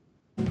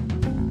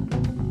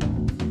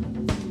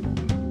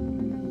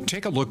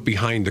Take a look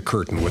behind the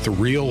curtain with a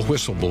real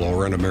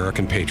whistleblower and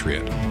American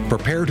patriot.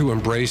 Prepare to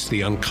embrace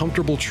the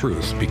uncomfortable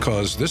truth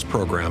because this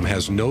program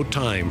has no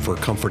time for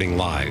comforting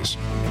lies.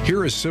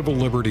 Here is civil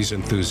liberties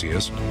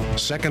enthusiast,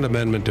 Second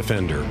Amendment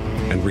defender,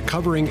 and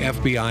recovering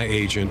FBI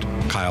agent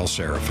Kyle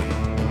Seraphin.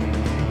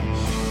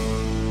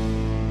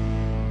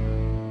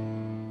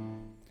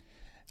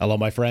 Hello,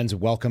 my friends.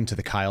 Welcome to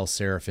the Kyle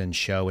Seraphin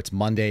Show. It's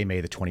Monday,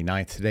 May the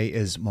 29th. Today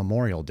is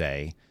Memorial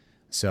Day.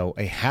 So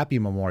a happy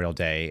Memorial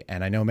Day.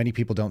 And I know many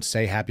people don't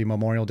say happy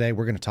Memorial Day.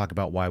 We're going to talk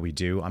about why we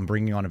do. I'm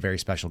bringing on a very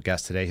special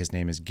guest today. His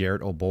name is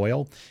Garret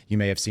O'Boyle. You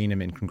may have seen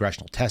him in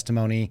congressional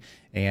testimony.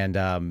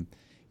 And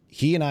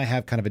he and I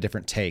have kind of a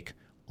different take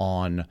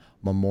on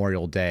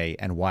Memorial Day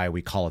and why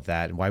we call it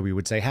that and why we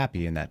would say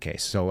happy in that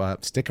case. So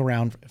stick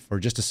around for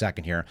just a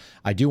second here.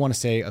 I do want to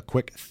say a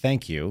quick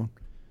thank you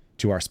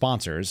to our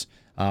sponsors,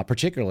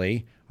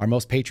 particularly our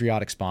most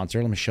patriotic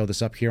sponsor. Let me show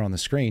this up here on the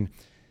screen.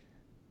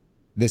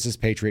 This is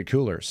Patriot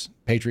Coolers.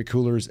 Patriot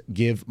Coolers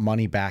give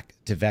money back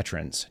to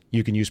veterans.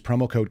 You can use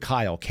promo code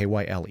Kyle,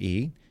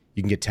 K-Y-L-E.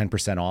 You can get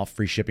 10% off,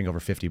 free shipping over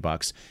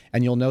 $50.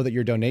 And you'll know that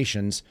your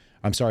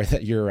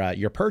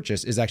your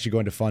purchase is actually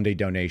going to fund a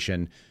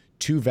donation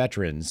to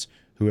veterans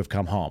who have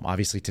come home.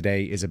 Obviously,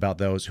 today is about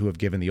those who have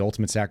given the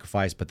ultimate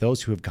sacrifice, but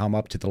those who have come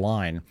up to the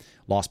line,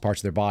 lost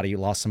parts of their body,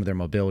 lost some of their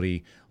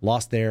mobility,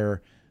 lost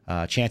their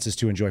chances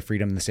to enjoy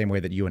freedom in the same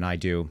way that you and I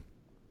do.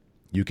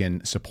 You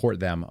can support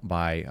them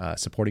by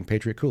supporting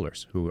Patriot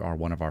Coolers, who are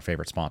one of our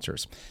favorite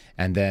sponsors.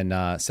 And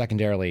then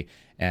secondarily,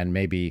 and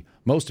maybe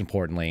most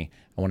importantly,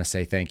 I want to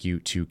say thank you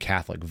to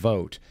Catholic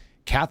Vote.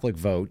 Catholic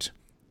Vote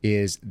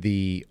is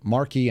the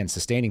marquee and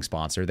sustaining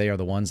sponsor. They are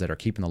the ones that are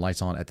keeping the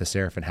lights on at the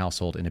Seraphin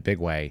household in a big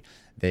way.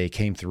 They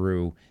came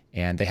through,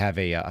 and they have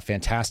a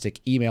fantastic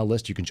email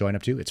list you can join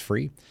up to. It's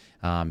free.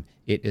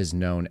 It is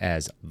known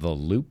as The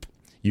Loop.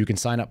 You can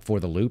sign up for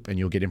The Loop, and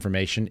you'll get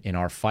information in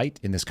our fight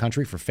in this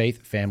country for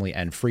faith, family,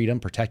 and freedom,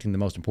 protecting the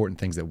most important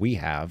things that we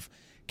have,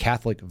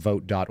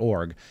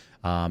 catholicvote.org.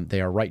 They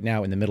are right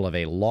now in the middle of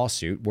a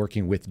lawsuit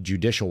working with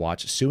Judicial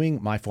Watch,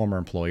 suing my former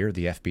employer,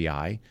 the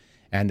FBI,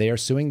 and they are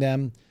suing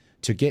them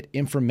to get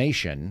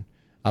information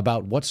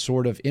about what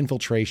sort of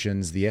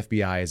infiltrations the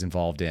FBI is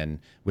involved in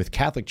with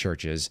Catholic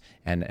churches.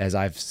 And as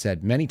I've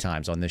said many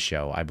times on this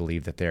show, I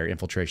believe that their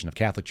infiltration of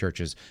Catholic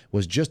churches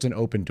was just an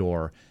open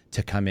door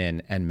to come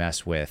in and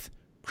mess with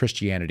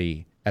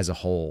Christianity as a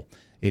whole.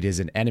 It is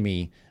an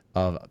enemy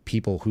of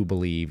people who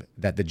believe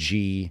that the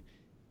G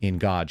in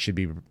God should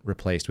be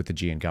replaced with the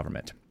G in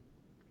government.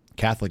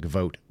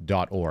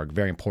 CatholicVote.org,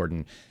 very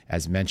important,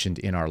 as mentioned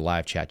in our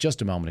live chat just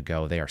a moment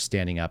ago. They are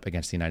standing up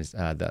against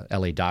the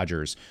LA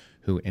Dodgers,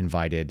 who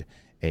invited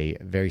a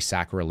very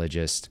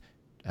sacrilegious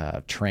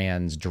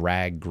trans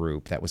drag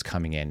group that was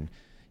coming in,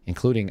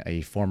 including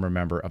a former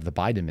member of the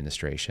Biden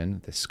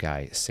administration, this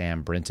guy,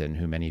 Sam Brinton,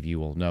 who many of you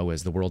will know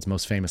as the world's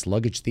most famous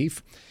luggage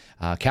thief.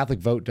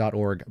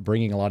 CatholicVote.org,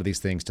 bringing a lot of these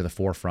things to the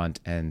forefront,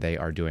 and they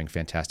are doing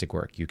fantastic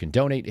work. You can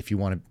donate if you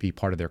want to be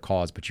part of their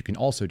cause, but you can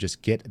also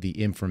just get the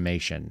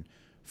information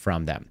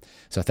from them.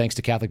 So thanks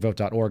to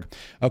CatholicVote.org.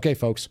 Okay,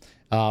 folks,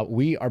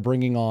 we are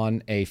bringing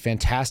on a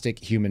fantastic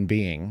human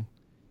being.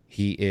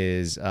 He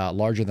is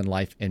larger than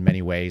life in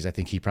many ways. I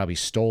think he probably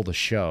stole the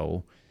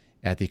show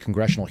at the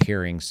congressional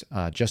hearings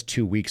just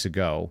 2 weeks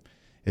ago.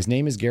 His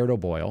name is Garret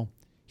O'Boyle.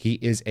 He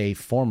is a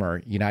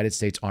former United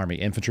States Army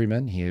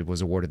infantryman. He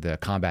was awarded the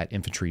Combat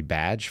Infantry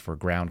Badge for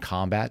ground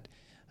combat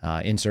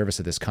in service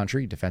of this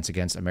country, defense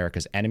against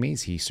America's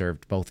enemies. He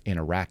served both in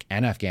Iraq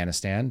and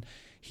Afghanistan.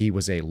 He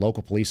was a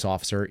local police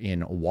officer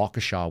in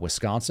Waukesha,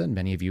 Wisconsin.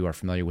 Many of you are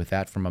familiar with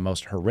that from a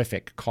most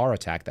horrific car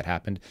attack that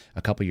happened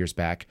a couple years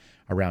back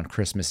around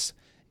Christmas.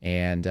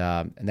 And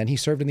then he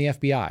served in the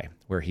FBI,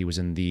 where he was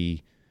in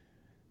the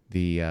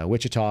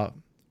Wichita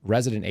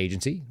Resident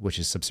Agency, which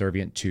is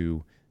subservient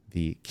to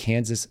the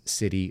Kansas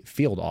City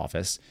Field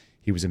Office.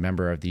 He was a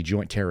member of the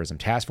Joint Terrorism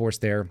Task Force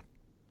there.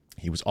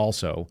 He was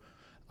also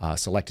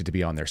selected to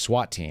be on their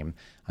SWAT team.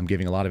 I'm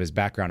giving a lot of his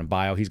background and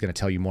bio. He's going to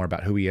tell you more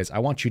about who he is. I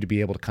want you to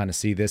be able to kind of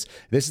see this.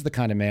 This is the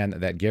kind of man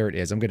that Garret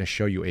is. I'm going to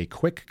show you a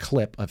quick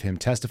clip of him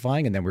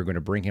testifying, and then we're going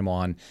to bring him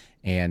on.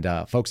 And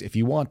folks, if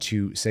you want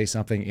to say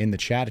something in the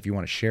chat, if you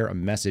want to share a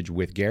message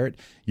with Garret,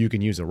 you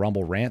can use a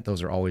Rumble rant.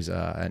 Those are always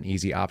an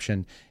easy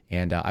option.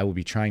 And I will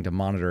be trying to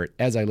monitor it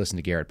as I listen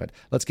to Garret. But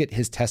let's get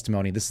his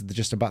testimony. This is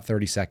just about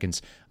 30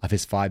 seconds of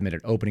his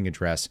 5-minute opening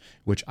address,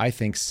 which I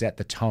think set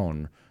the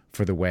tone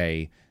for the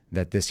way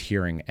that this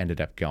hearing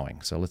ended up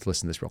going. So let's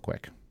listen to this real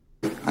quick.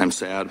 I'm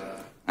sad,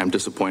 I'm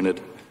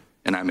disappointed,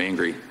 and I'm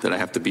angry that I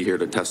have to be here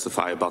to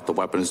testify about the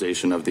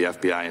weaponization of the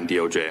FBI and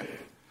DOJ.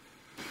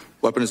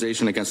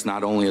 Weaponization against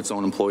not only its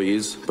own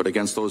employees, but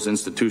against those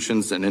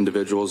institutions and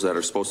individuals that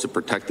are supposed to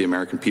protect the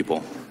American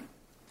people.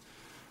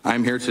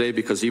 I'm here today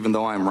because even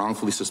though I am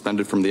wrongfully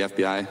suspended from the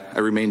FBI, I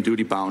remain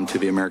duty-bound to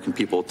the American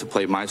people to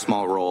play my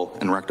small role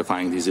in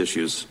rectifying these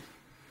issues.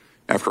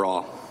 After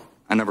all,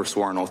 I never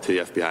swore an oath to the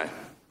FBI.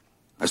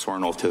 I swore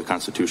an oath to the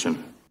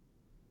Constitution.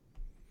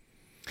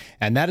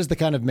 And that is the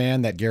kind of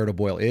man that Garret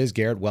O'Boyle is.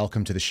 Garret,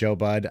 welcome to the show,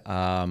 bud.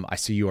 I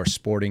see you are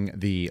sporting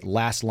the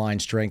Last Line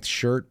Strength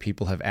shirt.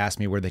 People have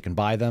asked me where they can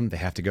buy them. They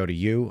have to go to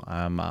you.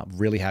 I'm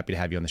really happy to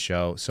have you on the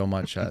show.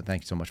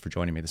 Thank you so much for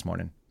joining me this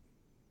morning.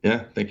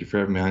 Yeah, thank you for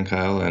having me on,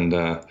 Kyle. And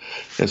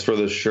as for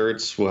those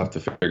shirts, we'll have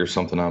to figure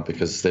something out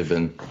because they've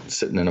been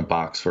sitting in a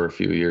box for a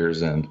few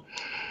years, and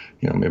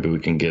maybe we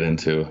can get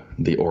into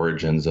the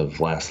origins of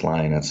Last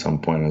Line at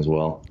some point as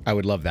well. I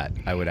would love that.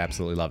 I would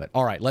absolutely love it.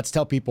 All right, let's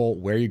tell people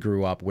where you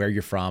grew up, where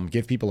you're from,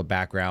 give people a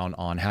background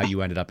on how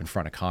you ended up in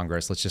front of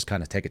Congress. Let's just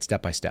kind of take it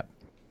step by step.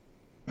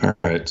 All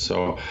right,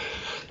 so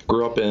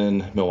grew up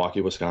in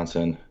Milwaukee,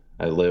 Wisconsin.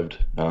 I lived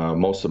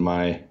most of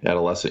my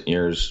adolescent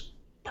years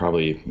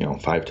probably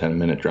 5-10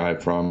 minute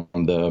drive from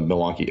the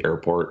Milwaukee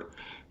airport.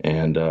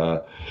 And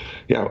I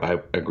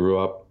grew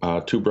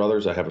up 2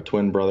 brothers. I have a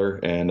twin brother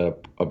and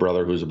a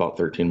brother who's about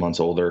 13 months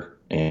older.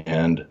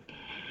 And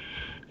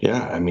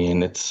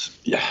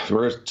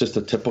we're just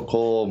a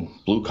typical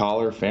blue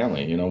collar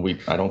family.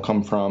 I don't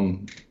come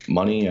from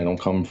money. I don't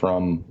come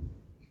from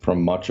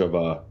much of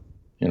a,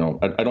 I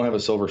don't have a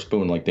silver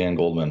spoon like Dan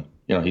Goldman.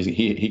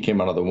 He came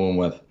out of the womb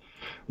with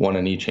one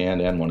in each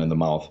hand and one in the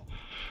mouth,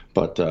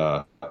 but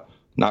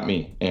not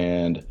me.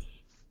 And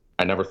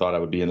I never thought I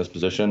would be in this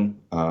position.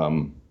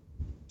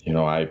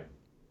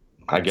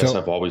 I guess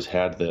I've always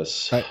had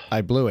this.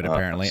 I blew it,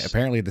 apparently.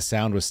 Apparently the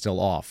sound was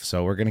still off.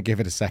 So we're going to give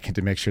it a second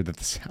to make sure that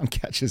the sound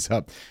catches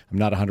up. I'm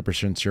not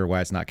 100% sure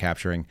why it's not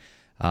capturing.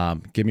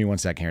 Give me 1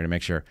 second here to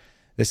make sure.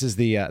 This is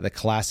the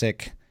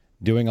classic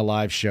doing a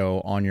live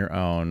show on your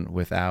own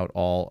without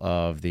all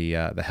of the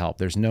help.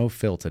 There's no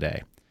Phil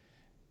today.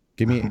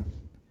 Give me.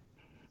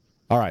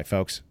 All right,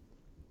 folks.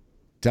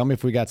 Tell me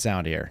if we got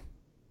sound here.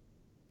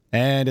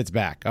 And it's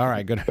back. All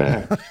right, good.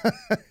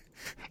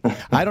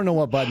 I don't know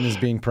what button is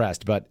being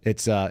pressed, but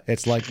it's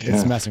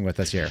messing with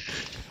us here.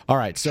 All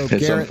right, so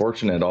it's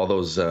unfortunate. All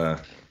those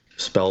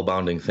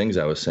spellbinding things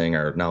I was saying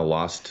are now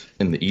lost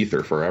in the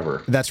ether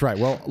forever. That's right.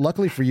 Well,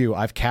 luckily for you,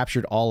 I've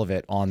captured all of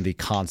it on the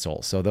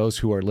console. So those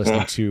who are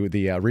listening to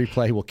the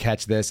replay will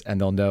catch this, and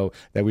they'll know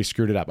that we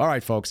screwed it up. All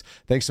right, folks,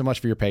 thanks so much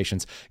for your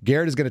patience.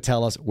 Garret is going to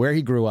tell us where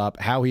he grew up,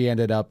 how he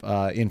ended up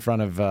in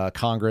front of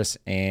Congress,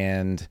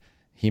 and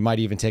he might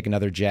even take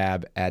another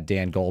jab at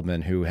Dan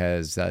Goldman, who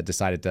has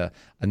decided to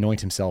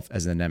anoint himself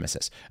as the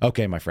nemesis.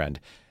 Okay, my friend,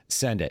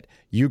 send it.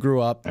 You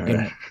grew up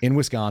in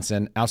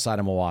Wisconsin, outside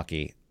of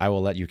Milwaukee. I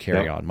will let you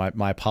carry on.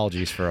 My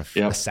apologies for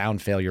a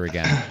sound failure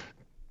again.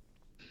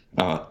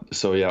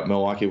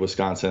 Milwaukee,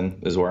 Wisconsin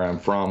is where I'm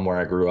from, where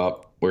I grew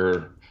up.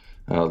 We're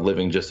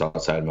living just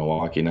outside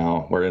Milwaukee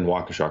now. We're in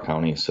Waukesha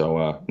County,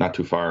 so not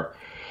too far.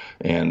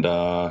 And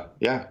I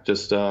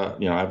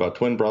have a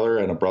twin brother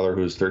and a brother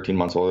who's 13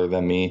 months older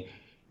than me.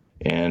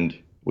 And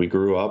we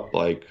grew up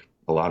like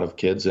a lot of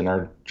kids in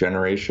our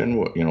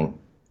generation,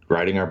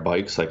 riding our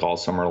bikes like all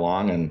summer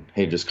long, and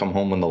hey, just come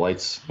home when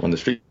the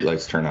street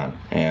lights turn on.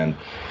 And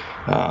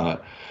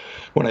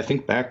when I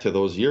think back to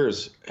those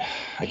years,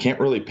 I can't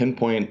really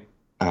pinpoint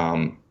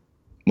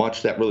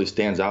much that really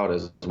stands out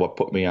as what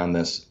put me on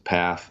this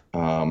path,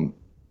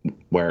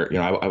 where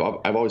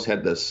I've always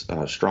had this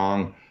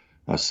strong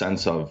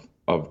sense of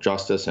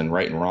justice and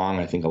right and wrong.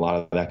 I think a lot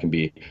of that can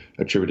be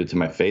attributed to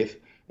my faith.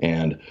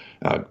 And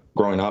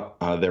growing up,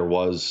 there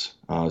was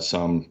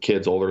some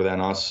kids older than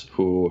us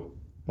who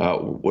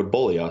would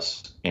bully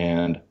us.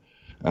 And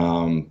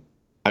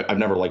I've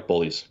never liked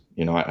bullies.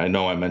 I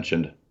know I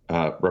mentioned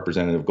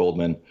Representative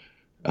Goldman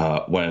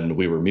when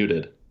we were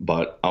muted,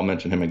 but I'll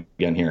mention him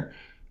again here.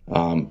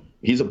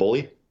 He's a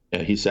bully.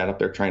 He sat up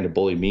there trying to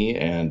bully me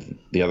and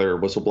the other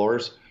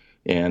whistleblowers,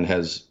 and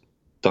has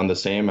done the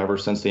same ever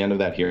since the end of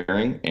that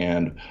hearing.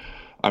 And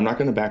I'm not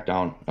going to back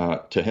down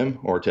to him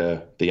or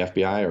to the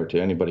FBI or to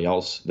anybody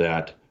else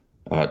that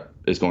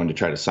is going to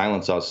try to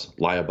silence us,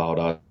 lie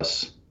about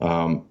us,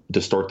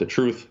 distort the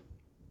truth,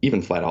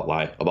 even flat out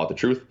lie about the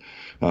truth.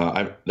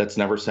 That's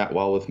never sat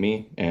well with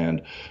me.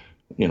 And,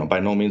 by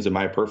no means am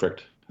I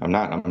perfect. I'm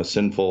not. I'm a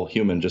sinful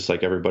human, just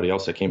like everybody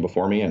else that came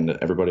before me and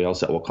everybody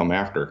else that will come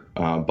after.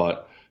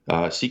 But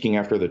seeking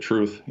after the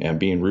truth and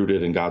being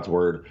rooted in God's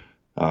word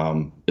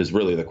is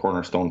really the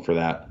cornerstone for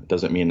that. It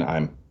doesn't mean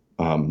I'm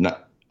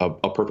not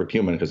a perfect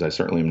human, because I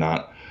certainly am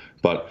not.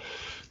 But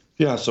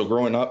so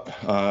growing up,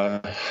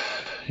 I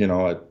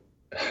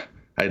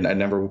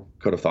never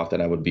could have thought that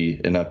I would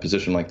be in a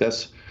position like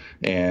this.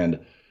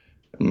 And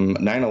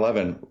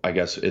 9/11, I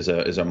guess, is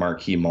a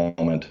marquee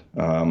moment.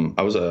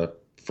 I was a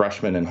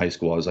freshman in high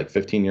school. I was like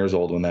 15 years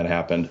old when that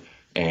happened.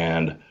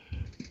 And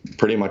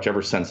pretty much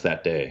ever since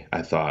that day,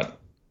 I thought,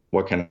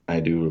 what can I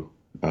do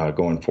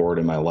going forward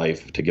in my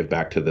life to give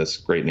back to this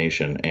great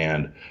nation?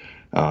 And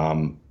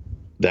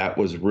that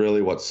was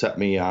really what set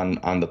me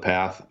on the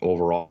path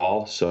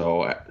overall.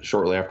 So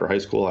shortly after high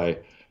school, I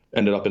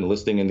ended up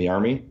enlisting in the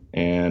Army.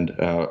 And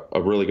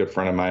a really good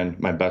friend of mine,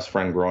 my best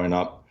friend growing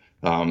up,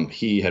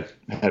 he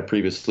had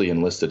previously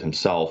enlisted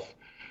himself.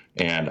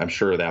 And I'm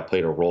sure that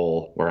played a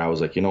role where I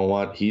was like, you know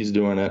what, he's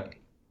doing it.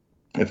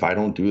 If I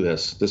don't do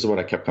this, this is what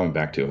I kept coming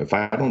back to. If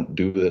I don't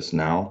do this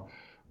now,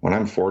 when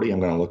I'm 40, I'm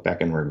going to look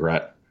back and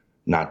regret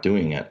not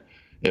doing it.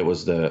 It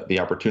was the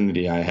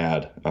opportunity I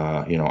had,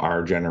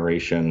 our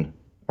generation's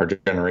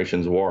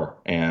war.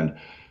 And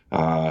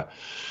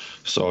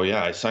so,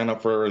 yeah, I signed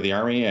up for the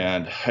Army,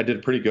 and I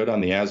did pretty good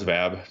on the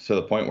ASVAB to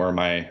the point where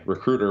my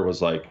recruiter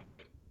was like,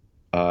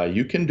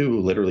 you can do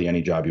literally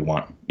any job you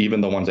want.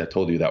 Even the ones I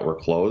told you that were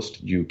closed,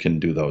 you can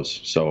do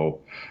those.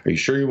 So are you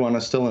sure you want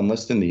to still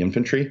enlist in the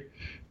infantry?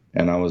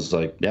 And I was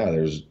like, yeah,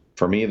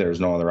 there's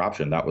no other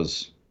option. That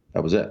was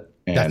it.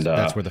 And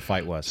that's where the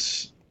fight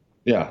was.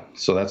 Yeah.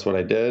 So that's what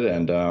I did.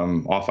 And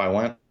off I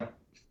went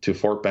to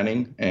Fort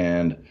Benning.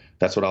 And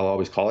that's what I'll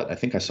always call it. I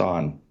think I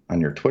saw on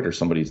your Twitter,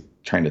 somebody's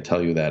trying to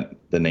tell you that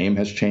the name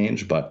has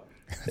changed, but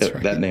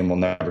right. That name will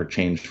never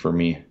change for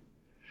me.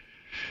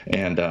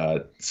 And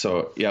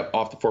so, yeah,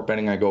 off to Fort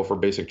Benning, I go for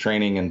basic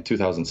training in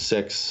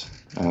 2006.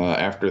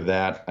 After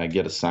that, I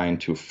get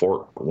assigned to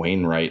Fort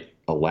Wainwright,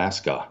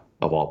 Alaska,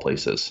 of all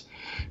places.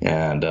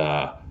 And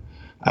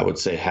I would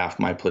say half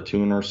my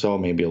platoon or so,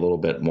 maybe a little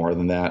bit more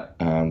than that,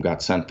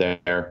 got sent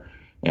there.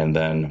 And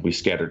then we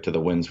scattered to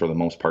the winds for the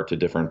most part to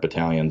different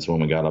battalions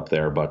when we got up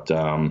there. But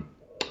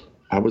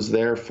I was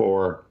there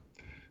for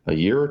a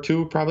year or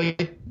two, probably.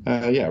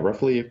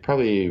 Roughly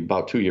probably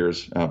about 2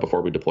 years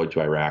before we deployed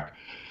to Iraq.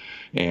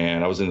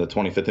 And I was in the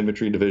 25th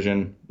Infantry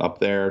Division up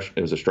there.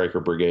 It was a Stryker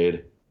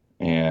brigade,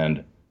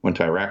 and went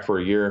to Iraq for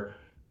a year,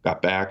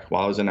 got back.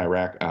 While I was in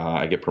Iraq,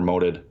 I get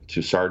promoted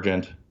to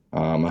sergeant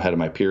ahead of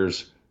my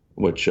peers,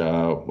 which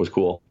was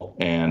cool.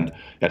 And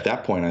at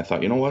that point, I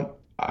thought, you know what?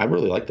 I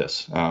really like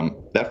this.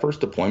 That first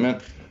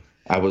deployment,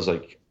 I was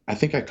like, I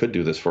think I could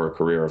do this for a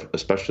career,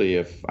 especially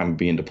if I'm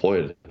being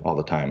deployed all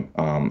the time.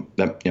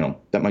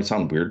 That might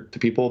sound weird to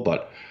people,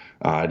 but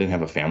I didn't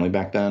have a family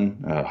back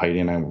then. Heidi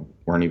and I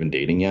weren't even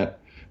dating yet,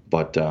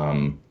 but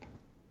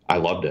I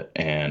loved it.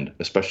 And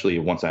especially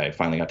once I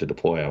finally got to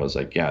deploy, I was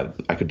like, yeah,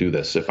 I could do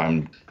this if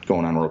I'm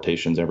going on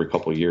rotations every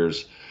couple of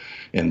years.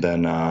 And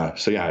then,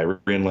 I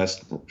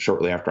re-enlist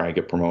shortly after I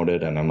get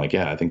promoted, and I'm like,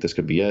 yeah, I think this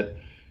could be it.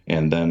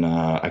 And then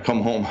I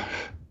come home.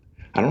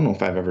 I don't know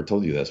if I've ever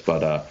told you this,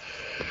 but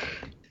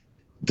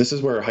this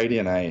is where Heidi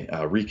and I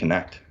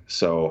reconnect.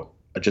 So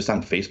just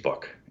on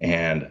Facebook,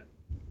 and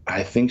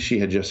I think she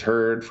had just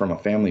heard from a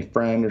family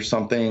friend or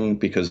something,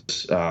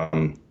 because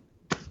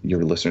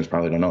your listeners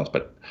probably don't know this,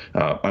 but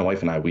my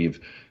wife and I, we've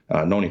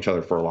known each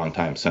other for a long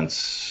time,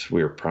 since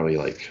we were probably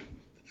like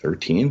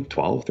 13,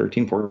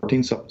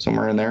 14,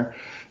 somewhere in there.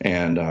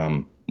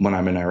 And when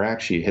I'm in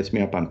Iraq, she hits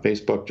me up on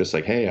Facebook, just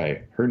like, hey,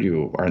 I heard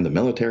you are in the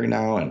military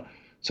now, and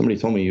somebody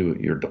told me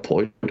you're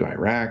deployed to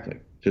Iraq.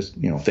 Like, just,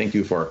 thank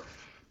you for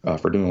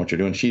doing what you're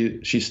doing.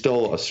 She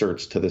still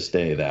asserts to this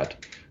day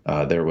that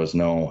there was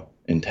no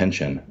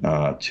intention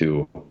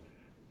to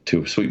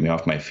sweep me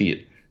off my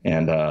feet,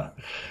 and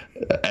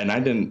I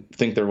didn't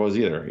think there was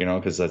either,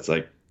 because that's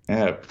like,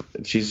 yeah,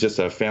 she's just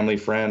a family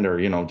friend, or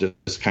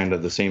just kind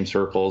of the same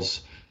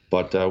circles.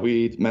 But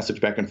we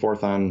message back and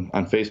forth on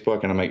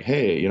Facebook, and I'm like,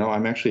 hey,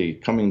 I'm actually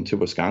coming to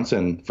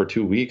Wisconsin for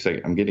 2 weeks.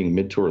 I'm getting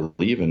mid-tour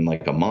leave in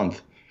like a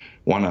month.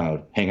 Want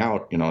to hang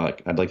out?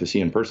 Like, I'd like to see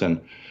you in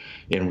person.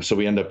 And so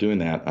we end up doing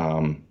that.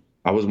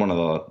 I was one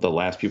of the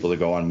last people to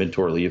go on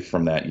mid-tour leave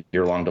from that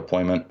year-long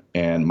deployment,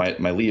 and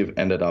my leave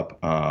ended up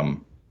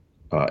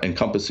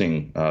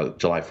encompassing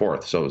July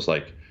 4th. So it was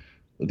like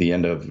the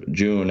end of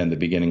June and the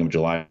beginning of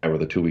July were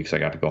the 2 weeks I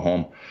got to go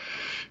home.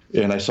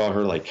 And I saw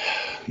her like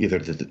either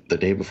the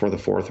day before the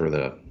 4th or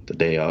the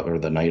day of, or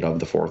the night of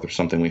the 4th or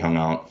something. We hung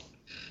out,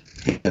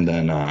 and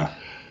then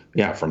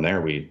from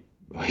there we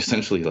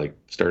essentially like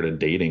started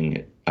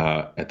dating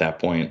at that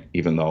point,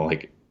 even though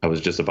like I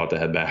was just about to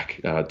head back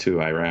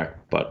to Iraq.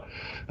 But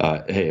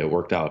hey, it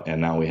worked out,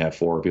 and now we have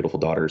 4 beautiful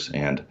daughters.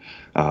 And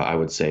I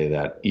would say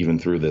that even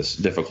through this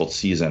difficult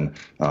season,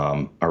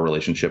 our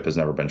relationship has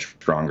never been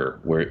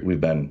stronger.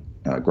 We've been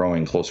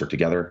growing closer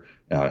together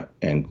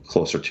and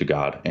closer to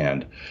God,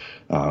 and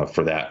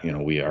for that,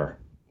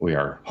 we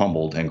are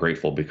humbled and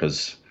grateful,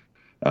 because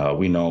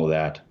we know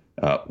that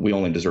we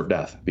only deserve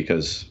death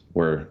because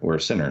we're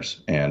sinners,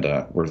 and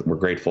we're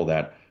grateful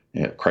that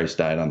Christ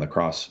died on the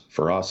cross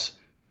for us,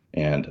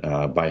 and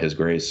by His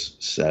grace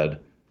said,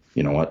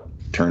 you know what,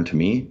 turn to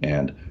me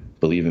and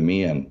believe in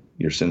me, and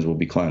your sins will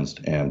be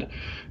cleansed. And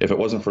if it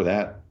wasn't for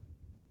that,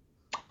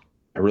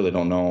 I really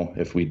don't know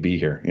if we'd be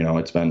here.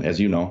 It's been, as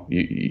you know,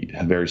 you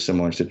a very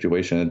similar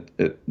situation.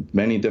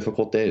 Many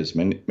difficult days,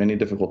 many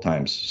difficult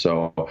times.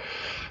 So,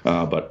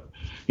 but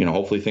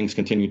hopefully things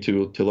continue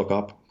to look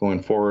up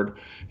going forward.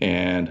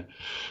 And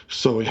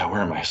so, yeah,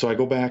 where am I? So I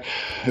go back.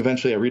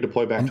 Eventually, I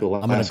redeploy back to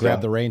Alaska. I'm going to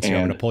grab the reins here.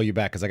 I'm going to pull you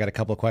back because I got a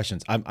couple of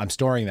questions. I'm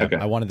storing them. Okay.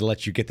 I wanted to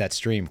let you get that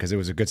stream because it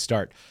was a good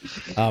start.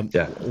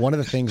 Yeah. One of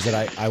the things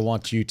that I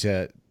want you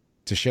to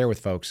share with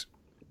folks,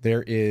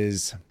 there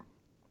is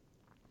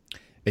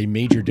a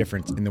major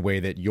difference in the way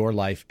that your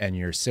life and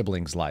your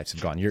siblings' lives have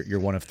gone. You're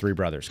one of 3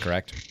 brothers,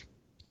 correct?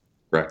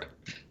 Correct.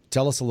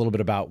 Tell us a little bit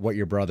about what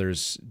your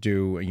brothers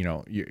do.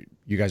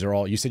 You guys are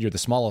all, you said you're the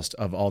smallest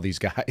of all these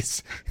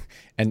guys,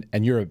 and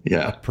you're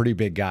a pretty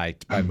big guy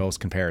by most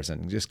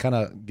comparison. Just kind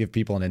of give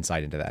people an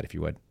insight into that, if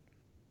you would.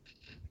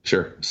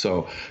 Sure.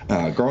 So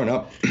growing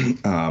up,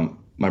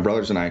 my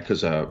brothers and I,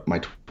 because my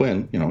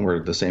twin,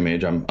 we're the same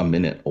age. I'm a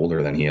minute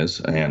older than he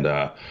is, and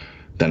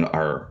then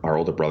our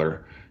older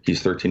brother,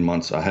 he's 13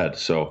 months ahead.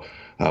 So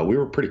we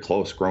were pretty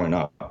close growing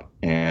up,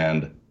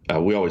 and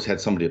we always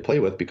had somebody to play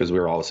with because we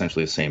were all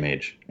essentially the same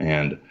age.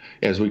 And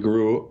as we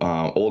grew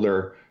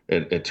older,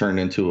 it turned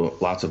into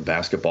lots of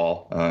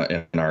basketball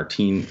in our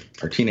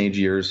teenage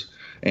years.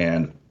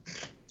 And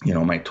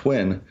my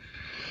twin,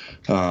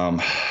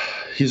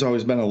 he's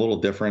always been a little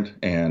different,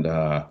 and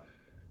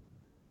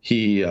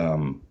he,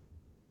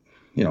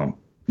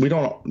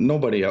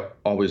 nobody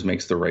always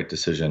makes the right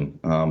decision,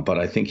 but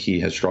I think he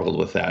has struggled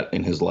with that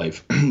in his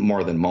life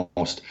more than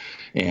most.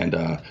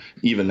 And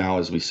even now,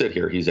 as we sit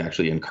here, he's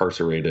actually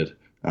incarcerated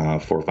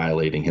for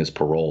violating his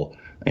parole,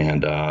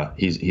 and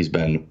he's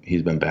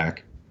been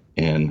back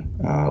in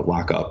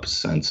lockup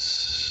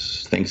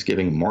since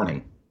Thanksgiving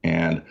morning.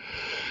 And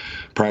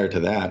prior to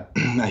that,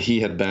 he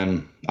had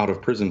been out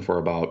of prison for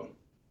about,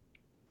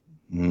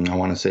 I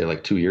want to say,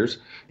 like 2 years.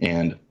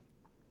 And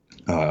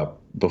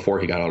before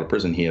he got out of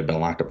prison, he had been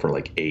locked up for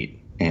like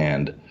 8.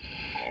 And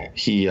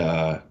he,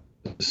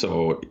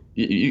 so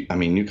you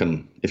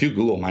can, if you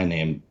Google my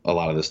name, a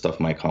lot of this stuff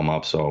might come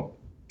up. So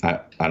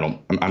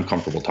I'm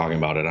comfortable talking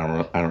about it.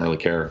 I don't really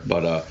care.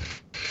 But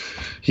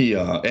he,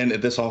 and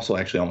this also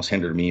actually almost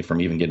hindered me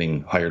from even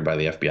getting hired by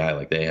the FBI.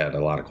 Like, they had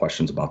a lot of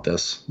questions about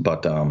this.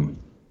 But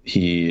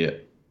he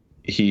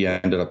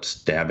ended up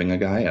stabbing a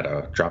guy at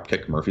a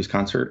Dropkick Murphys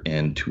concert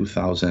in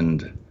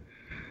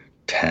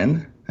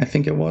 2010. I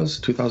think it was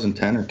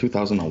 2010 or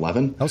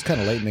 2011. That was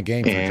kind of late in the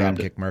game for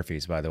Dropkick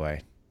Murphys, by the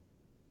way.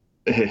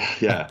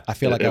 Yeah. I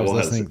feel like I was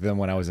listening to them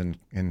when I was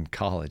in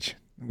college,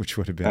 which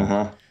would have been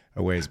a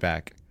ways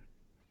back.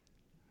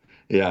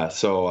 Yeah.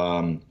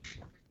 So,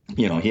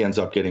 he ends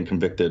up getting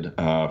convicted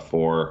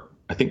for,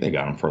 I think they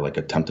got him for like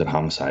attempted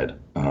homicide.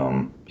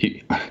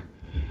 He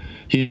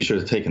should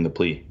have taken the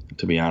plea,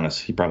 to be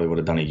honest. He probably would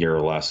have done a year or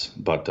less,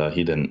 but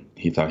he didn't.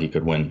 He thought he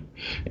could win.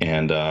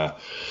 And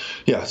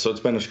so it's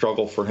been a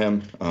struggle for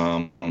him.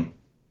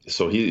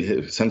 So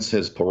since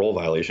his parole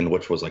violation,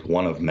 which was like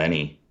one of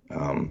many,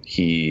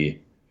 he's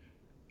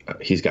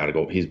got to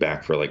go. He's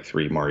back for like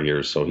 3 more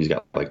years. So he's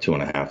got like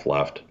 2.5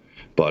 left.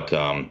 But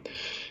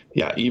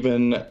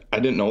even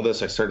I didn't know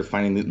this. I started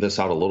finding this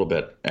out a little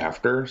bit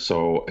after.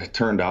 So it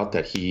turned out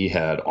that he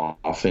had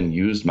often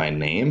used my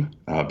name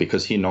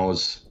because he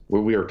knows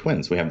we are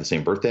twins. We have the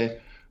same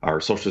birthday. Our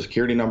social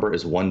security number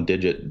is 1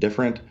 digit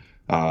different.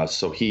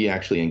 So he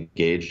actually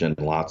engaged in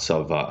lots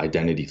of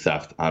identity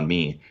theft on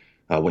me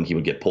when he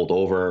would get pulled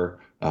over,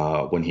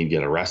 when he'd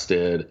get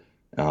arrested,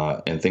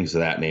 and things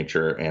of that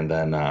nature. And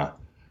then I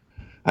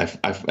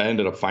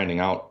ended up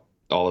finding out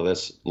all of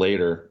this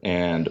later.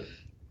 And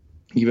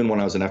even when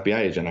I was an FBI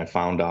agent, I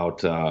found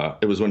out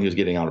it was when he was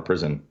getting out of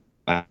prison.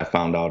 I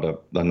found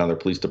out another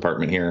police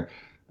department here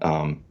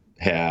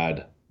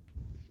had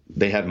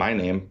my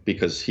name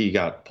because he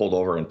got pulled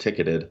over and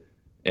ticketed,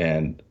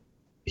 and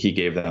he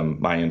gave them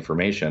my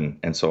information.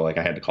 And so like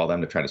I had to call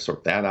them to try to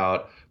sort that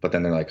out. But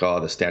then they're like,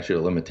 oh, the statute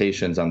of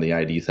limitations on the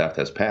ID theft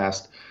has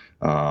passed.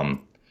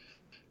 I'm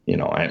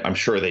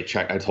sure they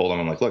checked. I told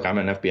them, I'm like, look, I'm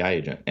an FBI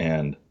agent.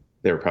 And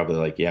they were probably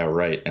like, yeah,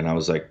 right. And I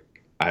was like,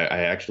 I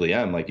actually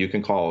am. Like, you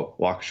can call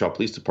Waukesha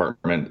Police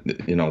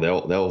Department.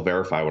 They'll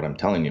verify what I'm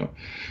telling you.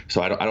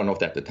 So I don't know if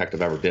that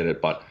detective ever did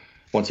it, but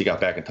once he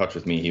got back in touch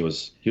with me, he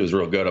was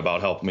real good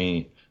about helping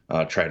me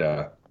try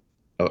to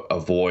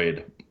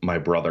avoid my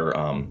brother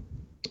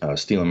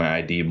stealing my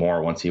ID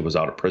more once he was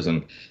out of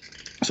prison.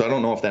 So I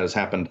don't know if that has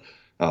happened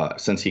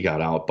since he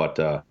got out, but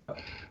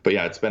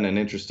yeah, it's been an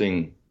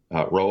interesting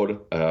road.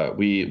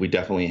 We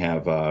definitely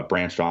have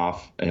branched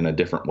off in a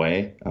different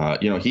way.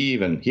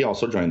 He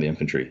also joined the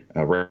infantry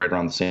right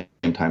around the same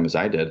time as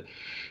I did,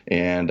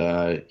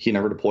 and he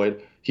never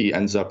deployed. He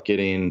ends up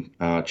getting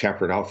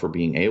chaptered out for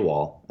being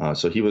AWOL.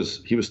 So he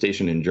was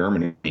stationed in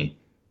Germany,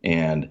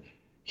 and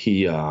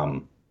he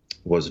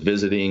was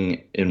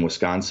visiting in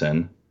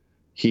Wisconsin.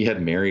 He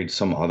had married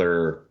some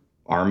other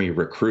Army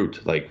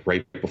recruit, like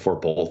right before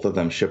both of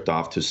them shipped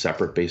off to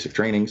separate basic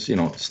trainings.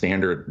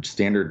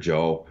 Standard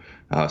Joe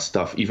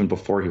stuff, even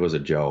before he was a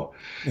Joe.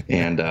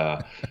 And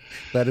that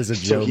is a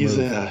Joe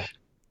move.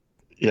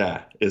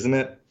 Yeah, isn't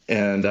it?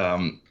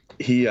 And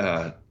he's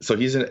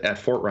at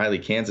Fort Riley,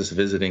 Kansas,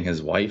 visiting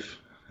his wife,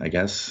 I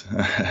guess.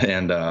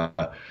 And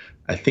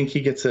I think he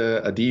gets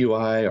a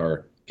DUI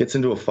or gets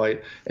into a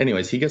fight.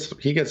 Anyways, he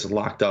gets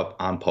locked up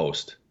on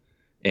post,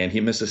 and he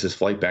misses his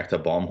flight back to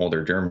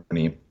Baumholder,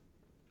 Germany.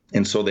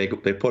 And so they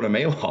put him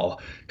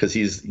AWOL because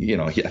he's,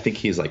 I think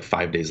he's like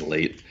 5 days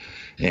late.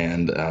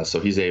 And so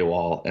he's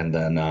AWOL. And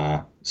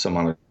then some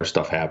other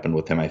stuff happened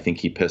with him. I think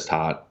he pissed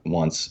hot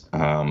once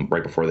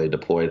right before they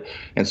deployed.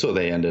 And so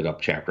they ended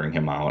up chaptering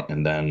him out.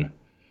 And then,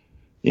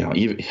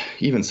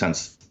 even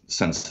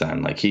since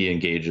then, like, he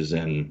engages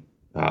in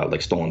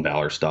like stolen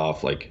valor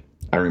stuff. Like,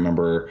 I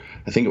remember,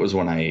 I think it was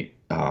when I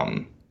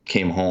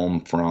came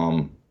home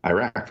from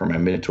Iraq for my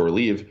mid-tour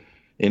leave.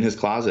 In his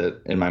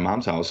closet in my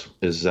mom's house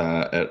is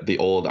the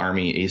old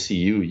Army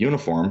ACU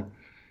uniform.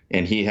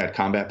 and he had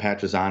combat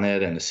patches on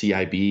it and a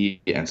CIB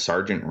and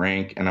sergeant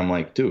rank. And I'm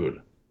like,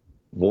 dude,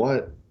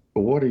 what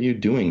are you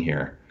doing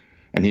here?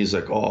 And he's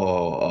like,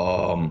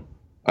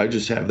 I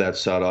just have that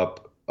set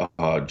up,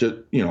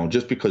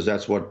 just because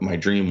that's what my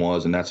dream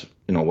was. And that's,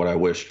 what I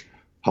wish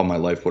how my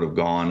life would have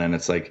gone. And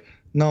it's like,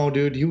 no,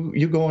 dude,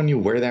 you go and you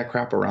wear that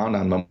crap around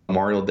on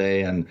Memorial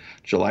Day and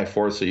July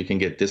 4th so you can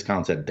get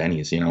discounts at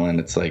Denny's, and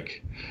it's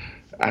like,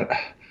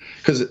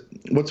 because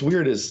what's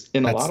weird is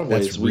in a lot of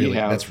ways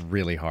that's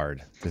really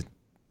hard.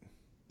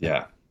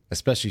 Yeah.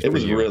 Especially for it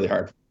was you. really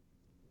hard.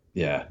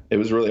 Yeah. It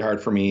was really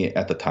hard for me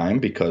at the time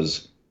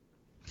because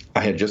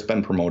I had just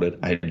been promoted.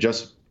 I had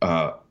just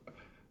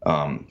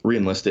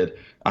re-enlisted.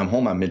 I'm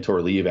home on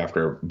mid-tour leave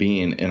after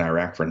being in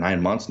Iraq for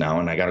 9 months now,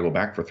 and I got to go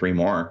back for 3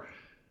 more.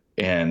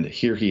 And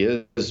here he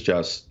is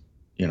just,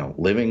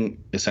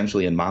 living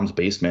essentially in mom's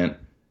basement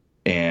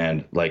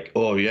and like,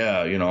 oh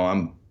yeah,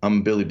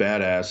 I'm Billy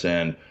Badass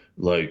and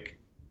like,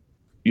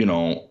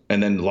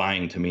 and then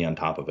lying to me on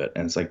top of it.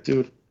 And it's like,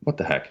 dude, what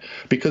the heck?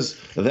 Because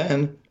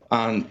then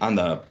on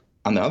the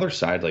other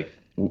side, like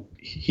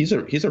he's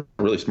a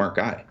really smart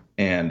guy.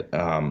 And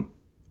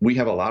we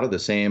have a lot of the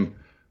same,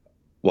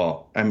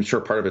 well, I'm sure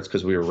part of it's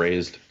because we were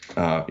raised,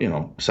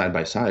 side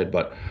by side,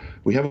 but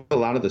we have a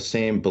lot of the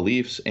same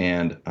beliefs.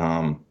 And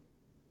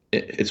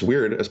it's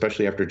weird,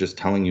 especially after just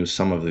telling you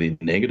some of the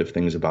negative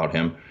things about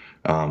him.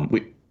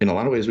 In a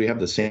lot of ways, we have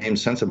the same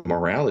sense of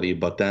morality,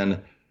 but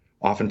then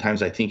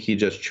oftentimes I think he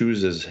just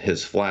chooses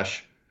his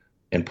flesh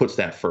and puts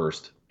that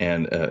first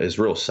and is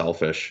real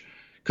selfish,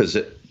 because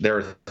there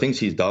are things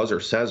he does or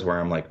says where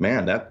I'm like,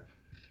 man,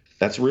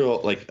 that's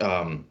real. Like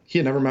he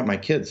had never met my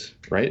kids,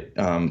 right?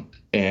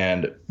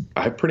 And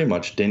I pretty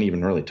much didn't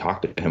even really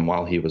talk to him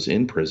while he was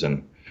in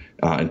prison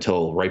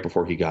until right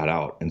before he got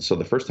out. And so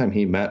the first time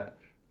he met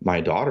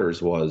my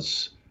daughters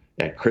was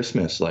at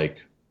Christmas,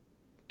 like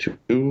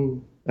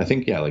two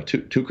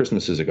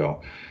Christmases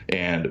ago.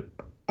 And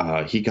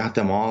he got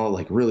them all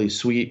like really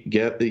sweet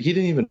gift. He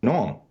didn't even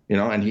know them,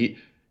 and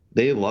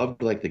they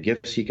loved like the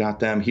gifts he got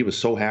them. He was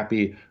so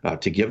happy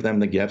to give them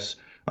the gifts.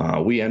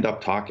 We end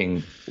up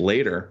talking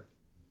later,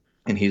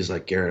 and he's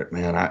like, Garret,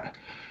 man,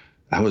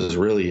 I was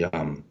really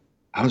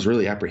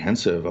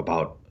apprehensive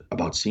about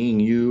seeing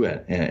you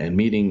and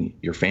meeting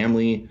your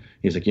family.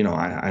 He's like,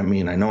 I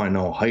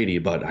know Heidi,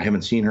 but I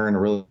haven't seen her in a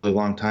really, really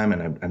long time,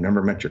 and I've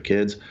never met your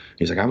kids.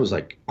 He's like, I was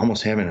like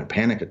almost having a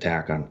panic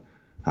attack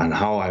on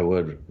how I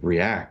would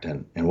react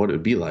and what it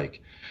would be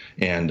like.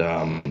 And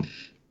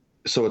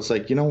so it's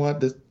like,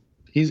 what?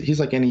 He's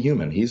like any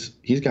human.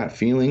 He's got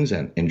feelings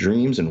and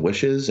dreams and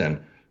wishes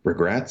and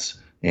regrets.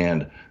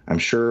 And I'm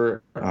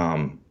sure,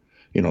 I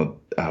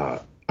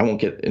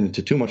won't get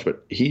into too much,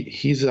 but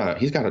he's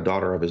got a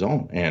daughter of his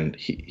own, and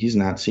he's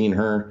not seen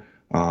her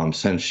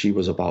since she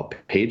was about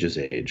Paige's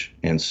age.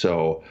 And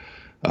so,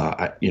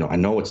 I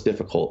know it's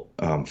difficult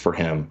for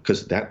him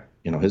because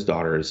his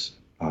daughter is,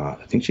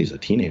 I think she's a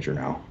teenager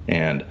now,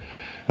 and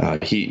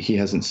he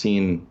hasn't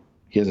seen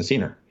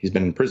her. He's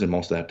been in prison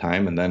most of that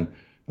time, and then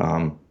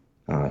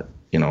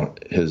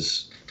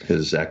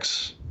his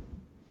ex,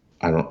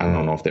 I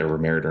don't know if they were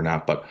married or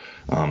not, but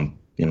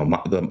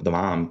the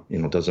mom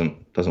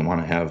doesn't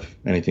want to have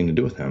anything to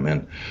do with him.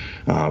 And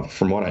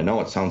from what I know,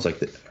 it sounds like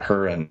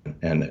her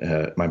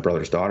and my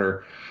brother's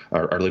daughter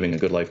are living a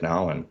good life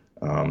now,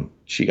 and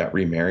she got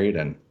remarried.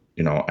 And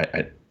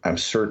I'm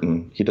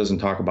certain he doesn't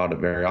talk about it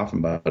very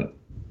often, but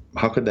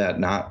how could that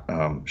not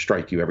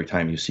strike you every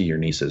time you see your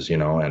nieces,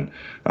 and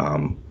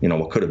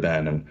what could have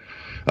been? And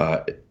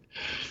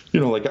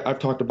like I've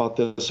talked about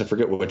this, I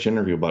forget which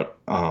interview, but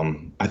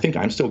I think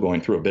I'm still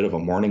going through a bit of a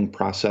mourning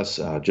process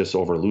just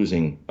over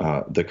losing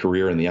the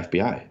career in the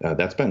FBI.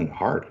 That's been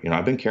hard.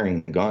 I've been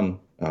carrying a gun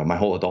my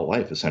whole adult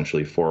life,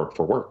 essentially, for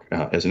work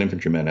as an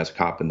infantryman, as a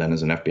cop, and then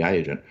as an FBI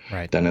agent,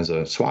 right. Then as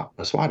a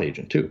SWAT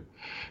agent too.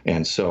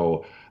 And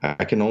so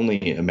I can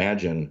only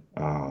imagine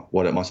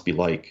what it must be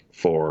like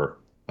for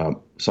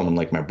someone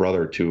like my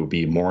brother to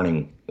be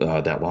mourning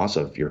that loss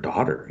of your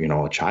daughter,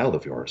 a child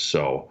of yours.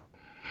 So.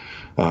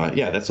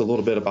 That's a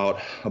little bit about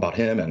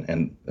him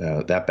and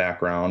that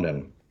background.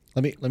 And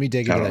let me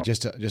dig into that.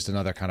 Just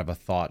another kind of a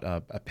thought,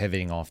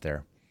 pivoting off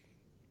there.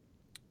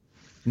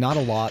 Not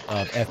a lot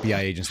of FBI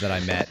agents that I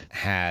met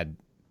had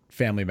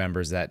family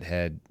members that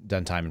had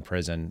done time in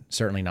prison.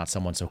 Certainly not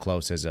someone so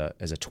close as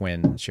a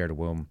twin, shared a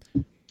womb.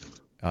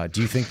 Do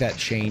you think that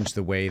changed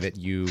the way that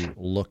you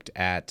looked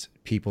at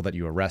people that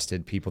you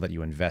arrested, people that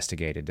you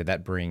investigated? Did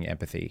that bring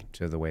empathy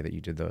to the way that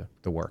you did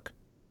the work?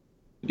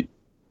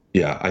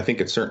 Yeah, I think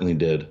it certainly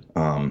did,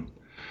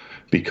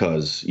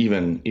 because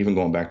even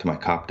going back to my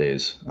cop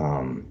days,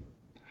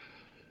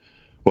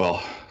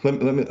 well, let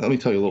me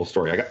tell you a little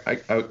story.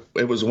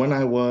 It was when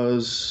I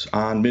was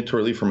on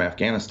mid-tour leave from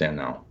Afghanistan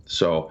now.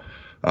 So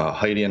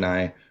Heidi and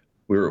I,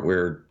 we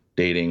were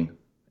dating.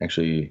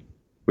 Actually,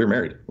 we were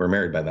married. We were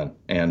married by then,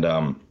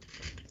 and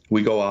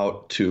we go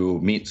out to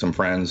meet some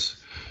friends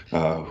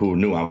who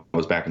knew I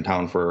was back in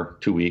town for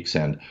 2 weeks,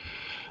 and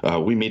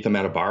we meet them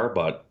at a bar,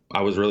 but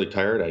I was really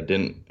tired.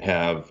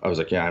 I was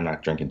like, yeah, I'm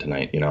not drinking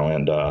tonight,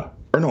 and,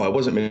 or no, it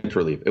wasn't mid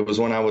relief. It was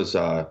when I was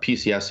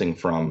PCSing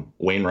from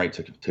Wainwright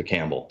to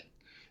Campbell.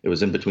 It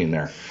was in between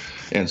there.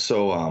 And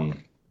so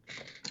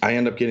I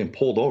end up getting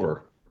pulled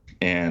over,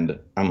 and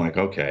I'm like,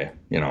 okay,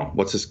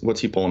 what's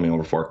he pulling me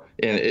over for?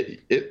 And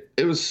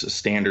it was a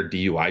standard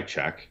DUI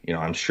check.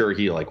 I'm sure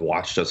he like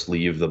watched us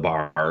leave the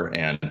bar,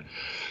 and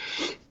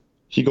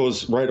he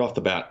goes right off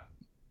the bat,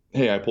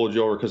 hey, I pulled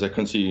you over because I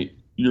couldn't see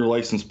your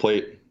license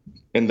plate.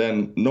 And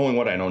then knowing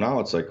what I know now,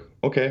 it's like,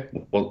 okay,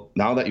 well,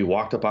 now that you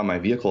walked up on my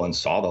vehicle and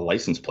saw the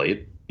license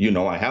plate,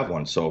 I have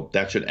one. So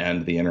that should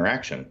end the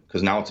interaction,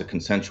 because now it's a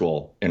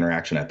consensual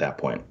interaction at that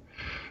point.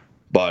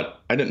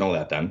 But I didn't know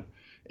that then.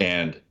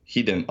 And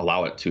he didn't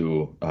allow it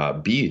to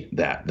be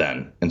that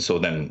then. And so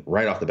then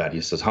right off the bat,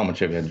 he says, how much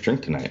have you had to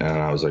drink tonight? And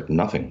I was like,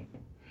 nothing.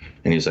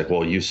 And he's like,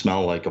 well, you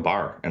smell like a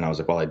bar. And I was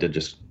like, well, I did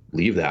just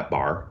leave that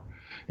bar.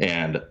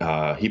 And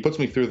he puts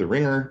me through the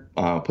ringer,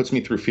 puts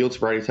me through field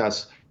sobriety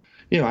tests.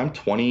 I'm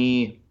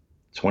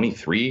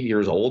 23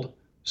 years old,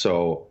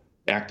 so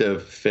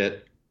active,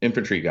 fit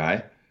infantry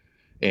guy.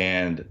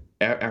 And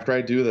after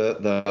I do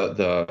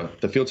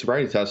the field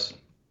sobriety test,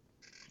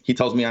 he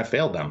tells me I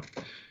failed them.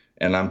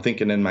 And I'm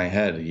thinking in my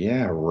head,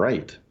 yeah,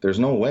 right. There's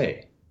no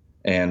way.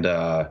 And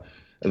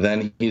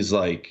then he's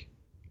like,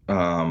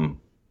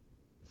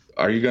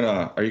 are you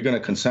gonna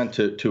consent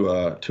to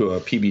a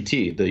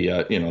PBT,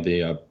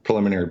 the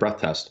preliminary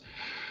breath test?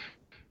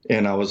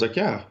 And I was like,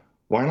 yeah.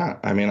 Why not?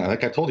 I mean,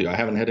 like I told you, I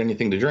haven't had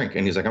anything to drink.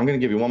 And he's like, I'm going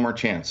to give you one more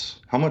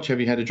chance. How much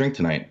have you had to drink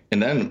tonight? And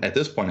then at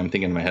this point, I'm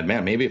thinking in my head,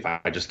 man, maybe if I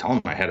just tell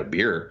him I had a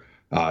beer,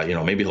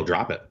 maybe he'll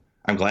drop it.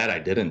 I'm glad I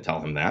didn't tell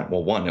him that.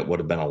 Well, one, it would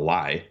have been a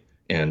lie.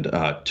 And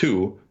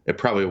two, it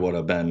probably would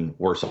have been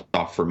worse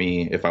off for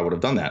me if I would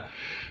have done that.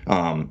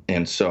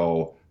 And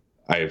so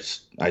I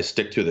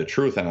stick to the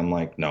truth, and I'm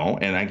like, no.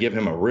 And I give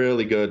him a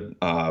really good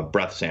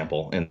breath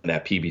sample in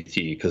that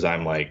PBT, because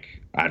I'm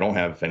like, I don't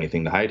have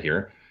anything to hide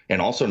here.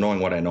 And also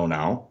knowing what I know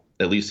now,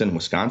 at least in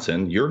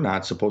Wisconsin, you're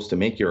not supposed to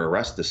make your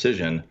arrest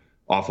decision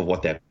off of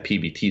what that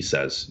PBT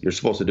says. You're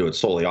supposed to do it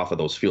solely off of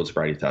those field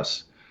sobriety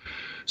tests.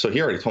 So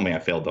he already told me I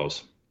failed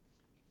those.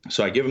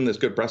 So I give him this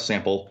good breath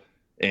sample,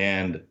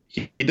 and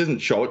he doesn't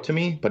show it to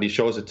me, but he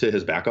shows it to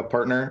his backup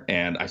partner,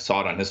 and I saw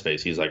it on his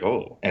face. He's like,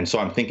 oh. And so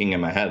I'm thinking in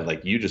my head,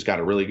 like, you just got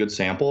a really good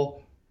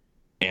sample,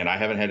 and I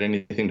haven't had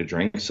anything to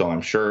drink, so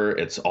I'm sure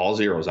it's all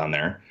zeros on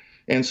there.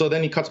 And so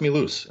then he cuts me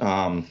loose.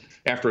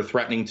 After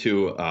threatening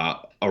to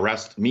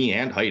arrest me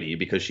and Heidi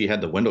because she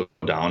had the window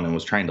down and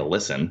was trying to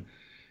listen.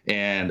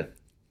 And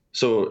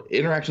so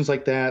interactions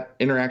like that,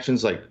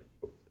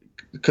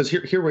 because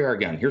here we are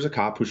again. Here's a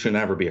cop who should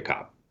never be a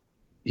cop.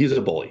 He's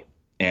a bully.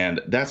 And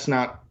that's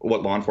not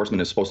what law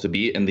enforcement is supposed to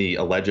be in the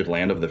alleged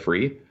land of the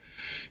free.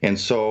 And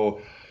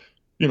so,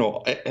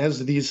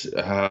 as these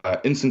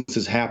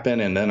instances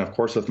happen, and then, of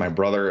course, with my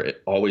brother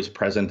always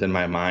present in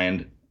my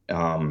mind,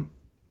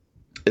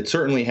 it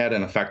certainly had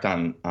an effect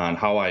on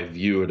how I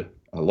viewed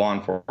law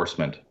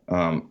enforcement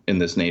in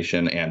this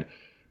nation. And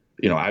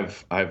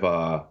I've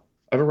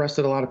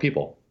arrested a lot of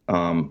people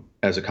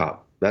as a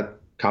cop. That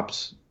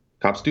cops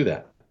do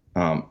that.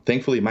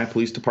 Thankfully, my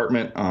police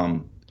department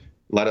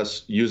let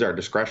us use our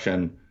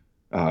discretion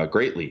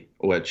greatly,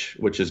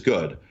 which is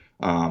good.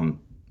 But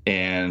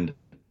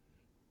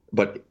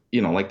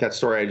like that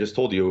story I just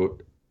told you,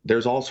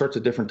 there's all sorts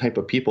of different type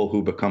of people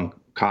who become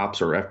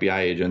cops or FBI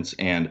agents,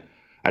 and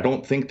I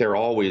don't think they're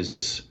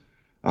always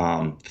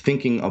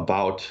thinking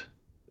about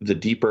the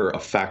deeper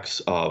effects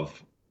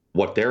of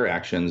what their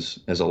actions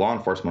as a law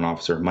enforcement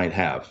officer might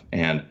have.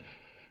 And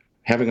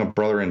having a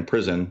brother in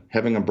prison,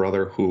 having a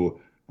brother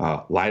who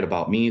lied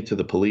about me to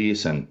the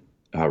police and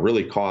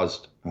really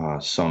caused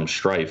some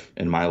strife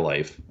in my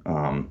life.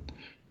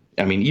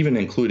 Even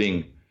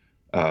including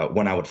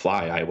when I would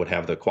fly, I would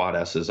have the quad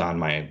S's on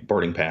my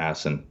boarding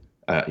pass, and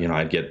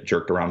I'd get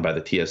jerked around by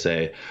the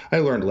TSA. I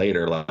learned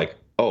later, like,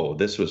 oh,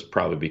 this was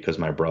probably because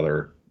my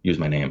brother used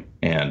my name.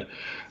 And,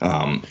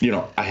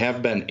 I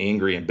have been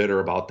angry and bitter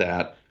about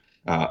that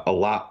a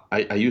lot.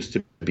 I used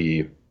to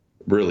be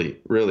really,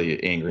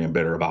 really angry and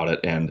bitter about it.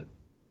 And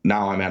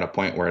now I'm at a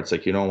point where it's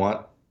like, you know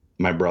what?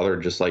 My brother,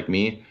 just like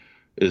me,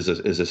 is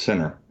a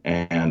sinner.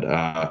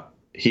 And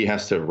he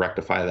has to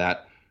rectify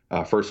that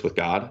first with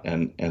God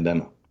and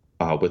then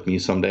with me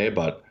someday.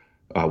 But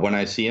when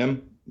I see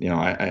him,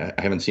 I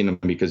haven't seen him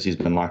because he's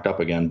been locked up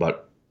again.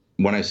 But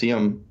when I see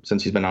him,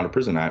 since he's been out of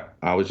prison, I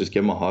always just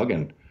give him a hug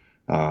and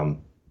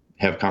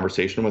have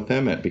conversation with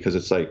him, because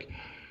it's like,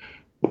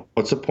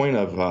 what's the point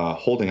of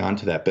holding on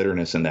to that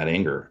bitterness and that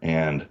anger?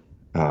 And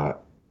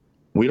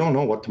we don't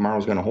know what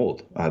tomorrow's going to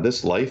hold.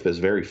 This life is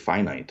very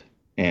finite,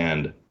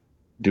 and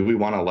do we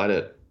want to let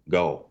it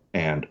go?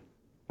 And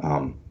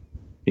I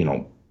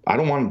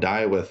don't want to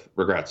die with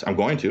regrets. I'm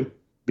going to,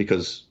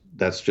 because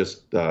that's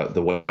just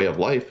the way of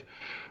life.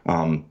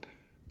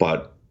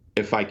 But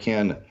if I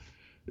can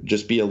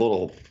just be a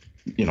little,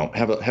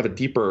 have a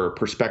deeper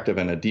perspective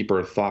and a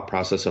deeper thought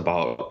process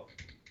about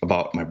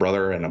my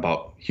brother and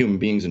about human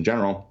beings in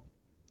general,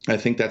 I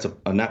think that's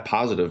a net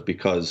positive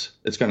because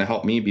it's going to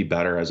help me be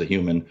better as a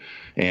human.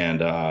 And,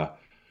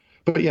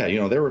 but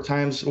yeah, there were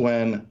times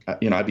when,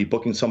 I'd be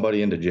booking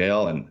somebody into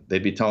jail and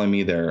they'd be telling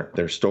me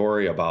their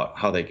story about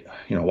how they,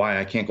 why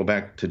I can't go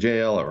back to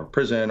jail or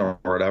prison or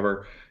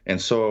whatever. And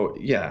so,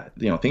 yeah,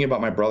 thinking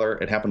about my brother,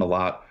 it happened a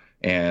lot.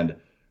 And,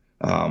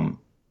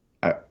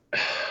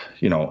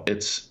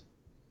 it's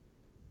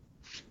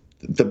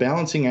the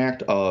balancing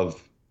act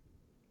of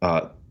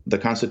the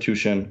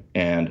Constitution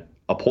and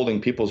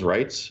upholding people's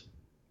rights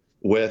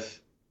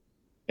with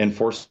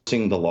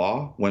enforcing the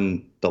law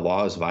when the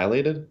law is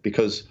violated,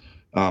 because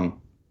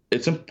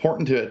it's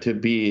important to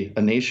be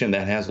a nation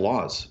that has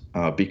laws,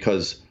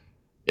 because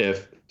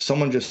if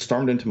someone just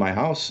stormed into my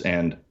house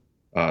and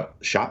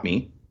shot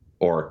me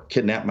or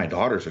kidnapped my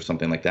daughters or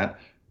something like that,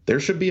 there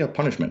should be a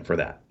punishment for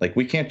that. Like,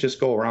 we can't just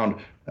go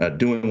around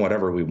doing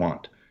whatever we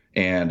want.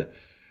 And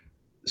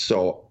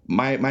so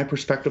my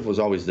perspective was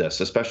always this,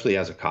 especially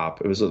as a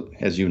cop. It was,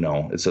 as you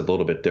know, it's a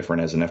little bit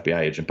different as an FBI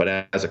agent,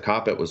 but as a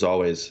cop, it was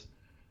always,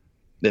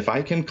 if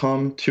I can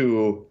come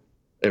to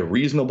a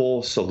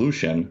reasonable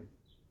solution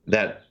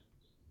that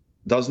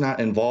does not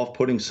involve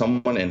putting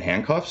someone in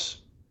handcuffs,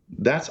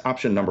 that's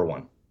option number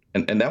one.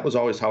 And that was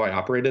always how I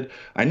operated.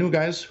 I knew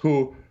guys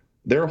who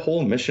their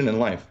whole mission in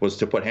life was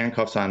to put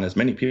handcuffs on as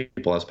many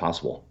people as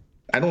possible.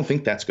 I don't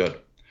think that's good.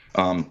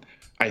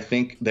 I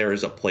think there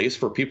is a place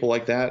for people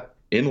like that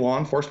in law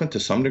enforcement to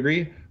some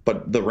degree,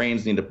 but the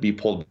reins need to be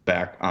pulled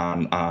back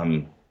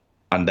on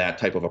that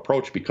type of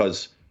approach,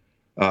 because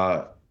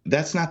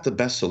that's not the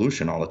best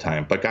solution all the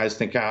time. But guys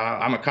think,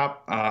 I'm a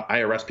cop, I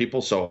arrest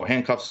people, so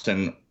handcuffs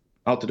and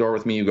out the door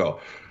with me you go.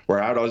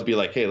 Where I'd always be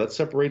like, hey, let's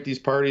separate these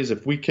parties.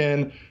 If we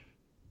can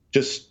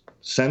just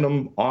send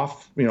them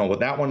off, with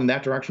that one in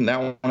that direction, that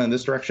one in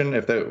this direction,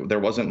 if there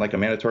wasn't like a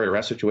mandatory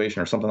arrest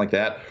situation or something like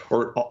that.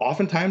 Or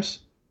oftentimes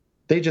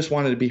they just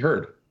wanted to be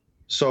heard.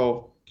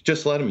 So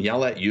just let them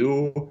yell at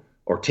you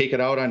or take it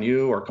out on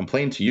you or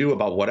complain to you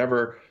about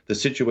whatever the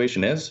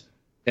situation is.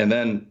 And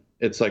then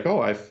it's like,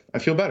 oh, I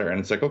feel better. And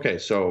it's like, okay,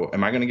 so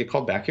am I going to get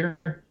called back here?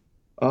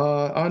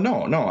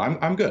 No,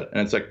 I'm good.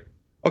 And it's like,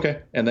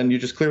 okay. And then you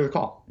just clear the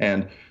call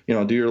and,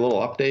 do your little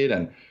update,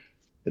 and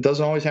it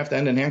doesn't always have to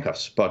end in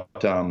handcuffs. But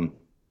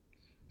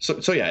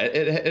so yeah,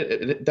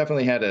 it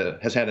definitely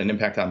has had an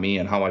impact on me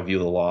and how I view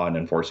the law and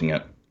enforcing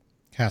it.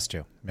 Has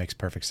to. Makes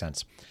perfect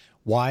sense.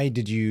 Why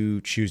did you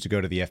choose to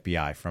go to the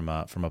FBI from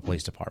a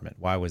police department?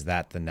 Why was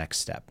that the next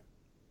step?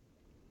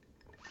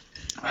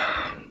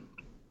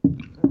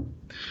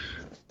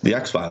 The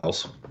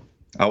X-Files.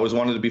 I always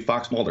wanted to be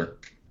Fox Mulder.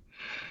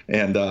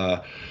 And,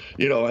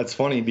 it's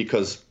funny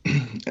because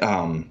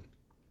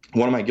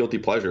one of my guilty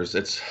pleasures,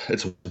 it's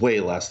way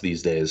less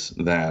these days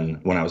than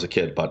when I was a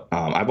kid, but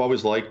I've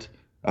always liked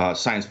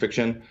science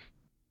fiction.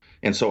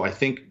 And so I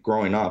think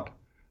growing up,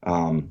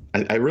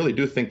 I really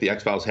do think the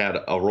X-Files had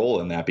a role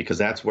in that, because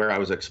that's where I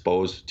was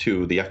exposed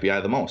to the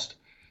FBI the most.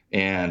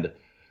 And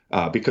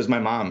because my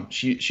mom,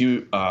 she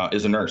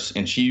is a nurse,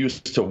 and she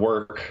used to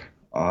work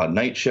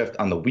night shift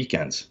on the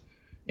weekends.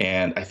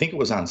 And I think it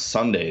was on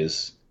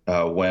Sundays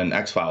when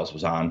X-Files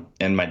was on,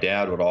 and my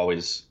dad would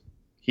always,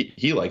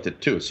 he liked it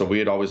too. So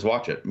we'd always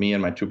watch it, me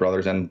and my two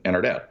brothers and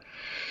our dad.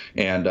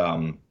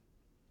 And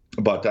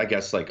but I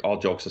guess, like, all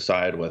jokes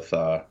aside with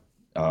I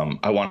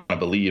Want to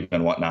Believe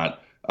and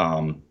whatnot,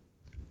 I'm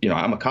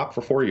a cop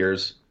for 4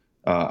 years.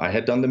 I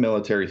had done the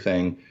military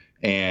thing,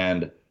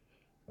 and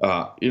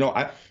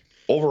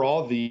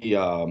overall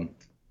the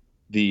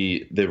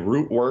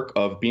root work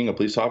of being a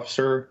police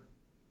officer,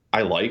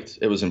 I liked.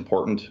 It was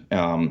important.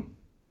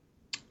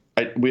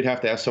 We'd have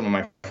to ask some of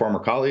my former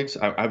colleagues.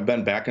 I've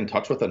been back in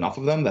touch with enough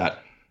of them that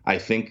I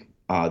think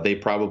they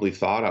probably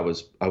thought I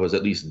was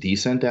at least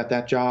decent at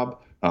that job.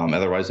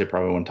 Otherwise, they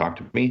probably wouldn't talk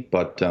to me.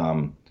 But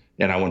and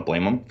I wouldn't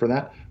blame them for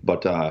that.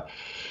 But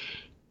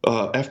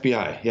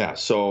FBI, yeah.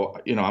 So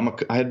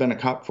I had been a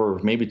cop for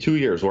maybe 2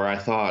 years, where I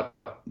thought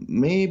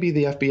maybe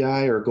the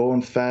FBI or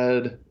going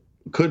Fed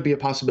could be a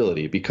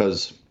possibility,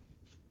 because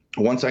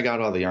once I got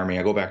out of the Army,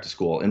 I go back to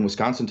school. In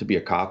Wisconsin, to be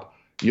a cop,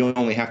 you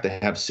only have to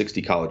have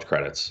 60 college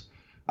credits.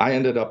 I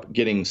ended up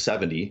getting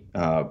 70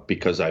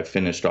 because I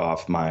finished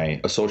off my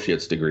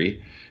associate's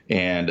degree.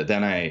 And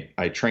then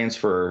I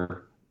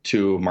transfer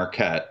to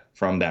Marquette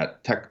from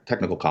that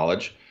technical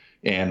college.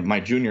 And my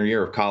junior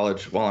year of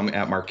college, while I'm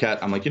at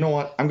Marquette, I'm like, you know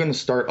what? I'm going to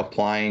start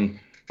applying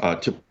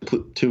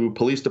to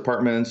police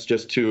departments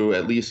just to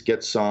at least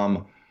get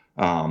some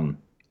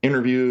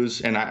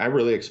interviews. And I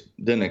really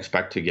didn't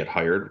expect to get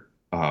hired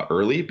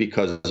early,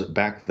 because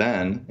back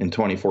then in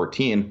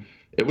 2014,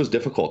 it was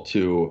difficult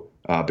to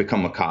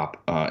become a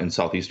cop in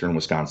southeastern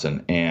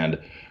Wisconsin. And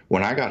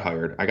when I got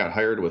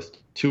hired with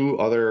two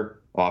other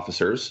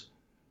officers,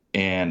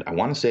 and I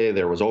want to say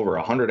there was over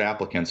 100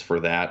 applicants for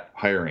that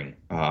hiring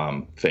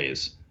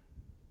phase,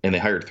 and they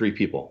hired 3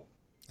 people.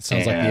 It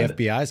sounds like the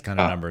FBI's kind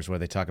of numbers, where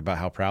they talk about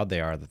how proud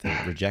they are that they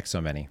reject so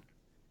many.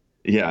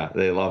 Yeah,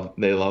 they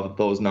love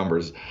those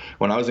numbers.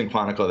 When I was in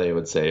Quantico, they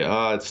would say,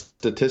 it's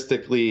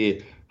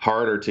statistically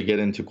harder to get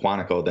into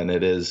Quantico than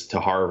it is to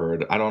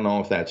Harvard. I don't know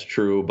if that's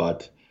true,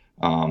 but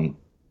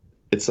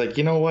It's like,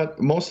 you know what?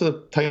 Most of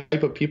the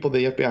type of people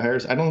the FBI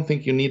hires, I don't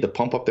think you need to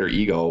pump up their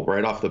ego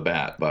right off the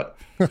bat, but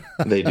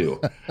they do.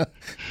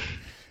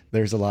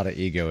 There's a lot of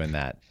ego in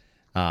that.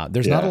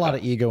 There's not a lot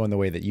of ego in the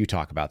way that you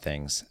talk about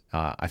things.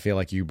 I feel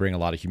like you bring a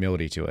lot of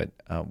humility to it.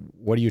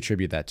 What do you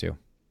attribute that to?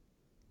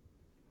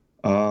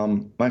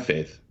 My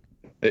faith.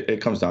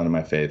 It comes down to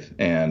my faith.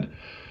 And,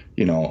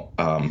 you know,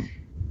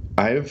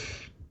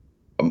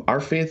 my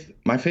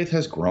faith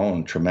has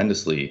grown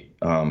tremendously,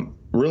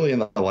 really in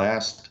the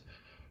last,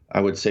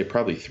 I would say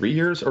probably 3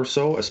 years or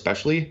so,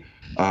 especially,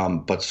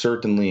 but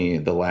certainly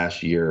the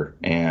last year.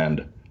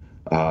 And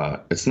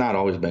it's not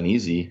always been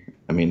easy.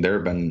 I mean, there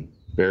have been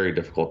very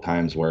difficult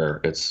times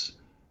where it's,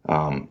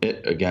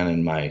 again,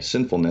 in my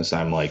sinfulness,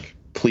 I'm like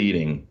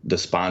pleading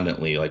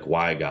despondently, like,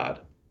 why, God?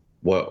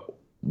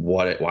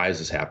 Why is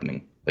this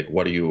happening? Like,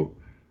 what are you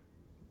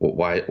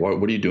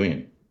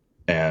doing?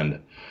 And,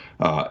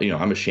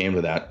 I'm ashamed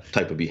of that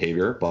type of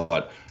behavior,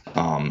 but,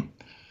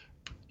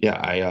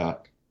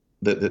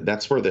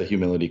 that's where the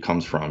humility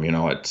comes from. You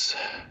know,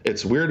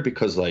 it's weird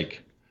because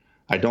like,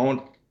 I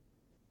don't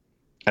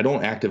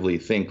actively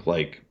think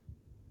like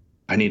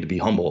I need to be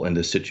humble in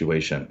this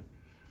situation.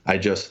 I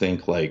just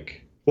think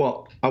like,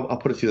 well, I'll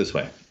put it to you this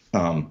way.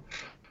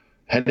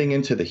 Heading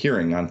into the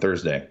hearing on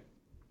Thursday,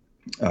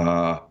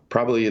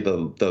 probably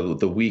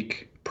the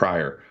week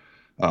prior,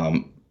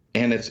 and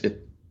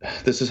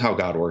this is how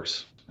God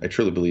works. I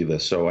truly believe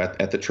this. So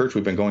at the church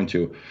we've been going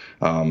to,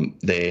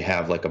 they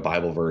have like a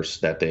Bible verse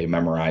that they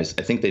memorize.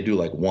 I think they do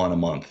like one a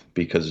month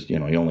because, you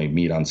only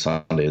meet on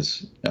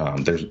Sundays.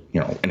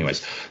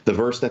 Anyways, the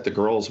verse that the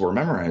girls were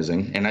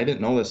memorizing, and I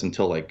didn't know this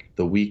until like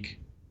the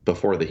week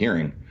before the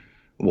hearing,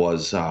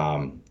 was 2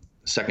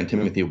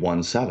 Timothy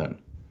 1:7.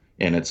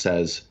 And it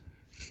says,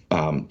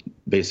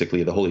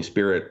 basically the Holy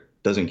Spirit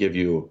doesn't give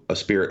you a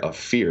spirit of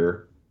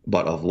fear,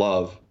 but of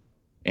love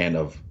and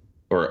of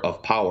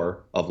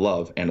power, of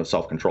love, and of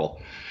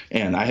self-control.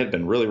 And I had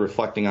been really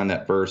reflecting on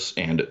that verse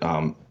and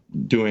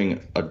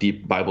doing a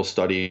deep Bible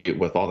study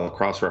with all the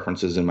cross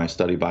references in my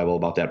study Bible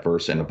about that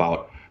verse and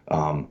about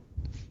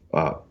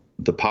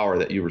the power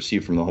that you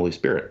receive from the Holy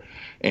Spirit.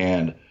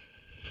 And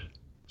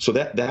so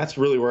that's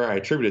really where I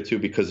attribute it to,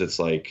 because it's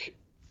like,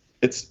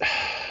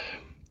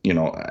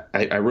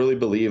 I really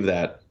believe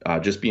that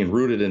just being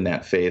rooted in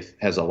that faith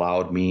has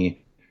allowed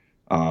me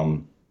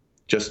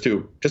just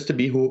to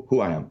be who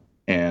I am.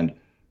 And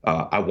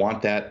I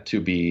want that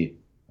to be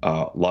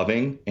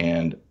loving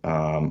and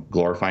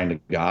glorifying to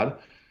God.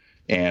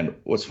 And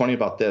what's funny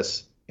about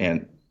this,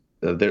 and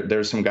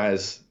there's some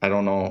guys, I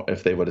don't know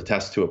if they would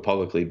attest to it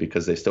publicly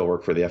because they still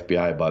work for the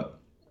FBI, but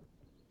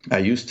I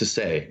used to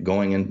say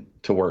going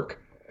into work,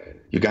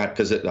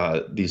 because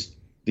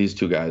these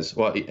two guys,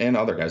 well, and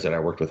other guys that I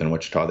worked with in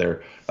Wichita,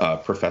 they're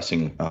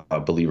professing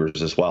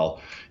believers as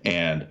well.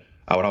 And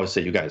I would always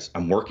say, you guys,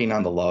 I'm working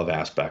on the love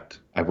aspect.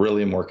 I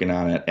really am working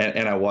on it.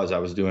 And I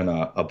was doing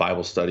a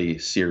Bible study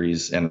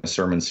series and a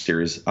sermon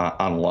series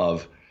on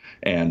love.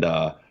 And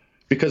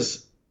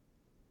because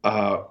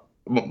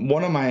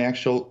one of my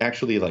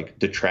actually like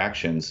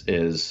detractions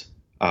is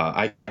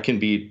I can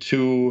be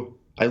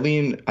I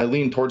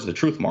lean towards the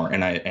truth more.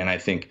 And I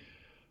think,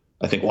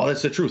 well,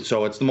 that's the truth.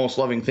 So it's the most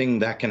loving thing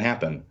that can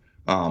happen.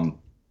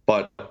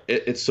 But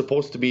it's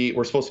supposed to be,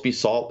 we're supposed to be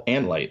salt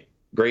and light,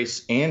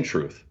 grace and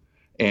truth.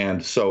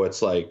 And so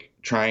it's like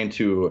trying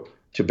to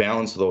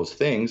balance those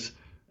things.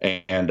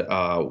 And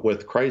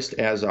with Christ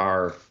as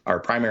our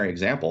primary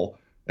example,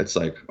 it's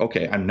like,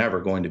 okay, I'm never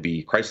going to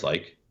be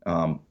Christ-like,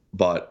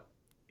 but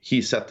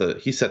he set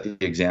the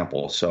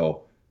example.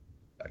 So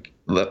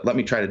let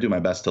me try to do my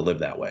best to live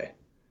that way.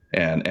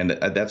 And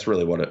that's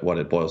really what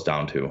it boils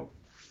down to.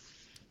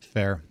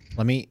 Fair.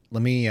 Let me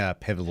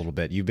pivot a little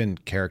bit. You've been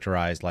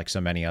characterized, like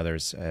so many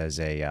others, as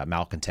a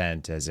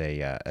malcontent, as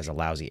a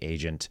lousy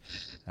agent.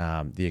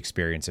 The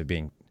experience of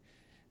being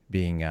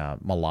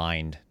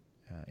maligned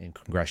in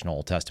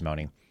congressional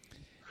testimony.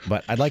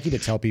 But I'd like you to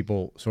tell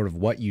people sort of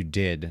what you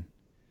did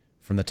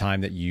from the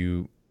time that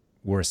you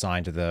were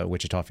assigned to the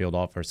Wichita field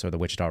office, or the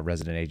Wichita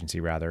resident agency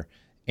rather,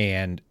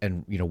 and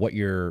what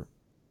your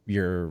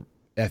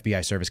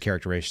FBI service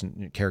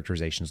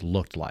characterizations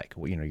looked like,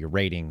 your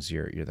ratings,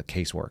 your the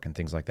casework and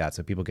things like that,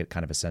 so people get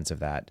kind of a sense of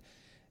that.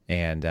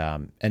 And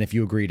if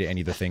you agree to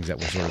any of the things that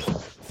were sort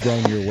of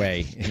thrown your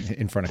way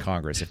in front of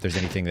Congress, if there's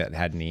anything that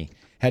had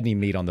any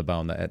meat on the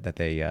bone that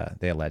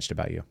they alleged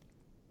about you.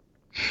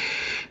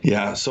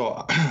 Yeah,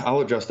 so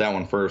I'll address that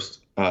one first.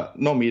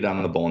 No meat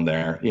on the bone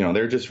there.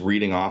 They're just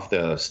reading off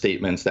the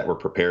statements that were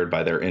prepared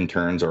by their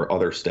interns or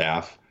other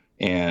staff.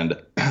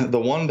 And the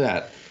one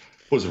that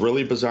was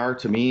really bizarre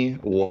to me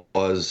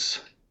was,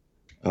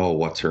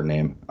 what's her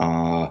name?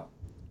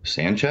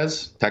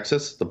 Sanchez,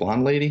 Texas, the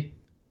blonde lady?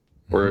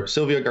 Or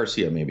Sylvia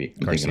Garcia, maybe.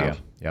 I'm thinking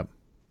of. Yep.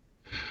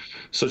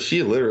 So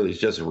she literally is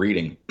just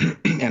reading,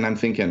 and I'm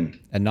thinking.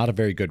 And not a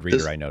very good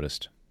reader, I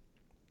noticed.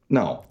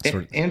 No.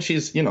 And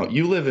she's,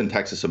 you live in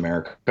Texas,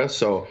 America.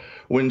 So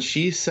when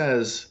she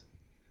says,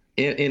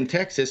 in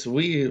Texas,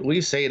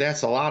 we say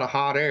that's a lot of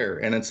hot air.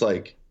 And it's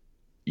like,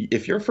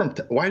 if you're from,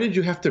 why did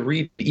you have to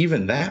read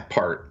even that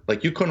part?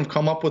 Like, you couldn't have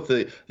come up with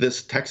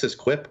this Texas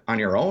quip on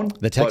your own?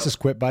 The Texas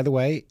quip, by the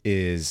way,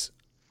 is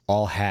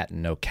all hat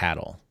and no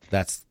cattle.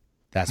 That's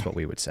what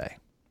we would say.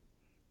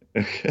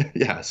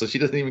 Yeah, so she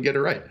doesn't even get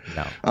it right.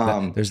 No,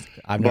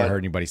 I've never heard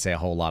anybody say a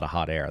whole lot of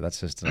hot air. That's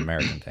just an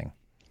American thing.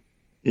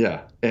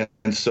 Yeah,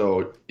 and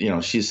so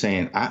she's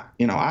saying,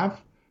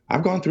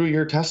 I've gone through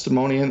your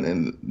testimony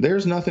and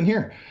there's nothing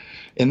here.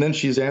 And then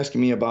she's asking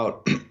me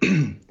about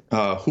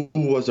who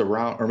was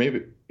around, or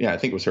maybe, I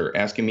think it was her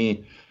asking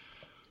me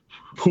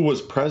who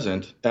was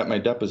present at my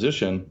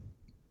deposition,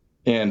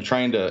 and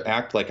trying to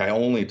act like I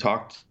only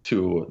talked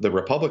to the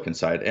Republican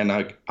side. And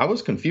I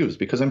was confused,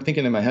 because I'm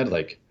thinking in my head,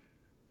 like,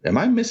 am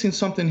I missing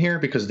something here?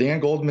 Because Dan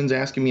Goldman's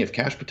asking me if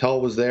Kash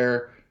Patel was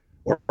there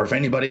or if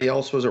anybody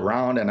else was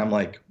around. And I'm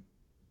like,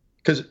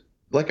 because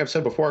like I've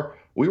said before,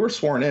 we were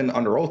sworn in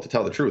under oath to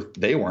tell the truth.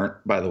 They weren't,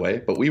 by the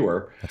way, but we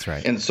were. That's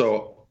right. And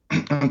so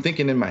I'm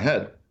thinking in my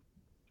head,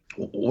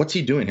 what's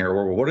he doing here?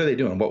 Or what are they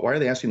doing? Why are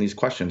they asking these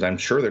questions? I'm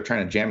sure they're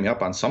trying to jam me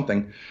up on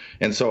something.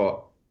 And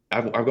so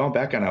I've gone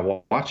back and I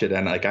watch it,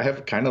 and like, I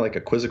have kind of like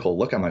a quizzical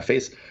look on my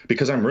face,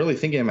 because I'm really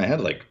thinking in my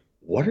head, like,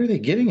 what are they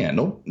getting at?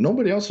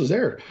 Nobody else was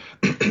there.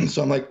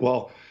 So I'm like,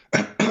 well,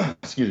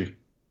 excuse me,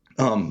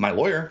 my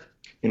lawyer,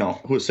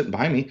 who was sitting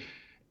behind me,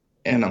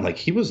 and I'm like,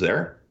 he was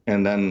there.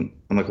 And then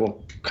I'm like,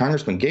 well,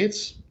 Congressman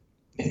Gates,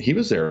 he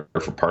was there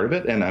for part of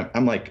it. And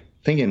I'm like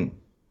thinking,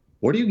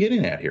 what are you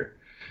getting at here?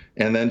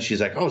 And then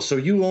she's like, oh, so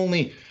you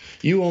only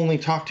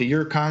talk to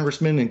your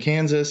congressman in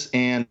Kansas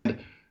and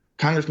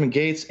Congressman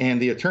Gates and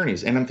the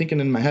attorneys. And I'm thinking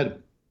in my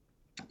head,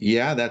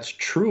 yeah, that's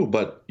true,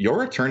 but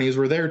your attorneys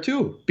were there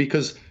too,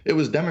 because it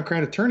was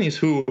Democrat attorneys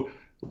who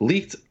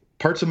leaked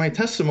parts of my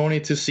testimony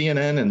to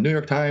CNN and New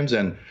York Times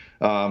and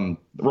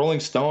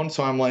Rolling Stone.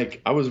 So I'm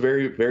like, I was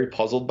very, very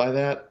puzzled by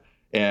that.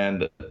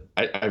 And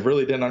I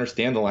really didn't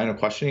understand the line of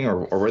questioning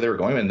or where they were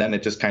going. And then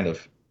it just kind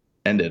of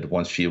ended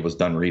once she was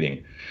done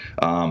reading.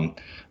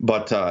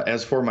 But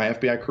as for my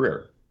FBI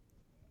career,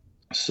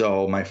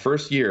 so my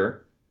first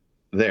year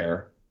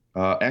there,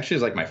 actually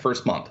is like my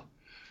first month.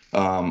 We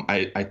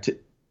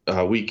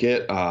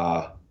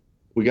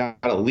got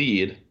a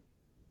lead.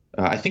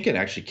 I think it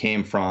actually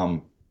came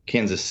from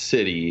Kansas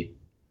City,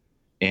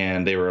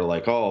 and they were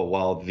like, oh,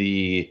 well,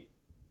 the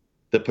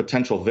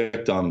potential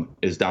victim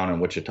is down in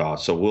Wichita,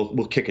 so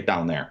we'll kick it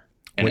down there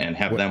and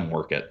have them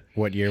work it.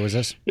 What year was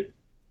this?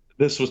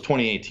 This was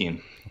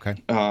 2018.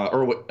 Okay.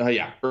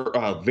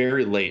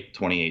 Very late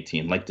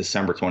 2018, like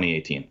December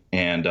 2018.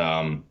 And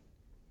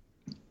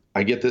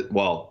I get that.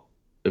 Well,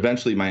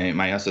 eventually my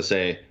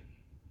SSA,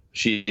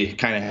 she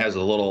kind of has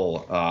a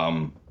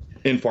little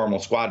informal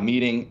squad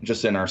meeting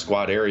just in our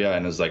squad area,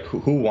 and is like,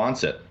 who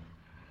wants it?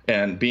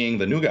 And being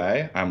the new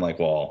guy, I'm like,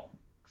 well,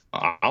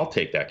 I'll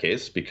take that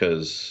case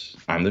because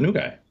I'm the new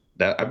guy.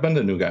 I've been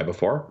the new guy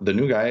before. The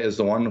new guy is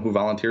the one who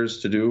volunteers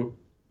to do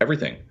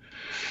everything.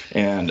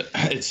 And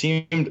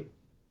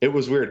it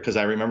was weird, because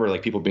I remember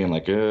like people being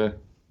like, I'm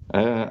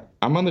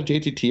on the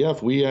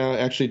JTTF. We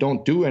actually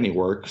don't do any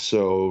work,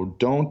 so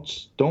don't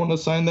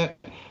assign that.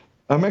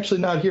 I'm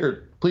actually not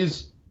here.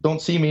 Please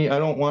don't see me. I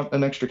don't want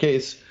an extra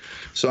case.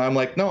 So I'm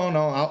like, no,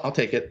 I'll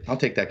take it. I'll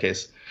take that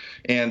case.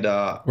 And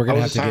we're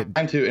going to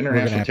have to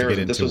international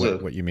terrorism. This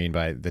was what you mean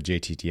by the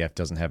JTTF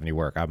doesn't have any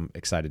work. I'm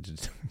excited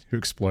to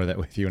explore that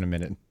with you in a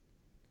minute.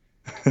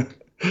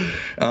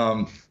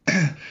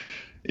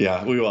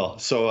 Yeah, we will.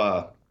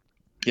 So,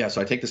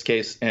 so I take this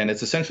case, and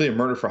it's essentially a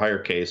murder for hire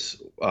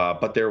case,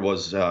 but there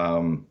was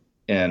an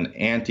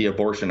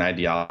anti-abortion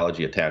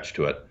ideology attached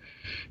to it.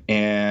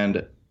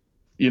 And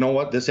you know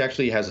what? This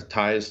actually has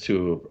ties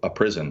to a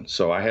prison.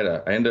 So I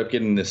ended up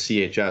getting this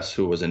CHS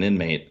who was an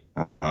inmate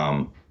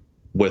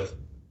with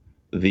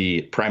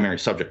the primary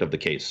subject of the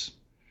case.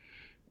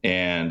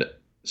 And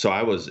so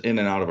I was in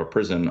and out of a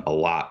prison a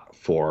lot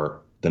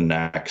for the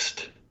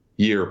next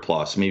year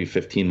plus, maybe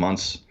 15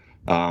 months.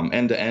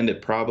 End to end,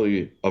 it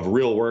probably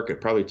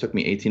took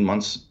me 18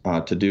 months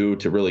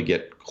to really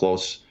get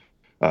close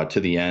to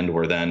the end,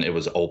 where then it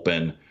was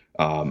open.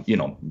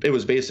 It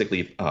was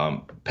basically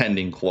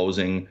pending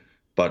closing,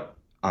 but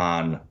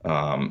on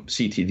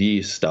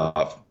CTD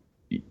stuff,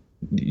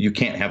 you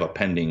can't have a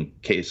pending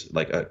case,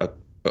 like a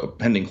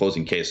pending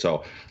closing case.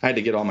 So I had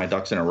to get all my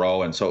ducks in a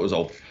row. And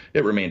so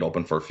it remained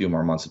open for a few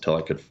more months until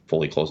I could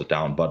fully close it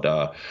down. But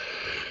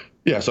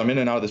so I'm in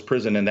and out of this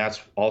prison. And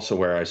that's also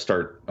where I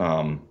start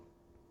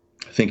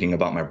thinking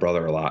about my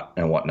brother a lot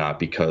and whatnot,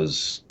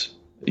 because,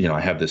 I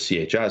have this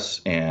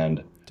CHS.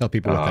 And tell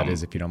people what that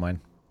is, if you don't mind.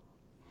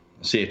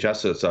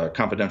 CHS is a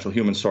confidential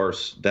human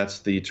source. That's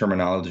the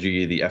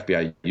terminology the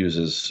FBI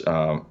uses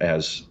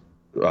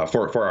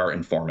for our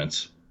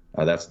informants.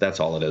 That's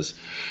all it is.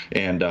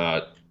 And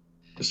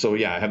so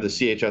I have the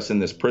CHS in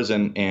this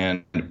prison,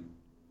 and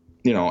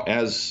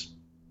as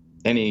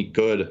any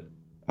good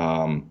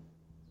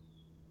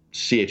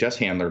CHS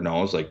handler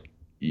knows, like,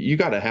 you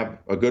got to have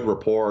a good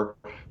rapport,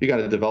 you got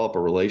to develop a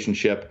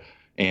relationship,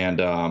 and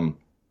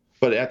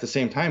but at the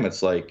same time,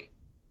 it's like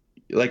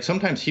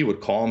sometimes he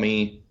would call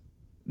me,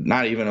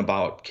 not even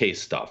about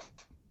case stuff,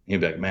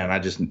 he'd be like, man, I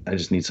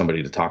just need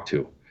somebody to talk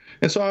to.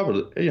 And so I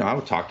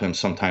would talk to him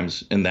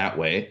sometimes in that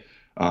way.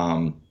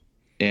 But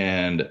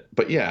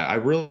yeah, I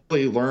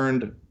really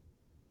learned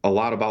a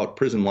lot about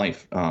prison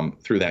life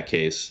through that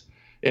case.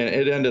 And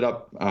it ended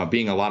up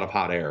being a lot of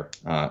hot air,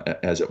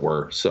 as it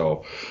were.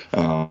 So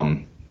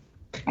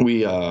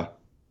we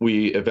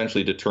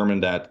eventually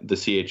determined that the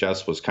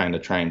CHS was kind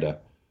of trying to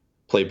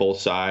play both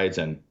sides.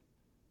 And,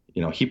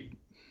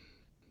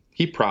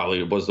 he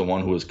probably was the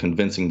one who was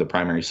convincing the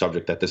primary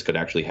subject that this could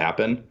actually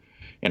happen.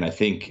 And I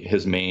think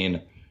his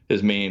main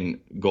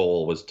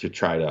goal was to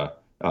try to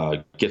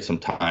get some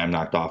time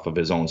knocked off of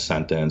his own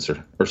sentence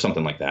or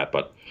something like that.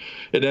 But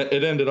it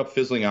ended up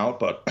fizzling out.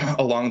 But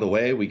along the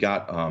way, we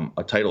got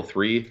a Title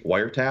III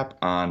wiretap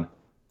on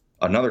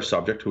another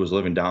subject who was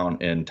living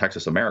down in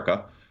Texas,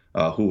 America,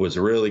 who was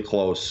really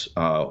close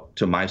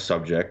to my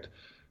subject.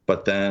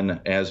 But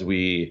then as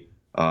we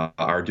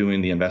are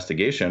doing the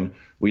investigation,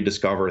 we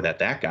discover that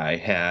guy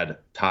had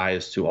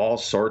ties to all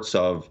sorts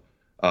of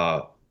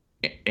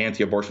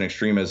anti-abortion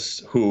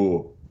extremists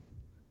who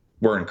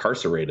were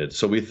incarcerated.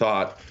 So we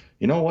thought,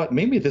 you know what,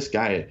 maybe this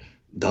guy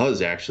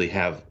does actually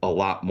have a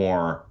lot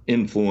more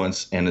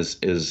influence and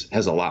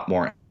has a lot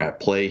more at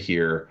play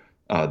here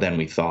than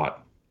we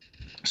thought.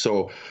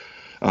 So,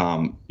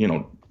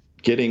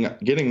 getting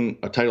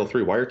a Title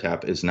III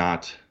wiretap is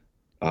not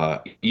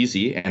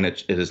easy, and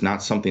it is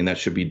not something that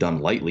should be done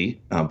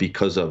lightly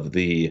because of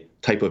the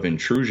type of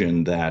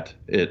intrusion that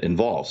it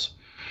involves.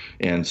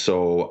 And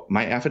so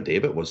my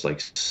affidavit was like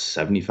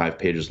 75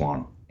 pages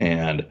long,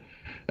 and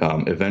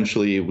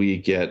eventually we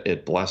get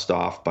it blessed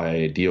off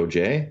by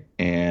DOJ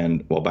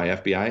by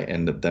FBI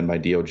and then by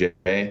DOJ,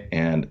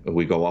 and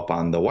we go up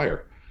on the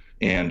wire,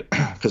 and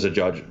because a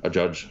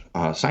judge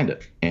signed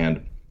it,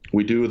 and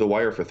we do the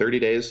wire for 30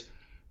 days.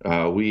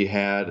 We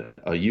had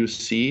a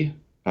UC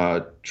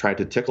tried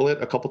to tickle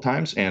it a couple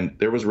times, and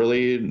there was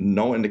really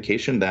no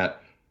indication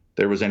that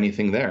there was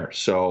anything there.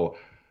 So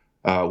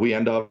we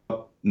end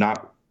up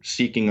not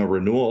seeking a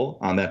renewal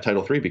on that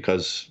Title III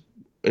because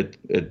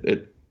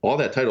all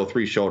that Title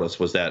III showed us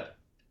was that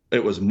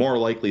it was more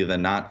likely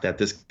than not that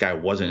this guy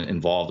wasn't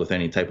involved with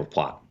any type of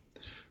plot.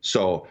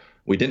 So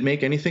we didn't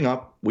make anything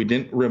up. We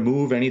didn't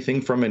remove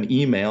anything from an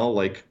email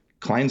like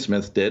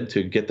Kleinsmith did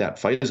to get that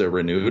FISA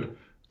renewed.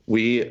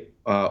 We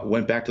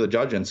went back to the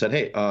judge and said,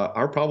 hey,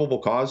 our probable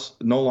cause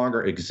no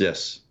longer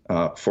exists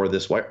for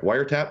this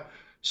wiretap,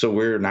 so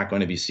we're not going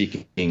to be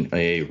seeking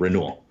a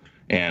renewal.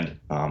 And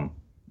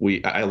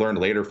I learned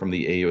later from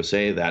the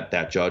AUSA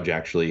that judge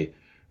actually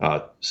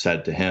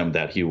said to him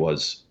that he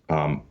was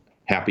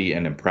happy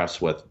and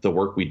impressed with the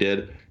work we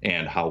did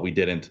and how we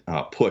didn't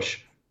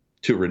push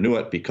to renew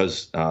it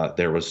because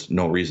there was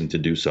no reason to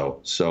do so.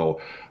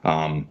 So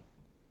I'm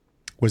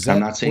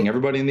not saying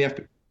everybody in the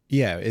FBI.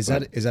 Yeah, is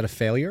that a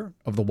failure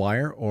of the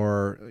wire,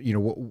 or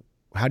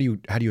how do you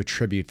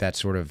attribute that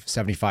sort of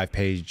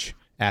 75-page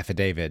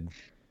affidavit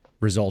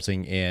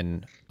resulting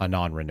in a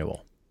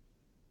non-renewal?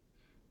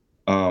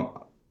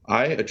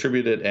 I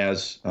attribute it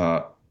as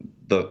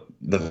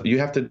you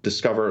have to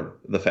discover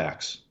the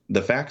facts.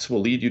 The facts will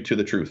lead you to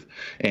the truth.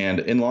 And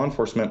in law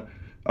enforcement,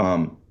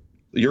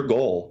 your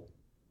goal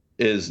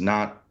is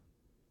not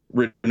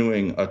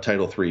renewing a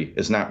Title III,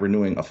 is not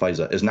renewing a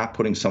FISA, is not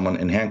putting someone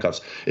in handcuffs,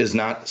 is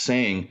not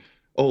saying,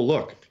 oh,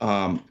 look,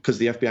 because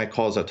the FBI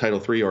calls a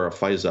Title III or a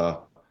FISA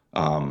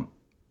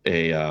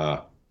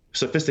a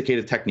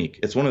sophisticated technique.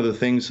 It's one of the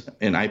things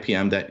in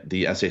IPM that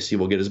the SAC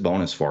will get his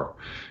bonus for.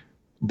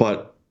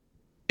 But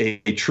a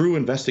true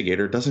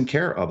investigator doesn't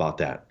care about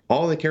that.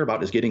 All they care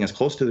about is getting as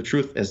close to the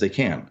truth as they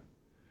can.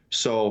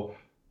 So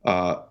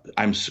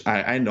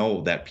I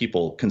know that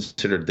people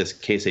considered this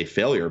case a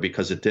failure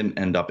because it didn't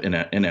end up in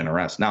an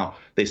arrest. Now,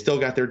 they still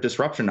got their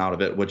disruption out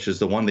of it, which is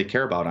the one they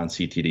care about on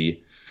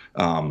CTD.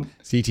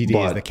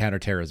 CTD is the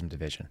Counterterrorism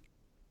Division.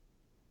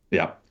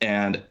 Yeah.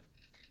 And,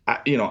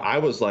 I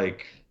was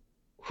like,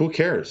 who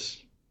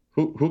cares?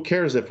 Who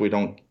cares if we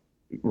don't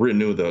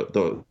renew the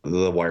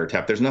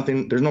wiretap? There's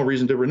no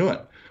reason to renew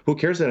it. Who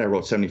cares that I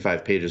wrote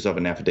 75 pages of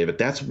an affidavit?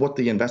 That's what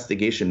the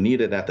investigation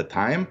needed at the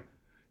time.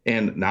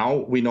 And now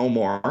we know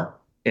more,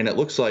 and it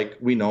looks like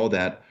we know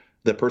that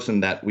the person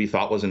that we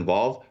thought was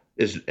involved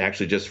is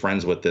actually just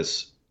friends with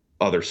this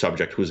other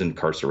subject who's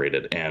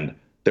incarcerated, and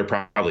there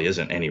probably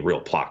isn't any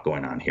real plot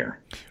going on here.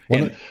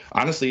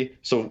 Honestly,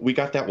 so we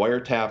got that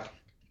wiretap.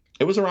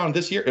 It was around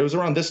this year. It was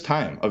around this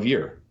time of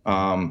year,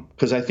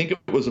 because I think it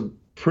was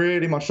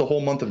pretty much the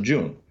whole month of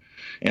June.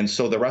 And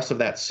so the rest of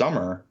that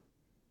summer,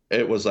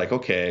 it was like,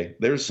 okay,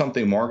 there's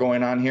something more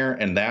going on here,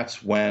 and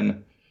that's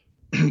when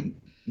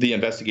the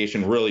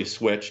investigation really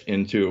switched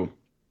into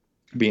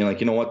being like,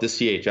 you know what, this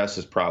CHS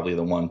is probably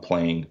the one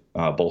playing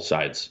both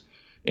sides.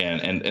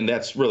 And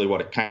that's really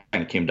what it kind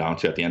of came down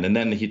to at the end. And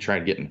then he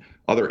tried getting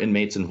other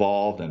inmates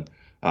involved, and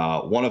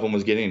one of them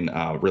was getting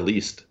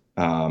released.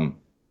 It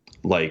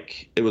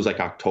was like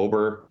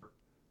October.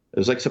 It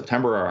was like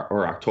September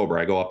or October.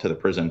 I go up to the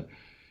prison,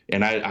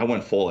 And I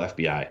went full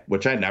FBI,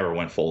 which I never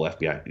went full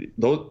FBI.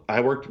 Though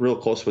I worked real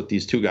close with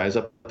these two guys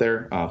up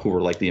there who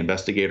were like the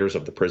investigators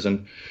of the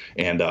prison.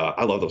 And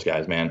I love those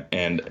guys, man.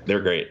 And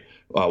they're great.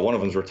 One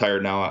of them's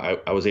retired now.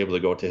 I was able to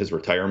go to his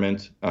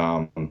retirement,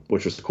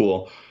 which was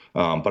cool.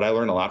 But I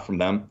learned a lot from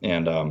them.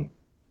 And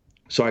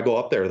so I go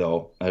up there,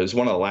 though. It was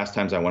one of the last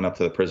times I went up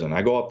to the prison.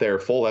 I go up there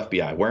full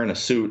FBI, wearing a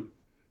suit.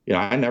 You know,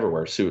 I never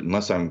wear a suit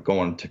unless I'm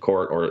going to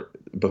court or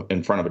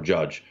in front of a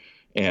judge,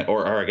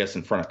 or I guess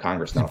in front of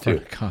Congress now too.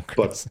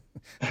 Congress.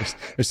 But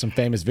there's some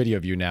famous video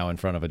of you now in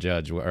front of a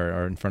judge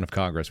or in front of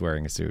Congress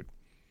wearing a suit.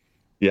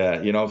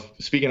 Yeah, you know,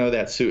 speaking of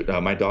that suit,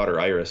 my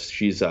daughter Iris,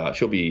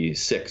 she'll be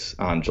 6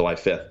 on July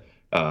 5th.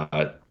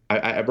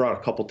 I brought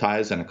a couple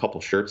ties and a couple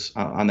shirts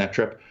on that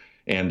trip.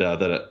 And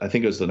I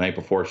think it was the night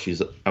before.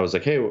 I was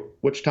like, hey,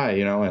 which tie,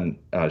 you know? And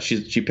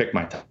she picked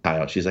my tie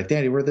out. She's like,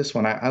 Daddy, wear this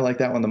one. I like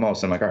that one the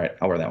most. I'm like, all right,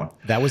 I'll wear that one.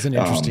 That was an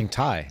interesting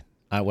tie.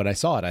 When I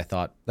saw it, I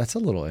thought that's a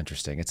little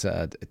interesting. It's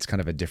kind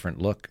of a different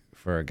look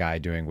for a guy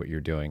doing what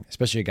you're doing,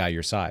 especially a guy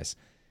your size.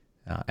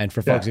 And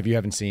for folks, if you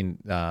haven't seen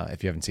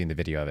the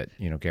video of it,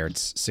 you know,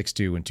 Garrett's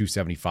 6'2" and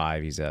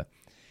 275.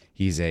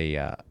 He's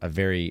a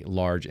very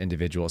large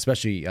individual,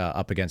 especially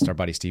up against our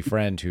buddy Steve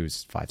Friend,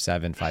 who's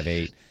 5'7",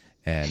 5'8".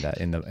 And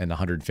in the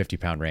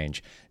 150-pound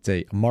range. It's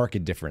a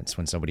marked difference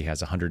when somebody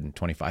has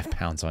 125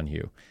 pounds on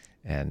you,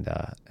 and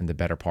the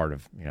better part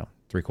of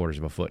 3/4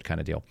 of a foot kind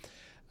of deal.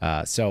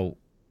 So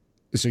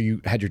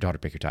you had your daughter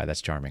pick your tie.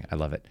 That's charming. I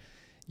love it.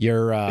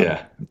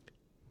 A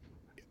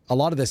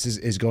lot of this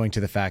is going to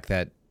the fact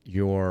that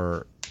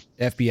your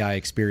FBI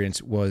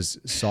experience was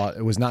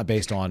not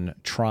based on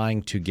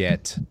trying to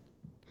get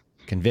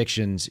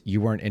convictions. You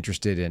weren't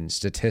interested in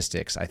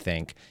statistics. I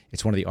think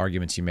it's one of the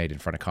arguments you made in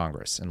front of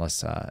Congress,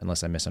 unless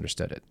I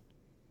misunderstood it.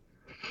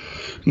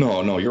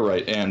 No, you're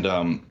right.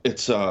 And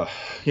it's I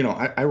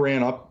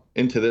ran up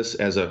into this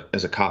as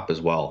a cop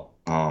as well.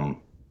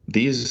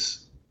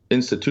 These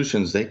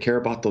institutions, they care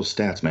about those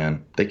stats,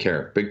 man. They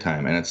care big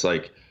time. And it's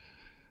like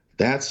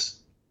that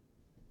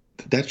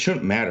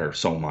shouldn't matter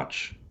so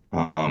much.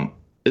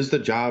 Is the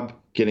job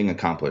getting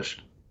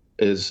accomplished?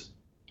 Is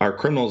our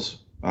criminals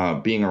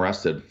being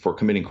arrested for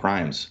committing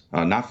crimes,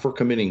 not for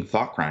committing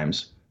thought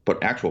crimes,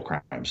 but actual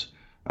crimes?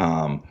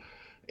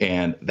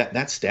 And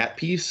that stat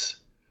piece,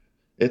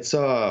 it's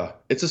a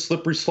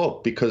slippery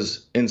slope,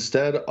 because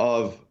instead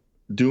of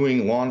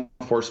doing law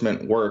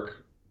enforcement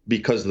work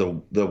because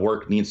the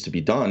work needs to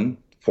be done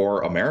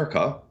for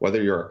America,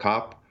 whether you're a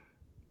cop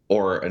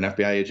or an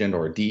FBI agent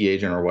or a DE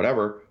agent or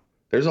whatever,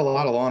 there's a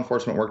lot of law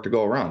enforcement work to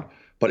go around.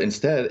 But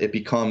instead it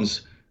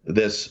becomes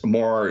this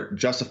more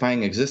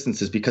justifying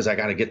existence is because I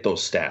got to get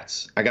those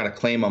stats. I got to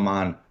claim them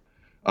on,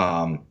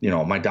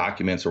 my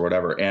documents or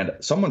whatever. And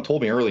someone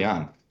told me early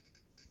on,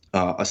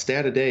 a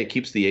stat a day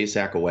keeps the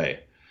ASAC away.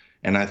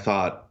 And I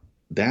thought,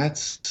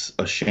 that's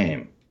a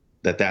shame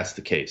that that's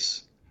the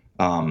case.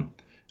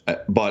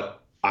 But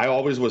I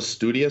always was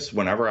studious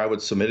whenever I would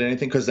submit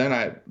anything, because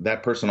then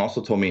that person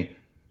also told me,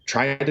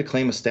 try to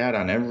claim a stat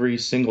on every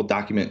single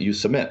document you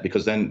submit,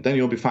 because then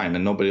you'll be fine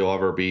and nobody will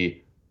ever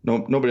be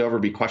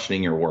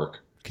questioning your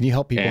work. Can you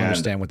help people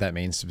understand what that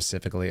means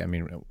specifically? I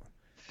mean,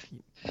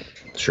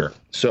 sure.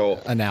 So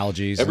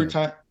analogies. Every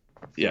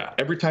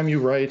time you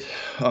write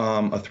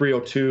a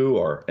 302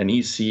 or an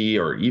EC,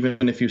 or even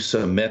if you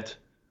submit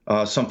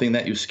something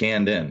that you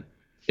scanned in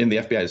the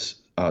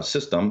FBI's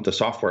system, the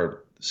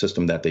software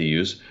system that they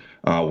use,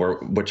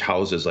 which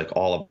houses like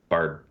all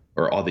the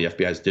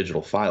FBI's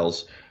digital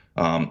files,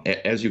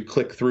 as you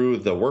click through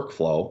the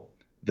workflow,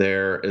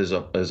 there is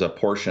a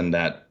portion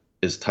that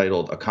is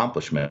titled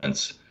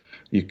accomplishments.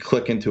 You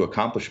click into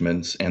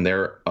accomplishments, and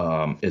there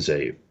is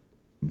a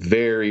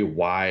very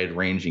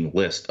wide-ranging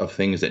list of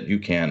things that you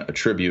can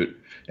attribute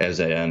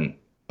as an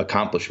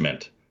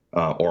accomplishment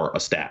or a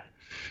stat.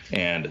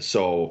 And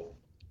so,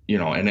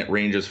 and it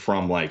ranges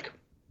from like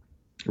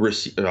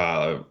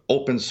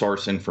open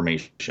source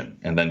information,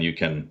 and then you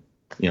can,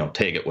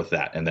 tag it with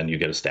that, and then you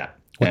get a stat.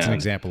 What's an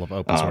example of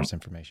open source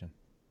information?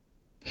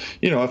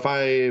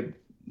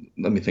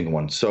 Let me think of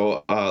one.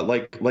 So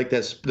like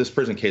this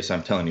prison case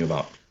I'm telling you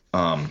about,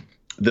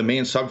 the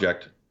main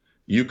subject,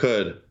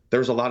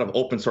 there's a lot of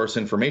open source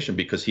information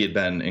because he had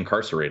been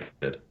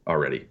incarcerated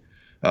already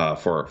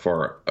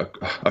for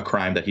a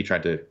crime that he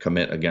tried to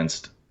commit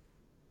against,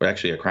 or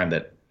actually a crime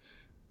that,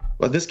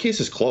 well, this case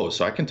is closed,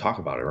 so I can talk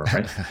about it,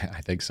 right?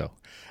 I think so.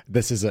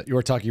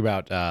 You're talking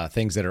about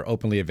things that are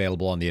openly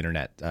available on the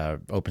internet.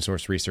 Open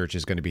source research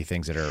is going to be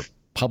things that are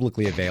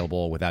publicly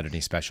available without any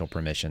special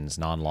permissions,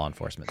 non-law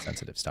enforcement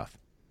sensitive stuff.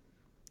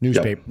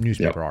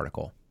 Newspaper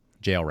article,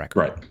 jail record,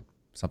 right?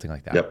 Something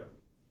like that. Yep.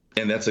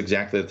 And that's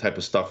exactly the type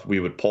of stuff we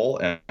would pull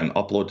and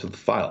upload to the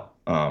file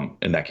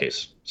in that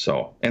case.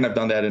 So, and I've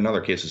done that in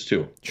other cases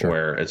too,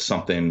 where it's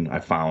something I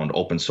found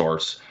open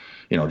source,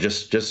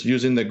 just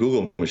using the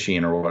Google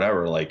machine or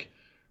whatever, like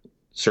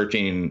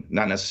searching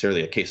not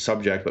necessarily a case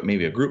subject, but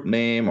maybe a group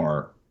name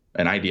or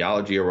an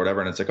ideology or whatever.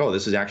 And it's like, oh,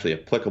 this is actually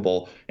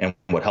applicable and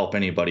would help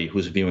anybody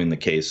who's viewing the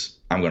case.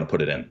 I'm going to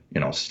put it in,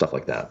 stuff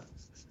like that.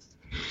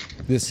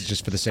 This is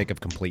just for the sake of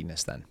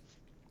completeness then.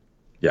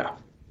 Yeah.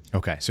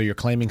 Okay. So you're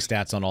claiming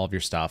stats on all of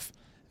your stuff.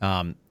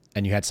 And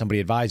you had somebody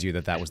advise you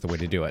that that was the way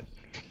to do it.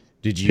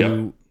 Did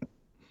you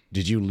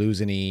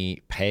lose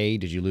any pay?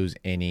 Did you lose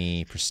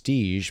any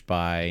prestige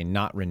by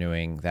not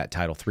renewing that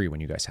Title III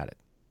when you guys had it?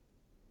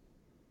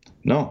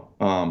 No.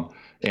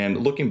 And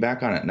looking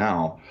back on it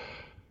now,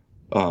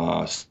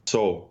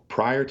 so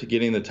prior to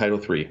getting the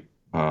Title III,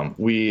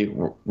 we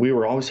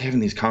were always having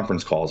these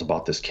conference calls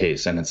about this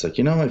case. And it's like,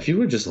 if you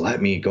would just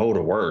let me go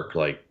to work,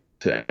 like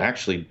to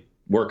actually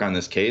work on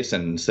this case,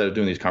 and instead of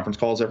doing these conference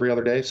calls every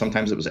other day,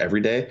 sometimes it was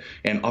every day,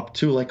 and up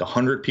to like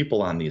 100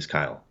 people on these,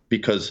 Kyle,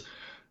 because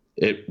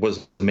it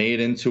was made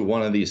into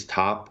one of these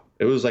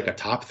it was like a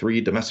top 3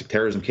 domestic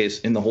terrorism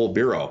case in the whole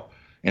Bureau.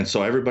 And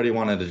so everybody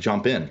wanted to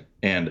jump in.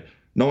 And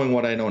knowing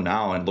what I know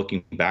now and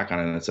looking back on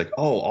it, it's like,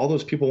 oh, all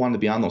those people wanted to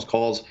be on those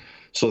calls.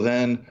 So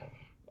then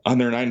on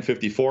their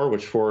 954,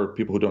 which for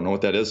people who don't know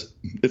what that is,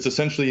 it's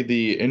essentially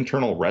the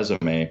internal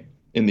resume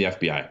in the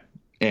FBI.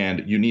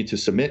 And you need to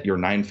submit your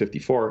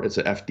 954. It's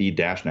a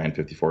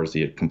FD-954 is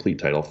the complete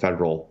title,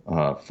 federal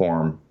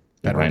form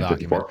Federal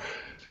 954. document.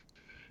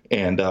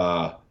 And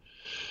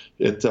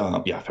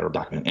federal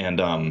document. And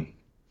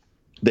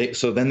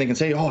so then they can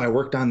say, oh, I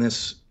worked on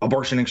this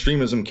abortion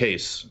extremism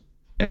case.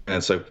 And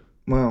it's like,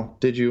 well,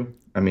 did you?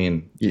 I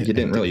mean, you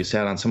didn't really. You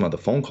sat on some of the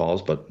phone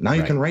calls, but now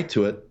you can write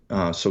to it.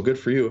 So good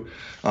for you.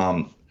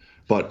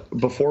 But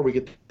before we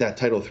get that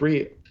Title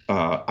III,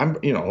 I'm,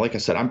 like I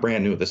said, I'm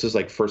brand new. This is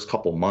like first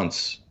couple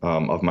months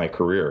of my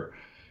career.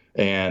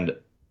 And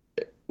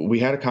we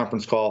had a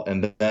conference call,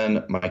 and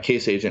then my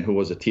case agent, who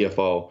was a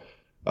TFO,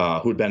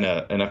 who'd been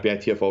an FBI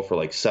TFO for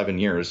like 7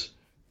 years,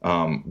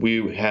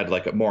 we had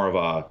like more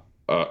of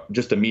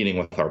just a meeting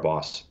with our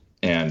boss.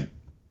 And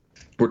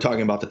we're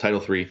talking about the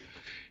Title III.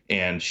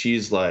 And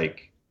she's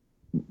like,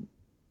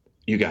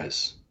 you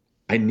guys,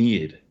 I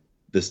need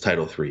this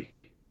Title III.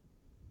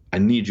 I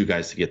need you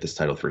guys to get this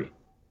Title III.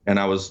 And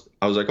I was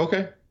like,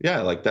 okay, yeah,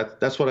 like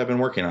that's what I've been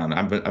working on.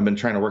 I've been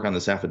trying to work on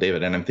this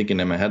affidavit, and I'm thinking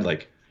in my head,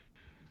 like,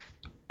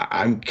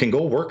 I can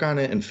go work on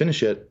it and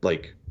finish it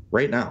like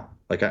right now.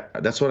 Like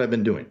that's what I've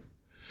been doing.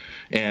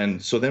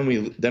 And so then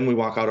we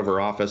walk out of her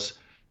office,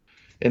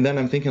 and then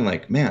I'm thinking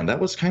like, man,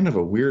 that was kind of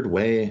a weird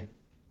way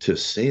to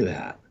say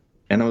that.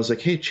 And I was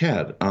like, hey,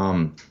 Chad,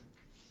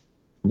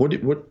 what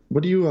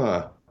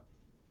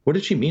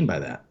did she mean by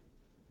that?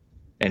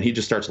 And he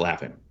just starts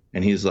laughing,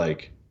 and he's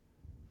like,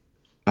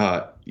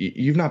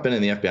 you've not been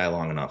in the FBI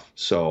long enough.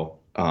 So,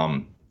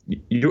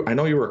 I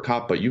know you were a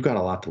cop, but you got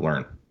a lot to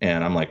learn.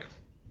 And I'm like,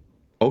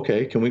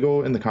 okay, can we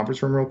go in the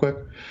conference room real quick?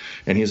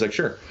 And he's like,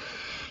 sure.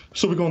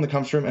 So we go in the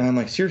conference room, and I'm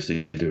like,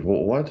 seriously, dude,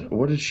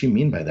 what did she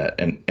mean by that?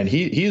 And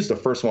he's the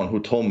first one who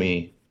told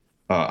me,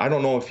 I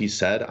don't know if he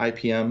said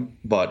IPM,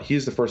 but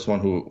he's the first one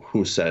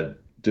who said,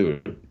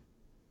 dude,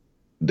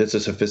 that's a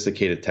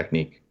sophisticated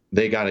technique.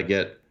 They got to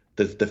get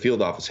the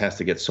field office has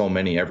to get so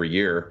many every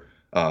year,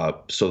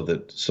 so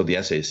the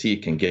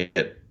SAC can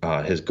get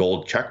his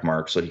gold check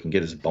mark, so he can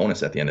get his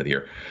bonus at the end of the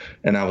year.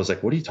 And I was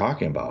like, what are you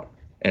talking about?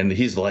 And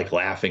he's like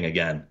laughing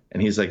again,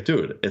 and he's like,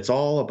 dude, it's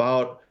all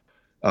about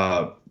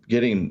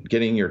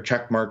getting your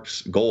check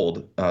marks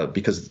gold,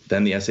 because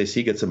then the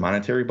SAC gets a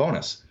monetary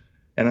bonus.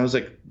 And I was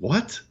like,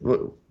 what?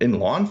 In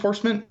law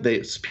enforcement,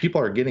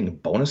 people are getting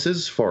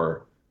bonuses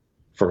for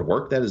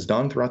work that is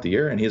done throughout the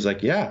year? And he's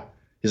like, yeah.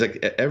 He's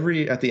like,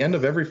 at the end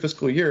of every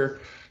fiscal year,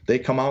 they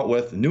come out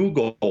with new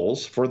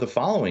goals for the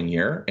following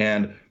year.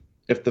 And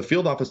if the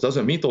field office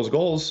doesn't meet those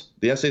goals,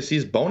 the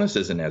SAC's bonus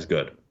isn't as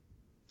good.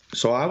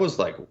 So I was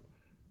like,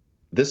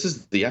 this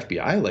is the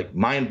FBI, like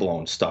mind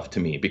blown stuff to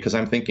me, because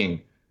I'm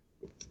thinking,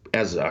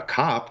 as a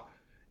cop,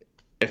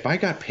 if I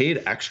got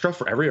paid extra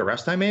for every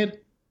arrest I made,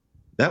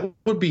 that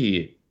would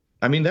be,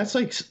 I mean, that's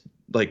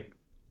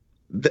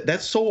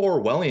that's so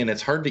Orwellian,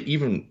 it's hard to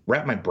even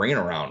wrap my brain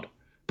around.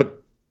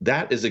 But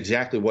that is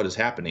exactly what is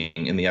happening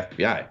in the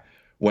FBI.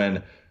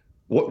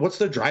 What's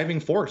the driving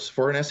force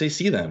for an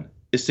SAC then?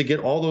 Is to get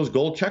all those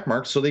gold check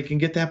marks so they can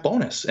get that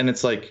bonus. And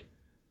it's like,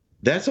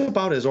 that's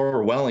about as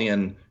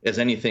Orwellian as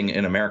anything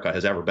in America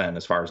has ever been,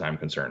 as far as I'm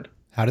concerned.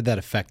 How did that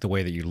affect the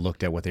way that you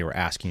looked at what they were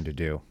asking you to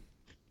do?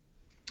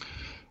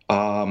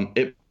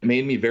 It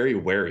made me very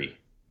wary,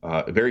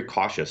 very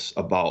cautious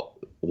about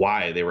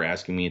why they were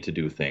asking me to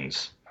do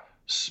things.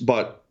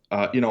 But,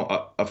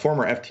 a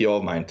former FTO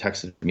of mine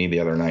texted me the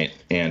other night,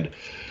 and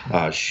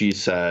she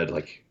said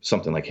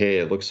something like, hey,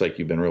 it looks like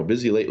you've been real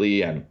busy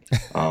lately. And,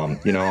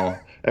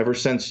 ever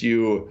since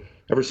you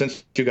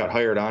got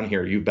hired on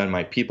here, you've been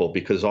my people,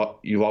 because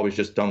you've always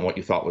just done what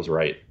you thought was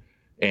right.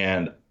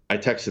 And I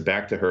texted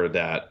back to her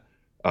that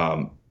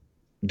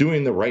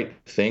doing the right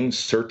thing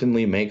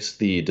certainly makes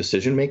the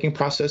decision-making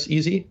process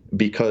easy,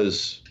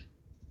 because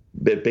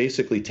it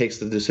basically takes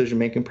the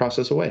decision-making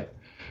process away.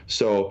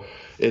 So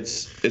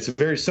it's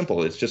very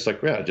simple. It's just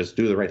like, yeah, just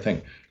do the right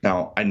thing.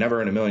 Now, I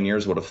never in a million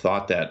years would have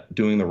thought that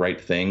doing the right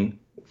thing,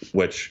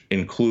 which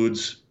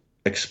includes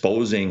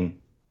exposing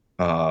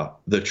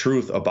the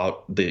truth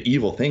about the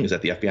evil things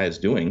that the FBI is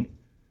doing,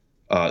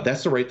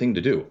 that's the right thing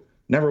to do.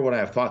 Never would I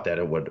have thought that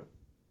it would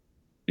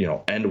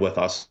end with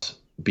us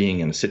being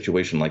in a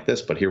situation like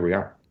this, but here we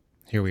are.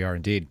 Here we are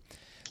indeed.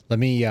 Let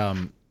me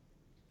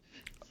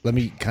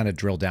kind of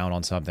drill down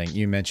on something.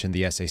 You mentioned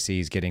the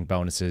SACs getting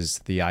bonuses,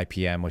 the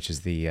IPM, which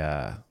is the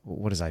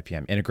what is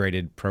IPM?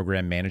 Integrated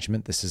Program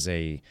Management. This is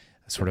a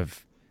sort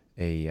of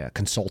a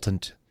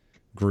consultant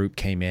group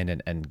came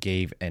in and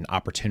gave an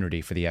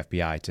opportunity for the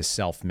FBI to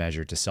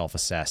self-measure, to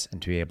self-assess,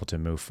 and to be able to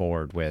move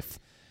forward with,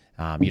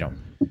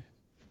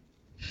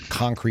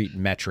 concrete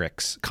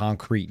metrics,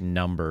 concrete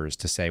numbers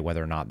to say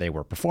whether or not they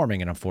were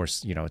performing. And of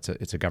course,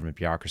 it's a government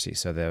bureaucracy,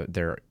 so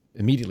they're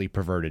immediately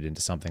perverted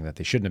into something that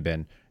they shouldn't have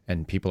been,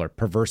 and people are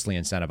perversely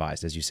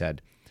incentivized, as you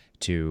said,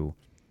 to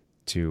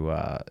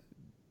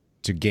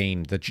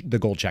gain the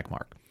gold check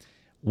mark.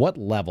 What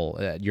level,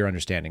 your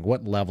understanding,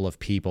 what level of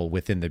people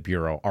within the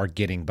Bureau are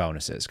getting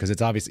bonuses? Because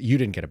it's obvious you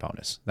didn't get a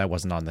bonus. That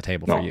wasn't on the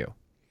table for you.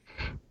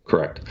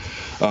 Correct.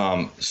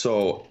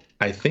 So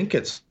I think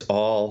it's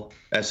all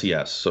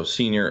SES, so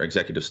senior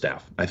executive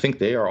staff. I think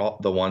they are all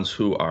the ones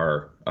who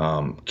are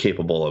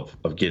capable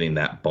of getting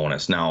that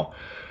bonus. Now,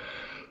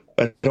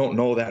 I don't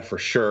know that for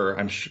sure.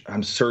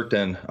 I'm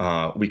certain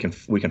we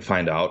can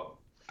find out.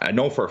 I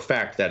know for a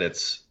fact that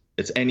it's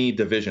any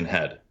division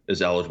head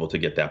is eligible to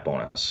get that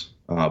bonus.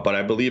 But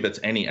I believe it's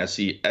any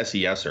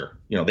SESer.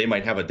 They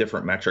might have a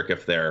different metric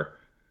if they're,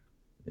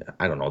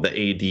 I don't know, the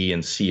AD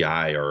and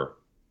CI or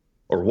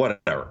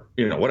whatever,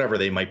 whatever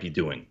they might be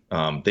doing.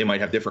 They might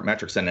have different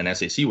metrics than an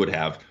SAC would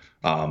have.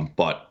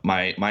 But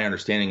my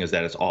understanding is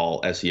that it's all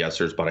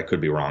SESers, but I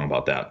could be wrong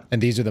about that. And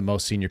these are the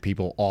most senior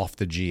people off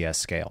the GS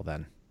scale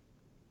then?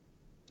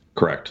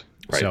 Correct.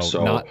 Right.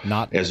 So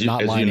not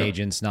line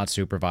agents, not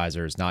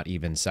supervisors, not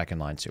even second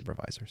line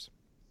supervisors.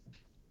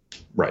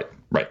 Right.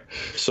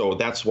 So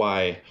that's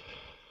why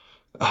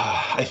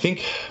I think,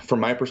 from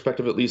my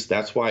perspective at least,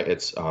 that's why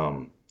it's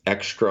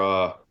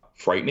extra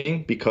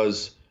frightening,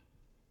 because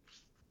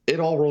it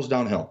all rolls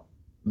downhill.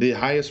 The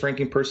highest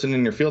ranking person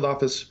in your field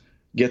office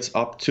gets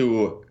up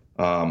to,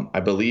 I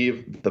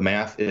believe the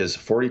math is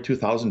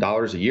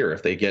 $42,000 a year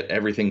if they get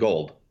everything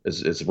gold.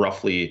 Is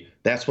roughly,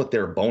 that's what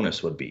their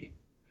bonus would be,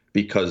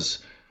 because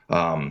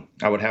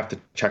I would have to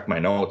check my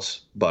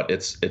notes, but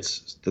it's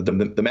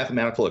the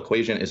mathematical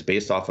equation is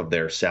based off of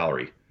their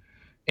salary,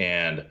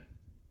 and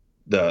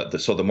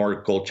so the more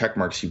gold check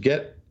marks you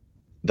get,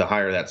 the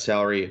higher that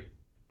salary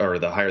or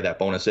the higher that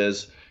bonus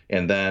is.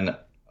 And then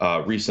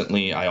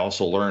recently, I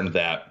also learned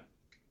that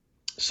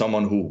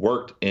someone who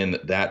worked in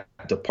that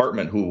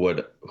department who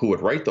would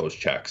write those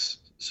checks,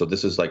 so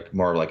this is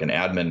more like an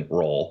admin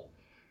role,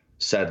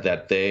 said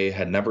that they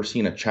had never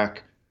seen a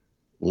check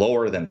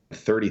lower than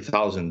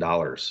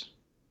 $30,000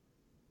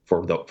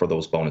 for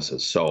those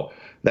bonuses. So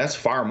that's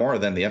far more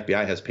than the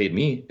FBI has paid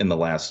me in the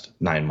last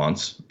 9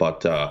 months.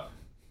 But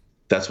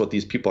that's what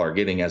these people are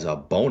getting as a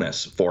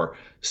bonus for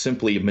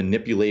simply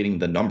manipulating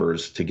the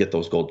numbers to get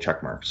those gold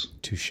check marks.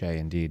 Touche,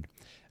 indeed.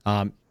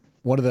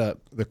 One of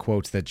the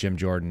quotes that Jim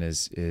Jordan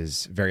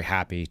is very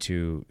happy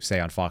to say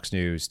on Fox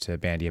News to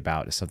Bandy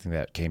about is something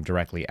that came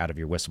directly out of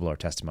your whistleblower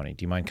testimony.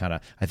 Do you mind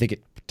I think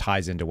it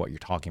ties into what you're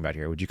talking about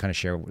here. Would you kind of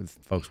share with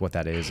folks what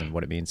that is and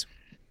what it means?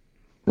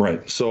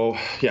 Right. So,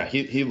 yeah,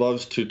 he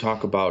loves to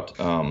talk about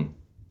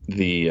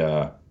the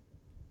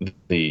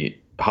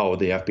how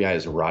the FBI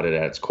is rotted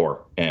at its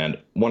core. And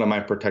one of my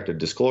protected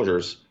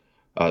disclosures,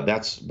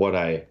 that's what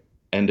I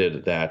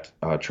ended that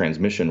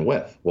transmission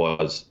with,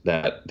 was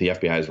that the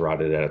FBI is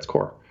rotted at its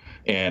core.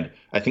 And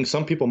I think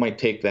some people might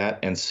take that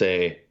and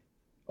say,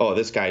 oh,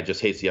 this guy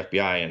just hates the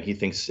FBI and he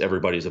thinks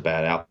everybody's a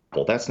bad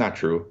apple. That's not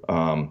true,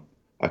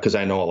 because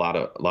I know a lot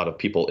of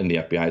people in the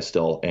FBI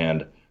still,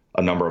 and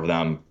a number of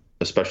them,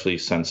 especially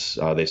since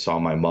they saw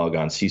my mug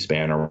on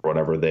C-SPAN or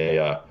whatever,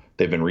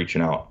 they've been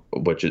reaching out,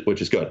 which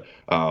is good.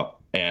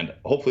 And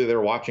hopefully they're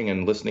watching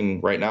and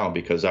listening right now,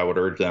 because I would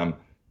urge them,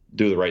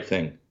 do the right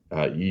thing.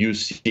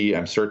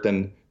 I'm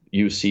certain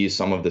you see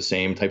some of the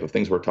same type of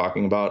things we're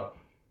talking about.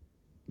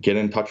 Get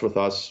in touch with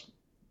us,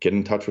 get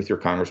in touch with your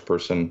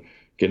congressperson,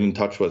 get in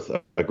touch with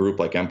a group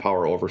like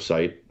Empower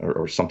Oversight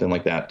or something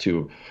like that,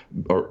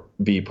 or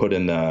be put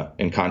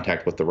in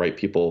contact with the right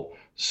people,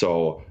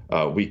 so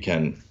we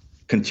can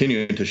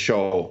continue to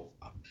show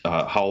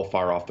how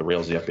far off the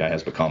rails the FBI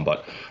has become.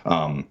 But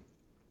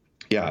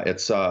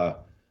it's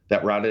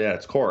that rotted at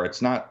its core.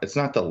 It's not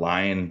the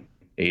line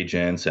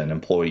agents and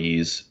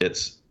employees.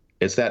 It's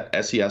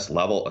that SES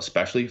level,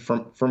 especially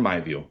from my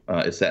view.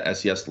 It's that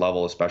SES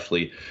level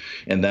especially,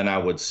 and then I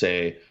would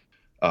say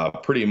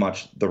pretty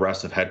much the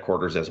rest of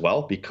headquarters as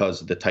well,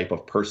 because the type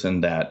of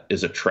person that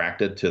is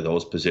attracted to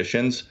those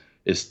positions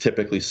is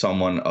typically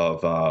someone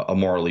of a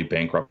morally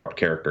bankrupt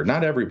character.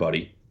 Not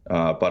everybody,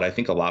 but I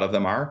think a lot of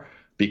them are,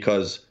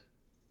 because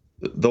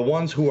the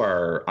ones who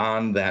are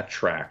on that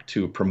track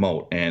to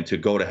promote and to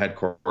go to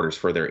headquarters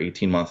for their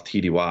 18-month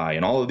TDY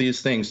and all of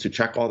these things to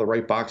check all the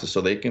right boxes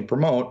so they can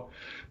promote,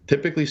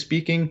 typically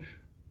speaking,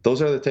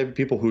 those are the type of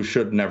people who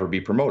should never be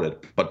promoted.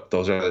 But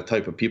those are the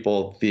type of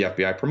people the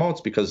FBI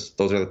promotes, because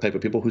those are the type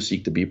of people who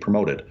seek to be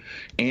promoted.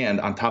 And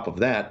on top of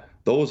that,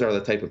 those are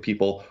the type of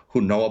people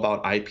who know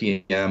about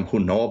IPM, who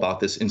know about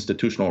this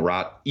institutional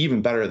rot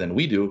even better than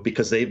we do,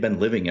 because they've been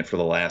living it for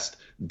the last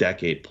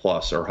decade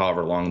plus, or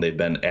however long they've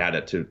been at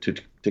it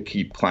to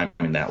keep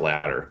climbing that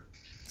ladder.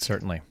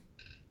 Certainly.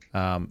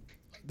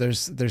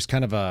 There's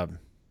kind of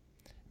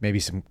maybe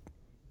some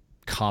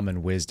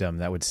common wisdom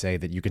that would say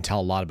that you can tell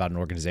a lot about an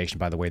organization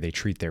by the way they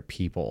treat their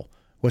people.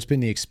 What's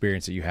been the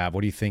experience that you have?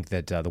 What do you think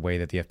that the way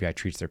that the FBI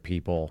treats their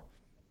people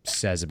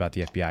says about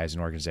the FBI as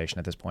an organization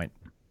at this point?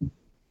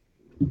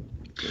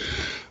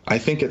 I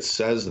think it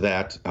says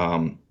that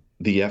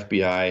the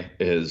FBI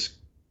is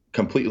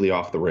completely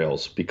off the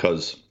rails,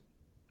 because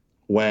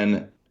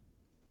when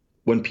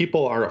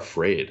people are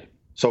afraid,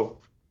 so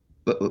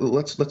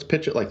let's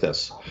pitch it like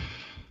this.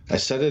 I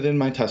said it in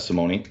my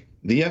testimony.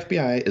 The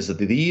FBI is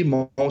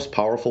the most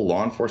powerful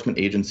law enforcement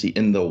agency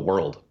in the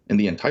world, in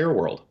the entire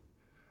world.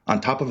 On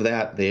top of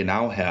that, they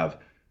now have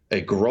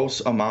a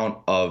gross amount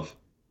of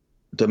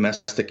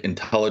domestic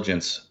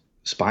intelligence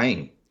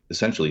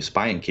essentially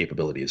spying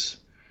capabilities.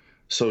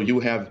 So you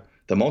have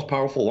the most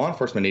powerful law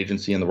enforcement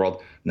agency in the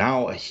world.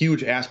 Now a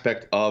huge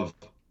aspect of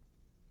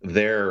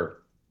their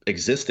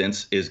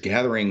existence is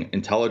gathering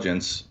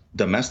intelligence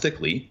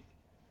domestically.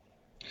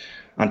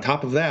 On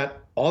top of that,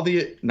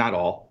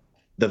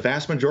 the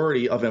vast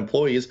majority of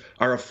employees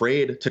are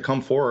afraid to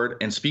come forward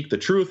and speak the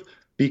truth,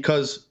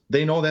 because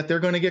they know that they're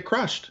going to get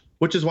crushed,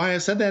 which is why I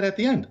said that at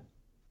the end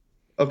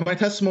of my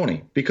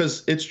testimony,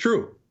 because it's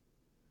true.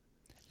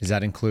 Does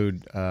that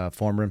include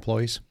former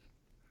employees?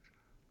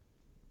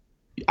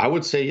 I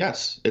would say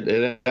yes,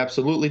 it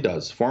absolutely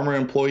does. Former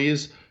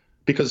employees,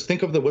 because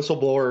think of the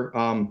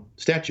whistleblower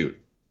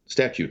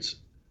statutes.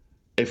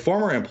 A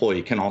former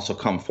employee can also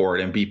come forward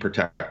and be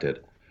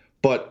protected.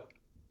 But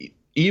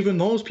even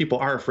those people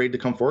are afraid to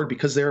come forward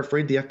because they're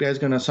afraid the FBI is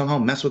going to somehow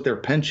mess with their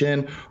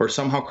pension or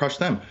somehow crush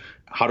them.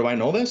 How do I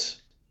know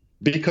this?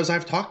 Because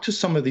I've talked to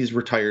some of these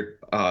retired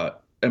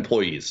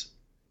employees,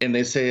 and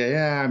they say,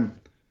 yeah,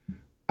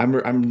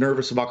 I'm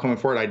nervous about coming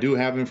forward. I do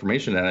have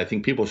information that I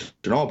think people should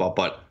know about,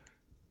 but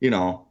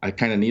I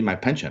kind of need my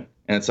pension.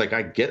 And it's like,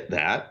 I get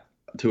that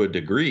to a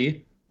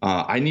degree.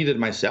 I needed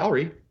my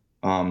salary,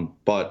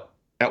 but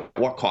at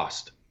what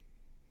cost?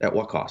 At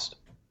what cost?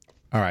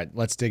 All right,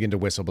 let's dig into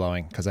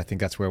whistleblowing, because I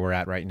think that's where we're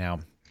at right now.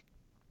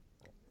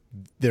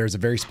 There's a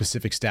very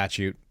specific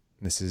statute.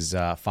 This is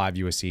 5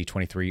 U.S.C.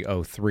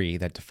 2303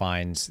 that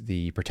defines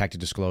the protected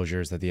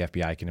disclosures that the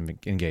FBI can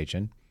engage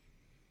in.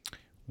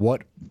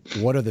 What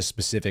are the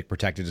specific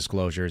protected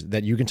disclosures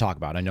that you can talk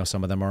about? I know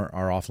some of them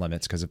are off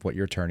limits because of what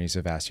your attorneys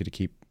have asked you to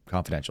keep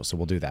confidential, so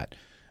we'll do that.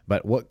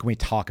 But what can we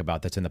talk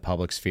about that's in the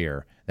public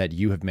sphere that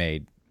you have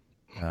made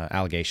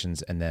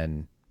allegations, and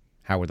then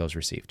how were those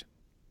received?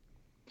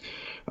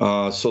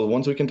 So the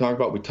ones we can talk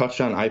about, we touched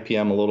on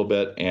IPM a little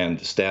bit and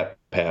stat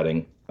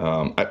padding.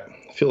 I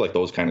feel like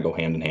those kind of go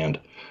hand in hand.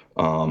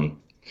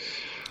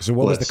 So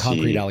what was the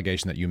concrete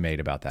allegation that you made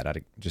about that?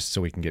 Just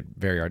so we can get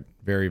very,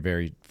 very,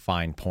 very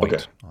fine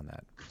point on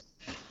that.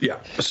 Yeah.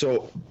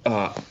 So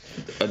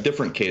a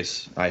different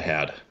case I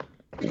had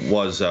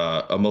was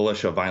a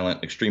militia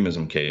violent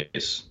extremism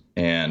case.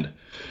 And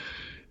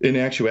in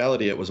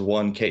actuality, it was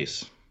one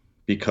case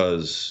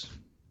because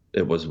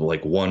it was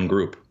like one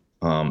group.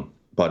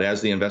 But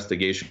as the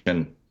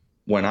investigation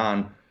went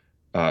on,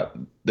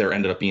 there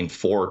ended up being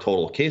 4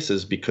 total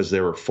cases because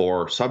there were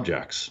 4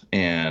 subjects.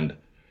 And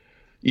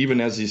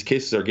even as these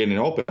cases are getting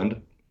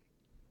opened,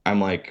 I'm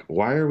like,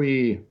 why are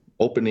we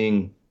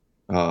opening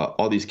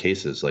all these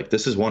cases? Like,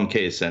 this is one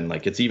case, and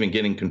like it's even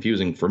getting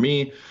confusing for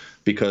me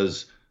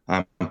because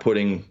I'm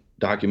putting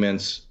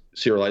documents,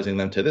 serializing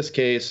them to this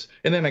case.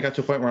 And then I got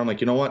to a point where I'm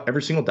like, you know what?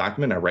 Every single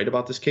document I write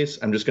about this case,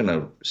 I'm just going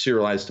to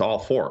serialize to all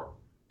 4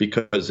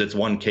 because it's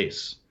one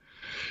case.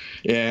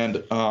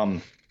 And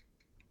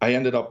I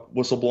ended up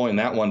whistleblowing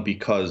that one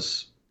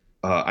because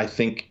I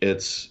think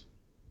the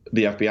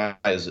FBI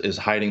is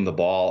hiding the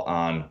ball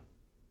on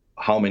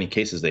how many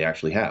cases they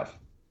actually have.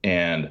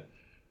 And,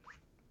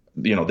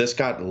 this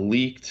got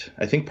leaked.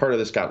 I think part of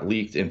this got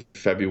leaked in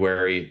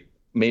February.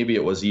 Maybe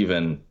it was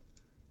even,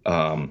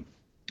 I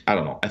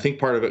don't know. I think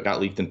part of it got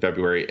leaked in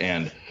February,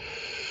 and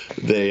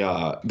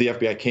the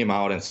FBI came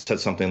out and said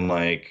something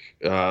like,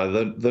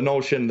 the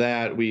notion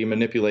that we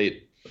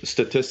manipulate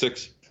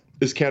statistics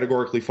is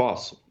categorically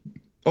false.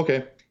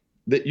 Okay,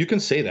 you can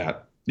say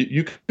that.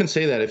 You can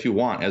say that if you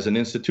want as an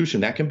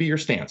institution. That can be your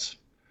stance.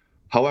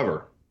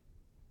 However,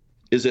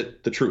 is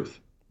it the truth?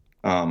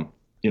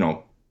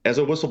 As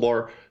a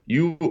whistleblower,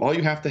 all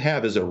you have to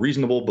have is a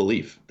reasonable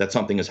belief that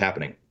something is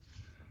happening.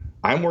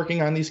 I'm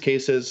working on these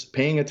cases,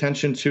 paying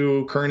attention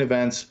to current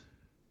events,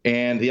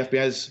 and the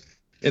FBI's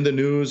in the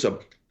news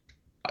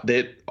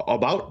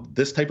about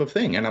this type of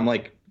thing. And I'm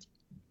like,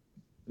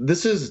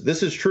 this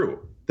is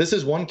true. This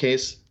is one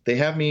case. They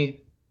have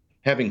me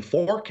having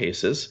 4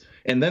 cases,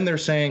 and then they're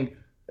saying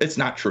it's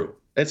not true.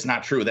 It's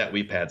not true that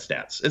we pad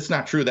stats. It's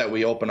not true that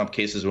we open up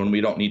cases when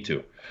we don't need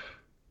to.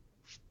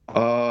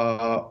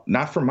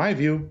 Not from my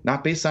view,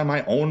 not based on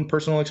my own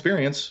personal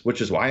experience,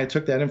 which is why I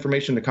took that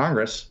information to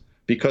Congress,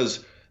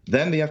 because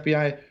then the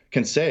FBI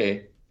can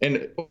say,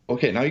 And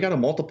okay, now you got to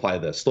multiply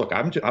this. Look,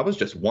 I was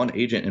just one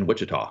agent in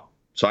Wichita.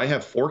 So I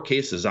have 4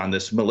 cases on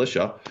this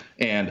militia,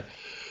 and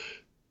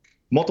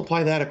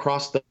multiply that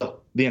across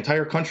the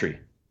entire country.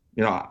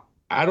 You know,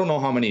 I don't know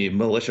how many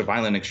militia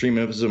violent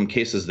extremism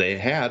cases they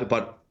had,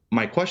 but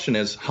my question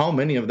is, how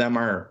many of them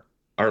are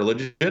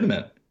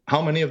legitimate?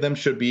 How many of them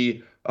should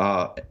be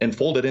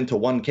enfolded into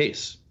one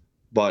case?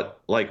 But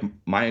like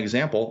my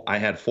example, I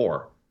had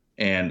 4,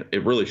 and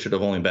it really should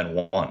have only been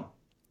 1.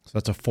 So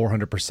that's a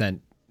 400%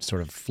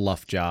 sort of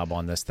fluff job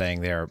on this thing.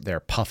 They're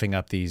puffing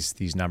up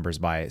these numbers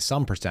by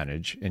some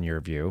percentage in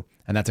your view,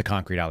 and that's a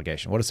concrete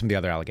allegation. What are some of the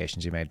other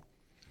allegations you made?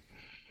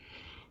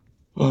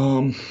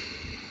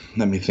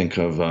 Let me think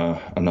of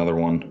another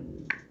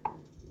one.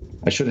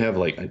 I should have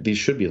these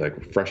should be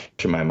fresh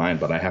in my mind,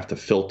 but I have to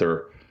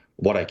filter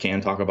what I can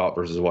talk about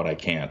versus what I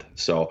can't.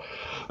 So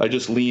I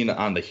just lean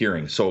on the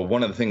hearing. So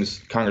one of the things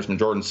Congressman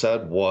Jordan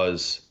said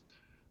was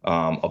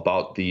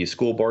about the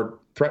school board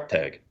threat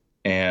tag.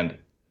 And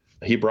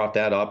he brought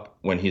that up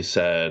when he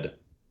said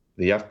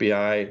the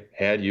FBI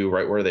had you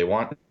right where they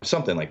want,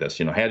 something like this,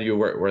 had you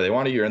where they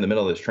wanted you. You're in the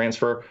middle of this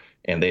transfer.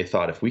 And they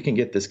thought, if we can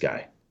get this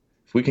guy,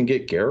 if we can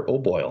get Garret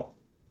O'Boyle,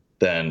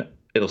 then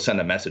it'll send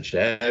a message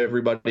to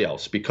everybody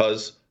else,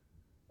 because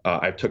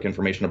I took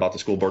information about the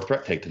school board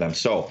threat tag to them.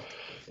 So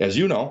as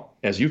you know,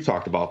 as you've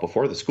talked about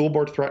before, the school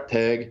board threat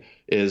tag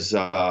is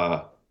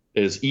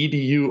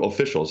EDU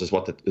officials is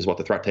what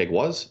the threat tag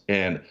was.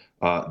 And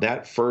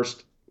that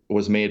first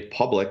was made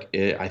public,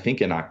 I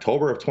think, in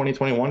October of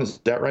 2021. Is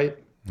that right?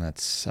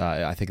 That's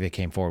I think they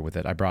came forward with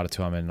it. I brought it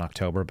to them in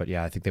October, but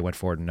yeah, I think they went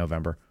forward in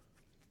November.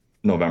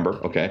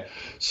 Okay.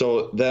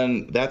 So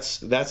then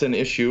that's an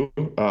issue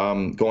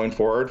going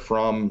forward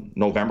from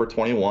November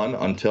 21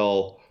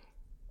 until,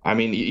 I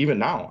mean, even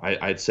now,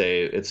 I'd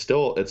say it's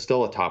still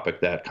a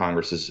topic that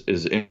Congress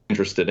is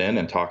interested in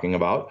and talking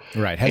about.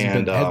 Right.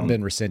 Hasn't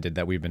been rescinded,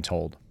 that we've been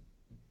told.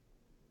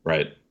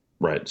 Right.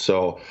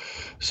 So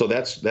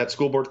that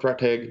school board threat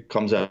tag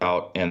comes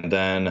out, and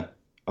then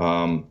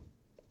the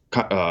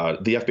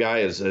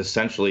FBI is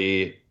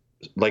essentially,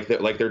 like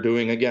they're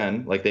doing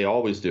again, like they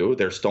always do,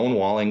 they're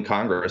stonewalling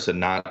Congress and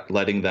not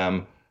letting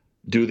them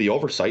do the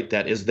oversight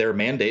that is their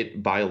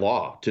mandate by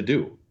law to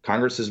do.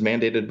 Congress is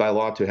mandated by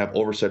law to have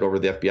oversight over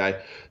the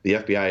FBI. The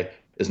FBI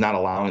is not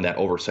allowing that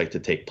oversight to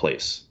take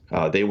place.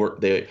 They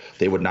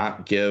would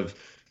not give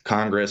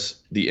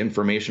Congress the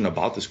information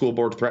about the school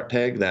board threat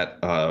tag that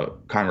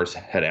Congress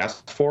had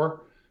asked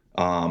for,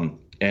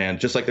 and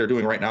just like they're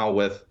doing right now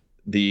with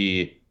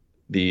the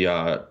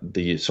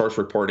source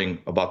reporting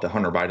about the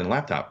Hunter Biden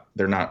laptop,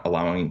 they're not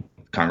allowing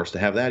Congress to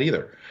have that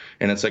either.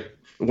 And it's like,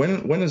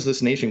 when is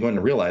this nation going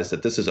to realize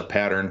that this is a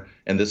pattern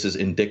and this is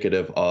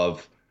indicative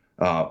of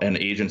an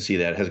agency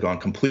that has gone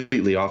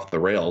completely off the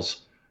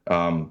rails?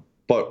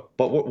 But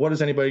what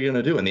is anybody going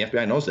to do? And the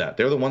FBI knows that.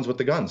 They're the ones with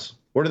the guns.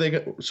 Where do they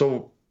go?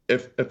 So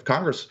if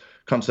Congress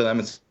comes to them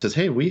and says,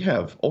 hey, we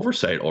have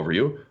oversight over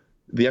you,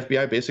 the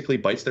FBI basically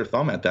bites their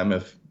thumb at them,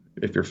 if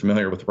you're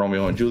familiar with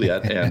Romeo and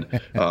Juliet. And,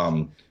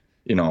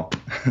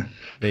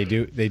 They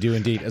do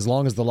indeed. As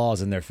long as the law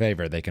is in their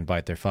favor, they can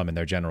bite their thumb in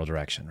their general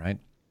direction, right?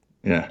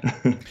 Yeah.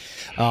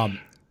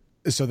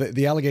 So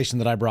the allegation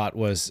that I brought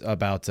was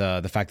about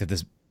the fact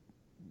that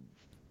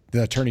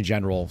the Attorney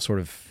General sort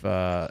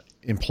of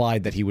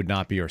implied that he would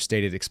not be, or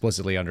stated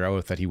explicitly under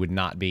oath that he would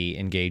not be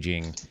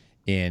engaging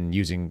in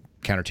using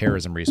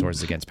counterterrorism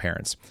resources against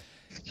parents.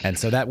 And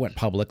so that went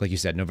public, like you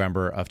said,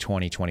 November of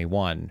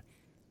 2021.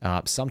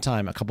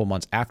 Sometime a couple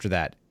months after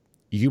that,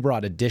 you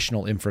brought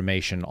additional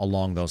information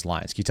along those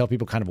lines. Can you tell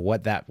people kind of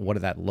what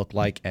did that look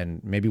like,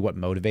 and maybe what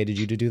motivated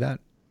you to do that?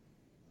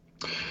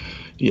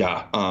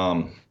 Yeah.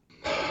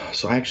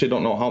 So I actually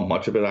don't know how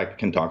much of it I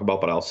can talk about,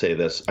 but I'll say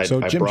this.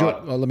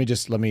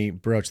 Let me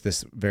broach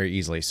this very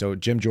easily. So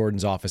Jim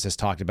Jordan's office has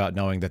talked about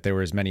knowing that there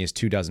were as many as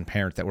 24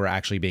 parents that were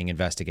actually being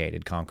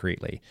investigated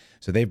concretely.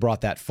 So they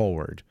brought that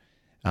forward.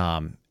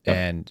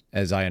 And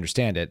as I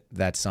understand it,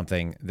 that's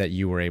something that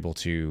you were able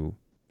to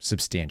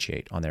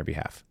substantiate on their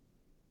behalf.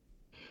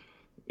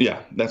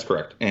 Yeah, that's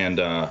correct. And,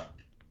 I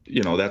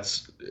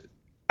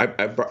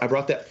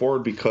brought that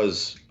forward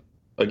because,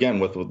 again,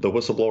 with the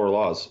whistleblower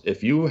laws,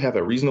 if you have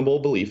a reasonable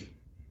belief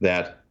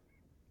that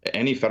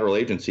any federal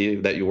agency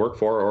that you work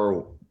for,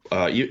 or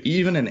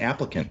even an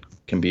applicant,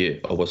 can be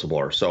a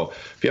whistleblower. So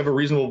if you have a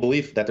reasonable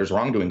belief that there's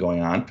wrongdoing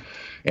going on,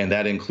 and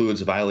that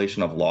includes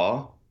violation of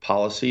law,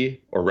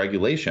 policy, or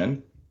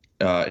regulation,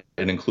 it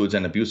includes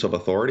an abuse of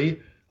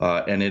authority,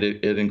 and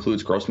it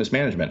includes gross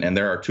mismanagement. And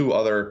there are 2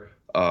 other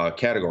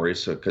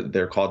categories. So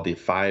they're called the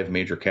 5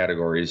 major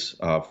categories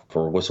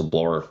for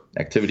whistleblower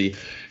activity.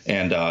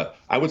 And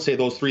I would say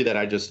those 3 that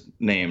I just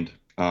named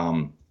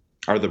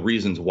are the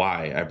reasons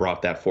why I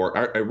brought that forward.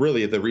 Are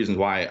really the reasons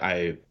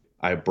why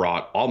I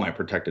brought all my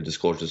protected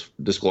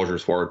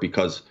disclosures forward,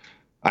 because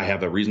I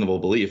have a reasonable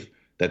belief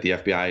that the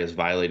FBI is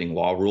violating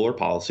law, rule, or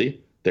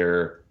policy.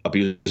 They're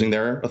abusing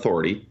their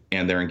authority,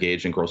 and they're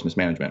engaged in gross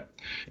mismanagement.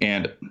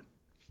 And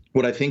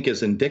what I think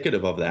is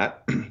indicative of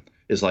that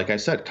is, like I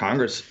said,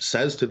 Congress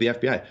says to the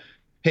FBI,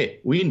 hey,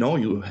 we know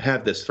you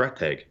have this threat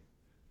tag,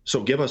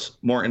 so give us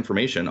more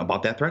information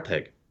about that threat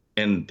tag.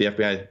 And the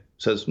FBI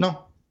says,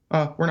 no,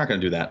 we're not going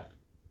to do that.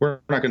 We're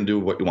not going to do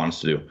what you want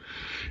us to do.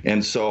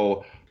 And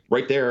so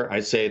right there, I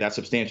say that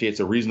substantiates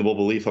a reasonable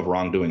belief of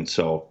wrongdoing.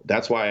 So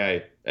that's why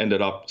I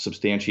ended up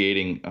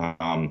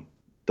substantiating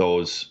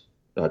those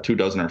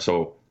 24 or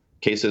so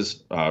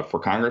cases for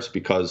Congress,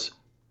 because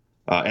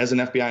as an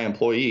FBI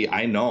employee,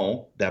 I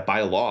know that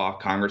by law,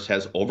 Congress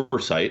has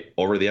oversight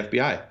over the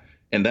FBI.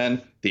 And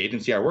then the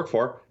agency I work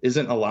for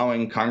isn't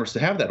allowing Congress to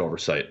have that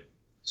oversight.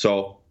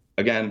 So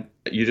again,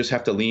 you just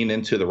have to lean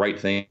into the right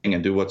thing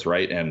and do what's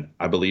right. And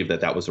I believe that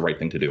that was the right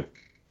thing to do.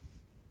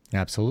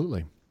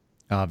 Absolutely.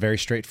 Very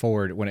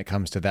straightforward when it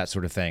comes to that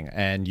sort of thing.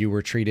 And you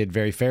were treated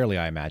very fairly,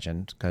 I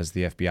imagine, because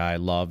the FBI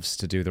loves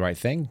to do the right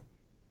thing.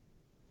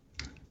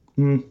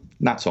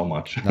 Not so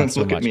much. Not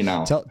so Look much. at me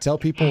now. Tell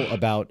people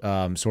about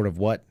sort of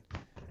what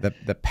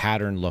the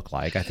pattern looked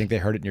like. I think they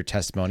heard it in your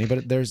testimony,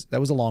 but that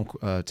was a long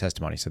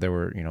testimony. So there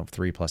were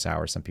 3+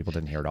 hours. Some people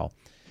didn't hear it all.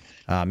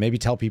 Maybe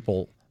tell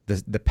people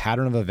the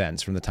pattern of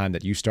events from the time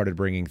that you started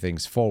bringing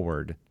things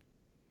forward,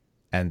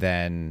 and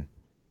then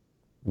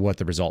what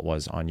the result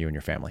was on you and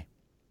your family.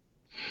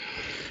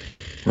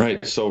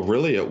 Right. So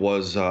really it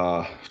was,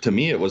 to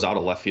me, it was out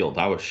of left field.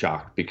 I was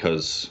shocked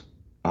because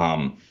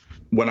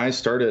when I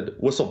started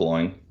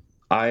whistleblowing,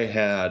 I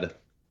had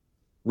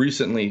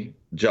recently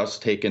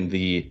just taken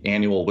the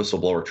annual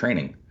whistleblower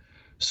training.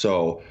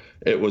 So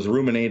it was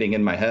ruminating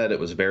in my head. It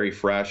was very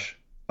fresh.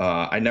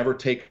 I never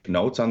take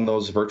notes on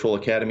those virtual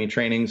academy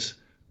trainings.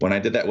 When I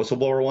did that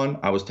whistleblower one,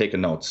 I was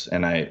taking notes,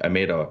 and I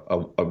made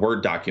a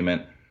Word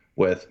document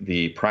with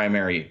the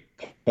primary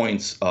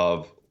points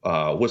of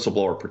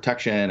whistleblower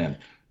protection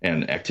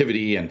and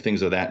activity and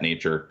things of that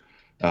nature.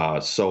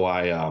 So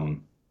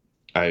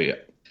I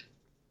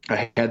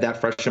had that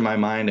fresh in my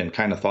mind and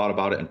kind of thought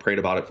about it and prayed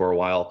about it for a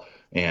while.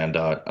 And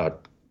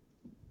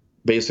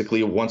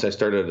basically, once I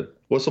started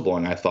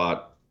whistleblowing, I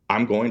thought,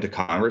 I'm going to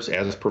Congress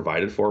as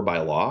provided for by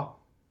law.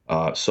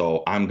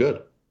 So I'm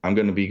good. I'm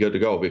going to be good to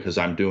go because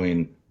I'm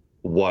doing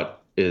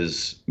what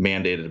is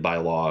mandated by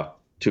law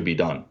to be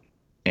done.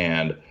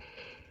 And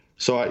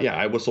so,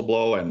 I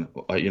whistleblow, and,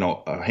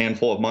 a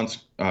handful of months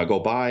go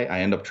by. I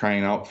end up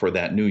trying out for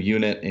that new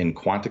unit in the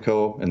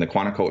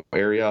Quantico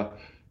area,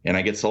 and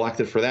I get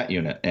selected for that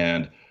unit.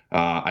 And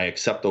I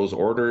accept those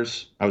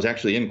orders. I was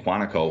actually in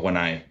Quantico when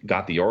I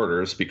got the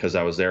orders because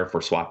I was there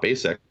for SWAT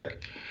Basic.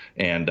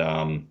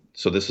 And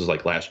so this is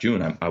like last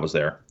June I was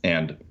there.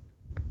 And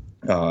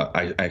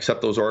I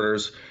accept those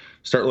orders,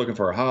 start looking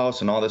for a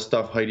house and all this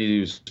stuff.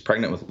 Heidi was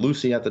pregnant with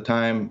Lucy at the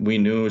time. We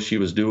knew she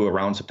was due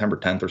around September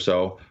 10th or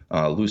so.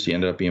 Lucy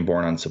ended up being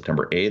born on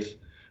September 8th.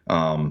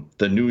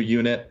 The new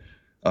unit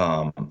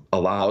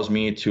allows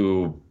me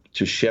to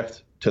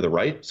shift to the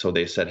right. So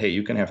they said, hey,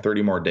 you can have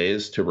 30 more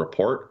days to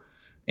report.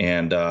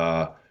 And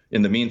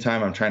in the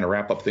meantime, I'm trying to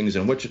wrap up things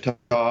in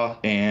Wichita,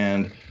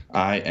 and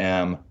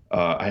I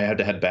had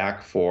to head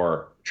back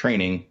for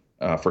training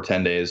for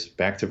 10 days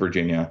back to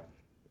Virginia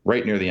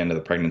right near the end of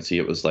the pregnancy.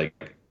 It was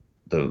like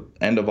the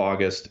end of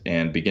August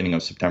and beginning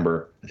of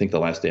September. I think the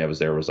last day I was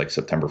there was like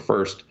September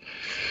 1st.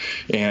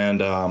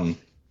 And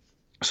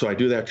so I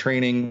do that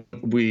training.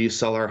 We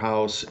sell our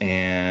house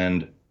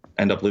and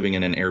end up living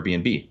in an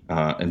Airbnb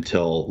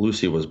until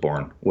Lucy was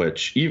born,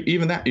 which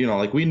even that,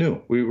 we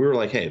knew. We were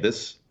like, hey,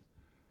 this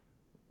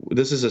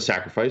is a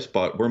sacrifice,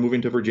 but we're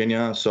moving to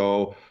Virginia.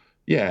 So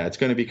yeah, it's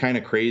going to be kind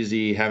of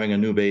crazy having a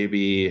new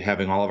baby,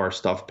 having all of our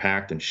stuff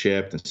packed and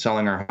shipped, and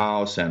selling our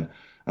house, and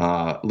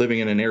living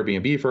in an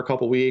Airbnb for a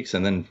couple weeks,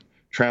 and then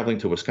traveling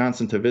to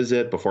Wisconsin to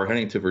visit before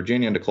heading to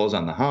Virginia to close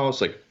on the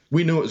house. Like,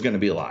 we knew it was going to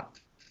be a lot.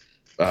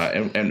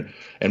 And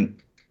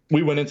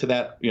we went into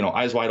that,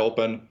 eyes wide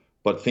open,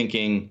 but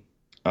thinking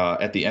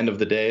at the end of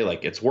the day,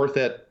 like, it's worth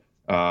it.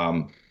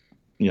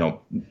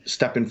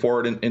 Stepping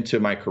forward into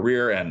my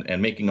career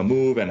and making a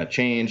move and a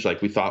change,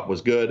 like we thought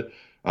was good.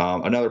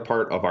 Another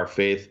part of our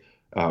faith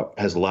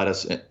has led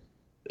us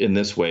in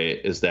this way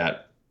is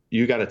that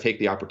you got to take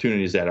the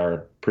opportunities that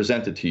are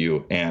presented to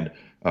you, and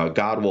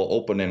God will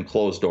open and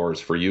close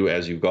doors for you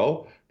as you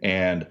go.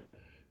 And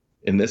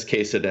in this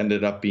case, it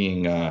ended up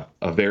being a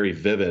very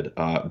vivid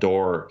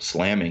door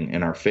slamming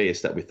in our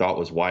face that we thought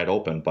was wide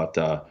open, but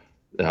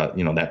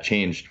that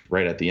changed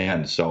right at the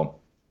end. So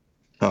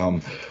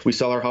we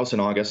sell our house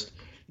in August,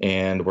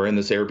 and we're in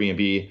this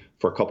Airbnb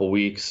for a couple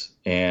weeks,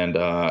 and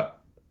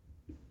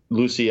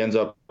Lucy we end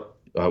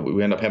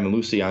up having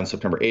Lucy on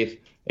September 8th,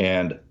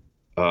 and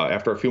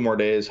after a few more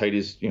days,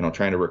 Heidi's,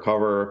 trying to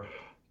recover,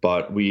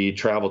 but we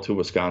traveled to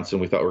Wisconsin.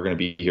 We thought we were going to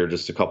be here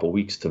just a couple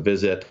weeks to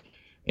visit.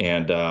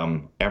 And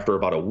after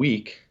about a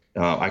week,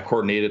 I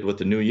coordinated with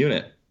the new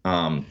unit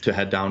to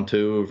head down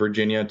to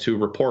Virginia to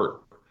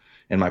report.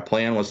 And my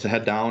plan was to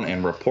head down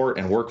and report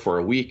and work for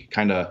a week,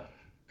 kind of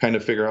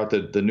figure out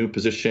the new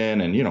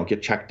position and,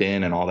 get checked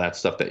in and all that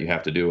stuff that you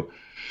have to do.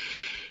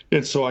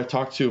 And so I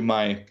talked to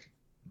the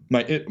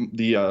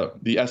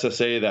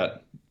SSA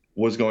that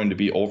was going to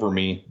be over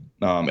me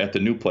at the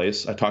new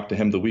place. I talked to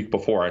him the week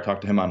before. I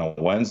talked to him on a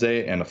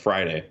Wednesday and a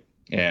Friday.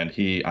 And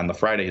on the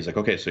Friday, he's like,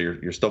 okay, so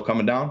you're still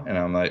coming down? And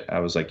I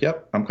was like,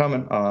 yep, I'm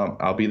coming.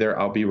 I'll be there.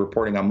 I'll be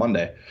reporting on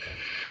Monday.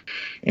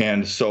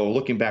 And so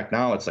looking back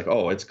now, it's like,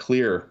 oh, it's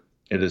clear.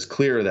 It is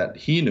clear that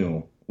he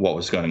knew what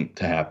was going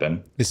to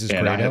happen. This is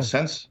and Grado? I have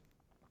since.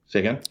 Say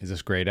again? Is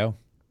this Grado?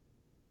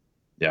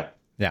 Yeah.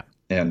 Yeah.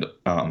 And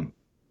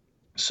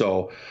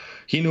so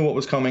he knew what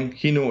was coming.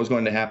 He knew what was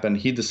going to happen.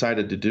 He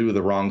decided to do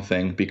the wrong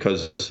thing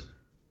because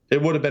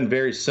it would have been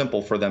very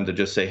simple for them to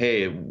just say,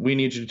 hey, we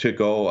need you to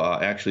go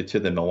actually to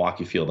the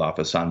Milwaukee field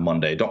office on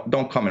Monday.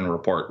 Don't come and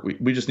report.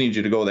 We just need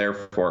you to go there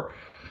for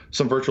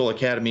some virtual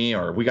academy,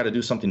 or we got to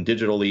do something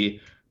digitally.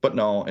 But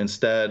no,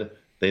 instead,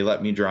 they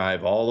let me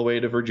drive all the way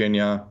to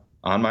Virginia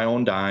on my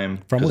own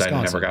dime. From Wisconsin.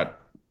 I never got.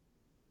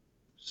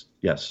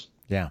 Yes.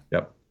 Yeah.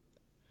 Yep.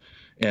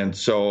 And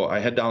so I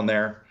head down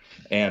there,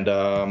 and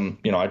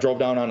I drove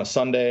down on a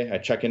Sunday. I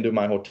check into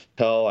my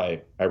hotel.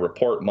 I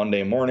report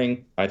Monday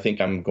morning. I think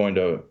I'm going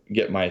to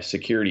get my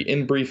security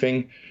in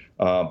briefing,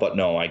 but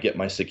no, I get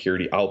my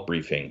security out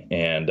briefing,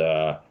 and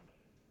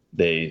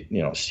they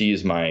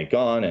seize my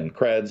gun and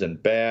creds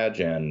and badge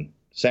and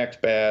SACS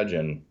badge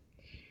and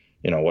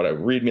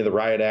read me the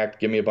riot act,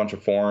 give me a bunch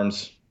of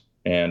forms,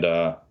 and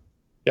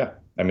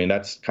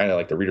that's kind of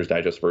like the Reader's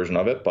Digest version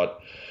of it. But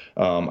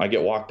I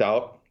get walked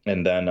out,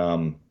 and then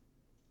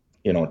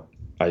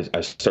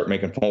I start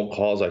making phone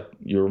calls.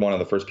 You were one of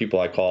the first people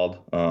I called.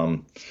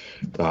 Point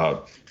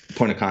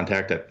of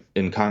contact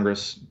in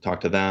Congress, talk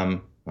to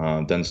them,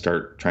 then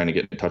start trying to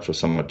get in touch with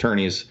some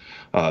attorneys.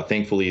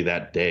 Thankfully,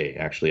 that day,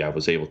 actually, I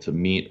was able to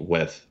meet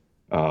with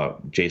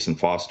Jason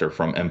Foster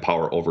from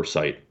Empower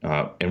Oversight,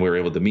 and we were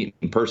able to meet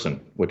in person,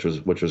 which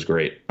was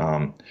great.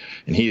 And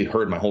he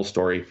heard my whole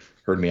story,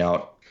 heard me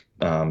out.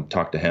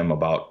 Talked to him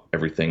about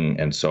everything,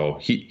 and so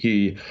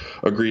he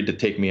agreed to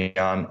take me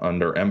on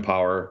under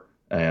Empower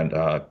and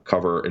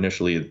cover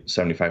initially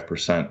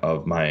 75%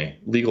 of my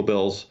legal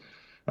bills,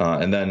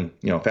 and then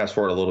fast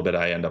forward a little bit,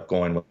 I end up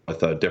going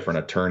with a different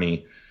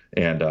attorney.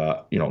 And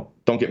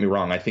don't get me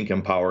wrong, I think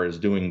Empower is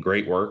doing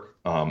great work,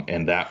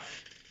 and that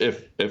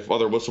if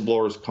other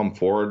whistleblowers come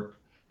forward,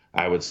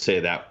 I would say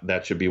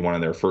that should be one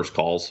of their first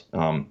calls,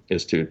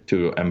 is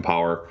to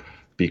Empower,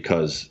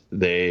 because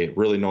they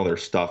really know their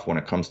stuff when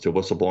it comes to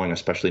whistleblowing,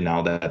 especially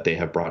now that they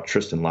have brought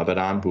Tristan Levitt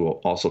on, who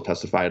also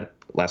testified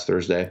last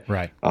Thursday.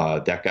 Right.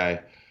 That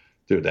guy,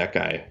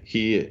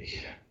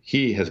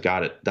 he has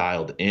got it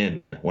dialed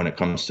in when it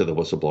comes to the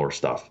whistleblower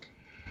stuff.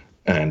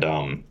 And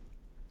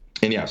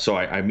yeah, so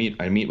I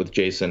meet with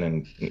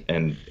Jason,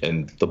 and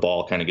the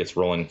ball kind of gets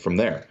rolling from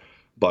there.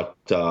 But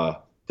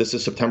this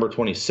is September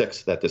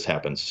 26th that this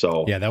happens.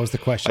 So yeah, that was the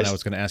question I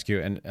was going to ask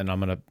you, and I'm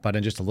going to butt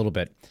in just a little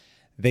bit.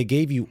 They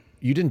gave you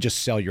didn't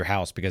just sell your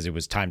house because it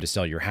was time to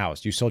sell your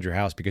house. You sold your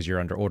house because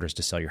you're under orders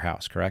to sell your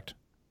house, correct?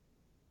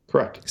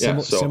 Correct.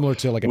 Similar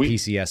to like a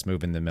PCS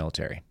move in the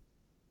military.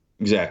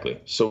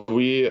 Exactly. So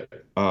we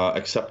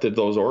accepted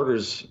those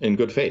orders in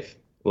good faith.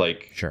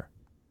 Sure.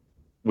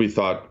 We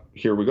thought,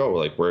 here we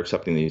go. We're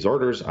accepting these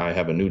orders. I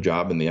have a new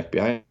job in the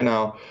FBI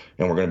now,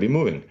 and we're going to be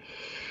moving.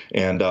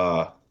 And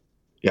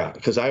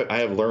because I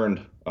have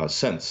learned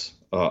since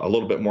a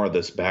little bit more of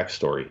this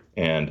backstory.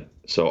 And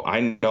so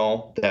I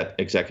know that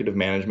executive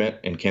management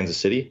in Kansas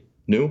City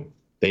knew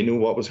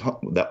what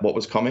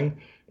was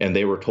coming, and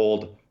they were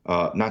told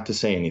not to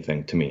say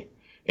anything to me.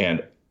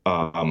 And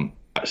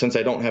since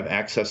I don't have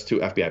access to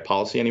FBI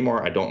policy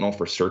anymore, I don't know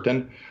for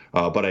certain,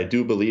 but I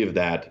do believe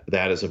that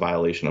is a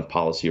violation of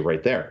policy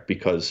right there,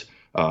 because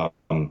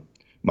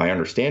my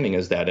understanding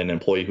is that an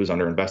employee who's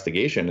under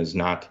investigation is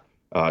not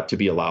to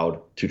be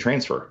allowed to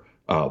transfer.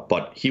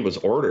 But he was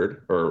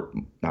ordered, or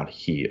not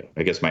he,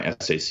 I guess my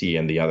SAC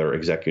and the other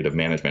executive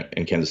management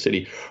in Kansas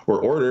City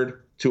were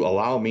ordered to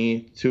allow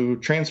me to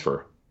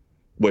transfer,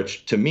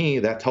 which to me,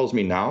 that tells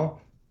me now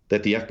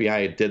that the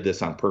FBI did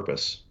this on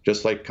purpose,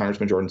 just like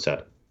Congressman Jordan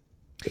said.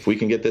 If we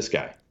can get this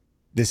guy.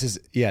 This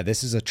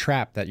is a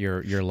trap that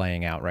you're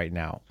laying out right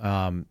now.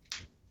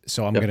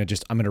 So I'm going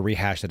to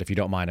rehash that if you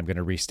don't mind. I'm going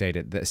to restate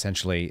it, that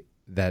essentially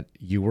that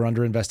you were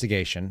under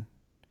investigation,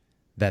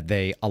 that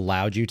they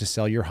allowed you to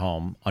sell your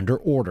home under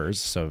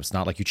orders. So it's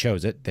not like you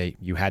chose it.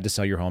 You had to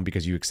sell your home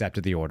because you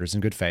accepted the orders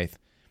in good faith.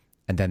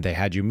 And then they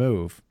had you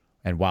move.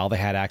 And while they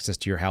had access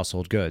to your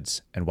household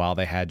goods, and while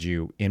they had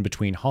you in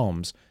between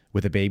homes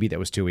with a baby that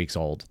was 2 weeks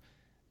old,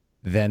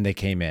 then they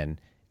came in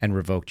and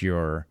revoked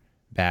your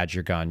badge,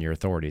 your gun, your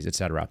authorities,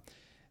 etc.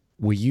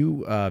 Will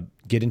you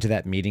get into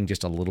that meeting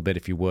just a little bit,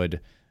 if you would?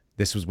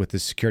 This was with the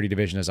security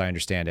division, as I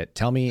understand it.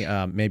 Tell me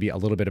maybe a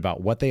little bit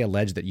about what they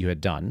alleged that you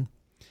had done.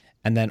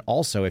 And then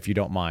also, if you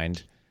don't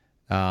mind,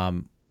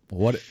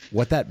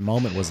 what that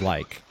moment was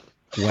like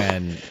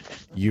when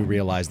you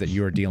realized that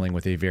you were dealing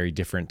with a very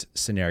different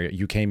scenario.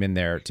 You came in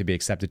there to be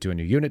accepted to a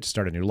new unit, to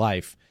start a new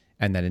life,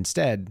 and then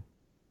instead,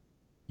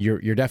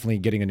 you're definitely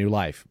getting a new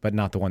life, but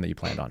not the one that you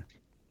planned on.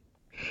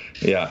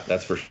 Yeah,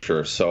 that's for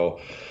sure. So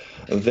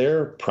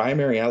their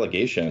primary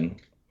allegation,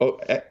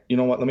 you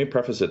know what, let me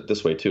preface it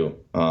this way too,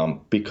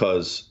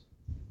 because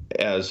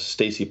as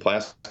Stacey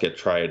Plaskett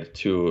tried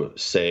to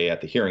say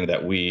at the hearing,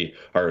 that we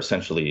are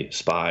essentially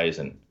spies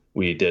and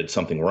we did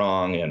something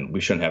wrong and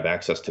we shouldn't have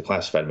access to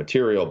classified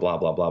material, blah,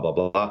 blah, blah, blah,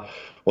 blah.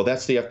 Well,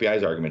 that's the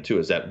FBI's argument, too,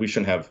 is that we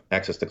shouldn't have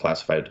access to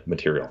classified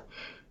material,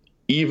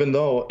 even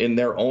though in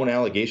their own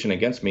allegation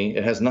against me,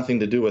 it has nothing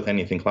to do with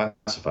anything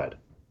classified.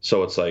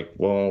 So it's like,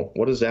 well,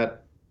 what is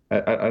that?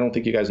 I don't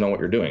think you guys know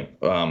what you're doing.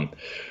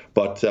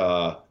 But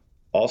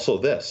also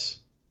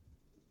this,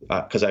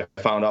 because I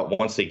found out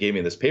once they gave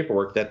me this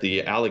paperwork that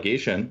the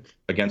allegation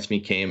against me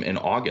came in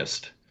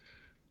August.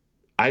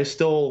 I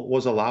still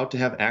was allowed to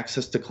have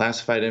access to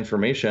classified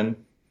information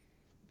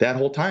that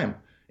whole time.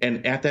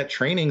 And at that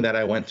training that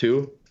I went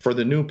to for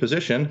the new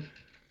position,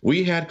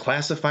 we had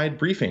classified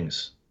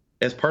briefings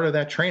as part of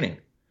that training.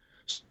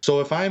 So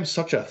if I'm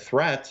such a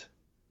threat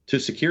to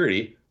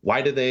security,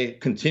 why did they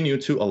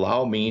continue to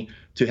allow me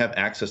to have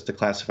access to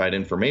classified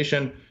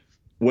information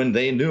when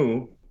they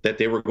knew that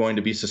they were going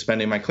to be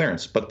suspending my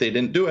clearance? But they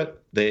didn't do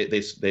it.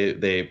 They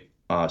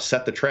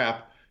set the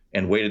trap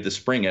and waited to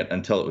spring it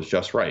until it was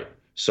just right.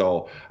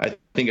 So I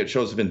think it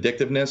shows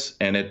vindictiveness,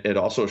 and it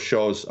also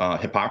shows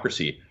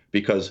hypocrisy,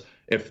 because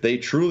if they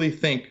truly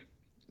think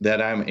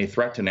that I'm a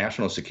threat to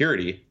national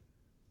security,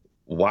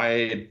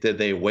 why did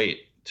they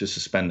wait to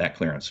suspend that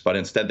clearance? But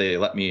instead, they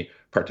let me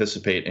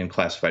participate in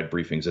classified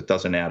briefings. It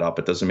doesn't add up.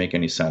 It doesn't make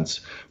any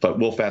sense. But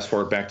we'll fast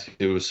forward back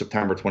to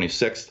September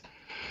 26th.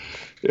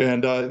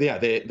 And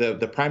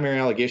the primary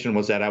allegation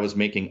was that I was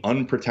making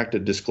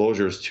unprotected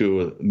disclosures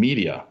to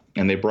media,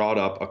 and they brought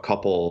up a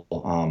couple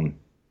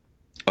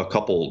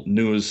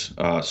news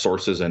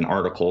sources and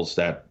articles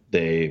that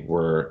they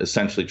were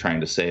essentially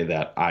trying to say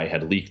that I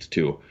had leaked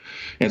to.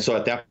 And so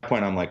at that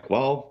point, I'm like,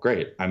 well,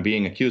 great. I'm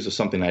being accused of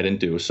something I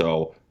didn't do.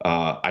 So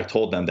I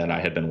told them that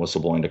I had been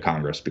whistleblowing to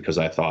Congress, because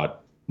I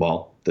thought,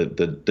 well,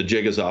 the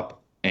jig is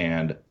up,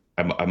 and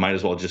I might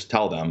as well just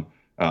tell them,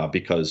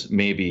 because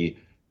maybe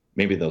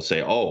they'll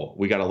say, oh,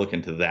 we got to look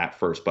into that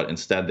first. But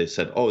instead they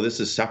said, oh,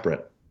 this is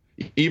separate.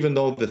 Even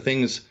though the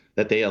things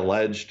that they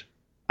alleged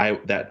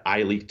that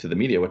I leaked to the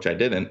media, which I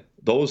didn't,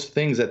 those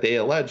things that they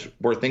allege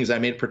were things I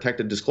made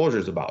protected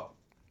disclosures about.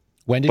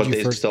 When did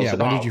you first? Yeah,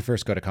 when did you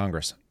first go to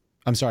Congress?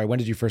 I'm sorry. When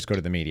did you first go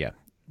to the media?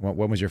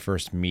 When was your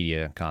first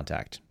media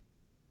contact?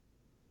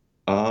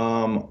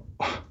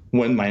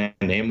 When my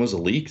name was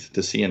leaked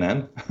to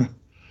CNN.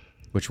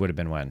 Which would have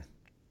been when?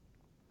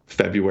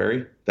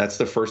 February. That's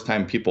the first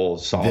time people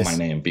saw my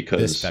name,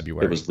 because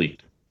it was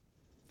leaked.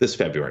 This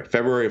February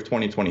of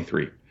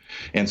 2023.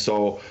 And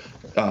so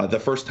the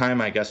first time,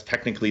 I guess,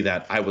 technically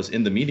that I was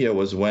in the media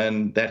was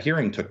when that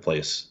hearing took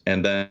place.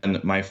 And then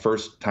my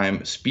first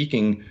time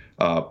speaking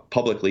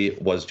publicly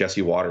was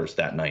Jesse Waters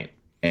that night.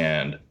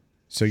 And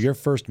so your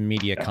first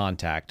media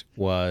contact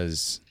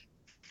was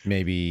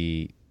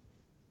maybe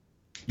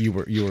you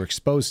were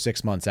exposed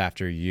 6 months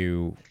after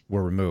you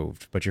were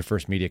removed, but your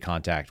first media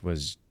contact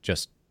was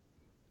just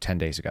 10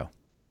 days ago.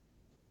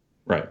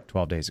 Right.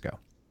 12 days ago.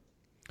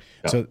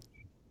 Yeah. So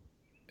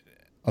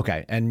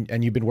okay,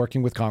 and you've been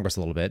working with Congress a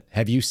little bit.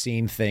 Have you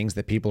seen things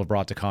that people have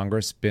brought to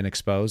Congress been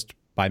exposed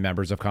by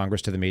members of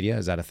Congress to the media?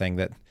 Is that a thing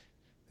that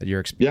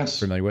you're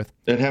familiar with?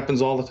 It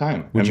happens all the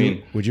time. Would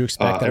you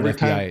expect that an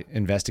FBI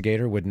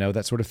investigator would know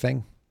that sort of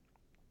thing?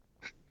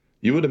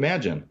 You would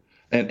imagine.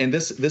 And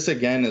this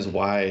again is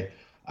why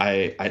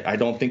I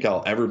don't think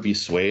I'll ever be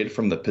swayed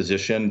from the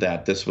position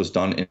that this was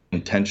done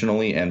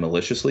intentionally and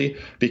maliciously,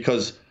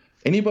 because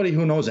anybody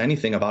who knows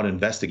anything about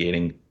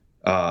investigating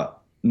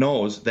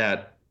knows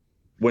that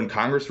when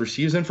Congress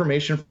receives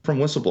information from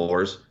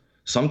whistleblowers,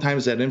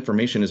 sometimes that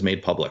information is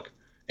made public,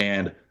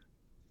 and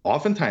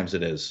oftentimes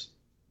it is.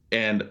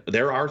 And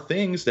there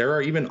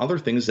are even other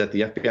things that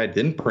the FBI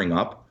didn't bring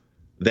up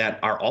that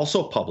are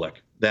also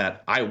public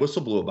that I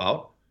whistleblew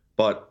about,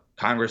 but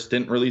Congress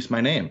didn't release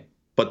my name,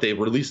 but they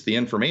released the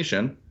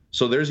information.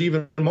 So there's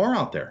even more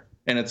out there.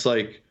 And it's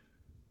like,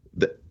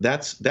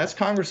 that's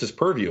Congress's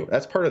purview.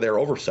 That's part of their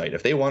oversight.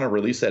 If they want to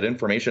release that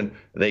information,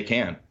 they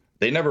can.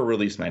 They never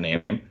released my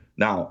name.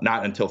 Now,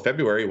 not until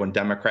February, when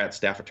Democrat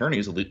staff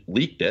attorneys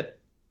leaked it.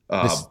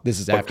 This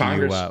is after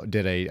Congress, you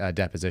did a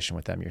deposition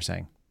with them, you're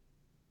saying?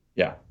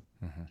 Yeah.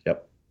 Mm-hmm.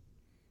 Yep.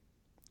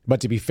 But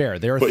to be fair,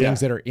 there are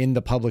things that are in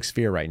the public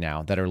sphere right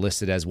now that are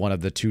listed as one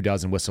of the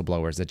 24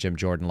 whistleblowers that Jim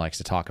Jordan likes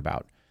to talk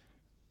about,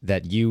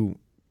 that you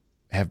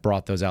have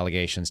brought those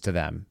allegations to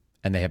them,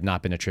 and they have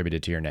not been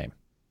attributed to your name.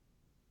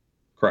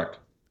 Correct.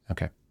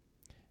 Okay.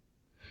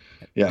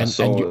 Yeah.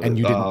 And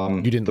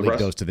you didn't leak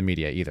those to the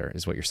media either,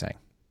 is what you're saying.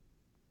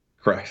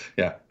 Correct.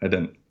 Yeah, I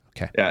didn't.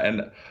 Okay. Yeah,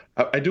 and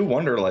I do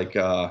wonder,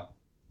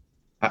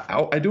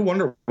 I do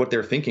wonder what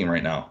they're thinking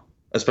right now,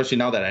 especially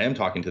now that I am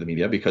talking to the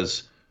media,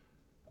 because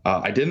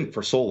I didn't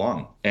for so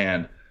long.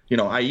 And,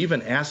 I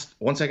even asked,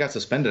 once I got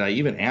suspended, I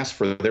even asked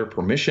for their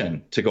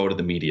permission to go to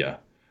the media.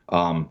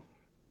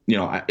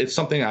 It's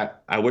something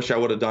I wish I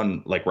would have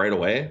done right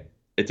away.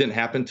 It didn't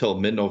happen till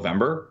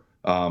mid-November.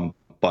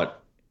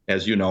 But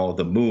as you know,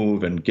 the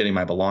move and getting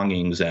my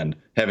belongings and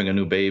having a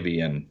new baby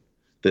and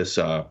this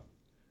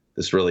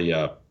this really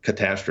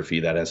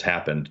catastrophe that has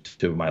happened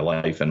to my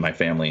life and my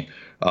family.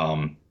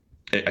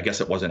 I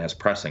guess it wasn't as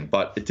pressing,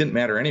 but it didn't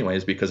matter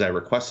anyways, because I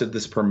requested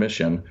this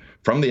permission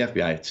from the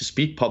FBI to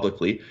speak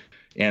publicly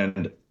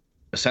and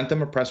sent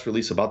them a press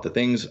release about the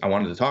things I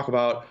wanted to talk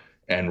about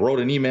and wrote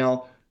an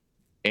email,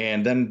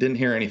 and then didn't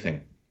hear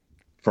anything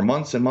for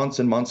months and months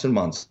and months and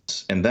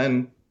months. And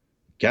then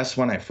guess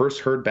when I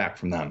first heard back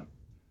from them?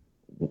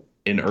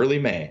 In early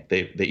May,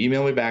 they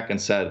emailed me back and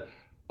said,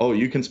 "Oh,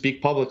 you can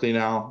speak publicly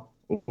now.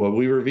 Well,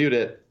 we reviewed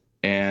it."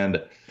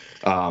 And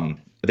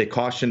they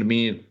cautioned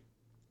me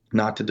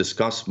not to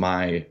discuss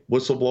my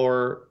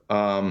whistleblower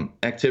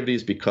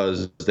activities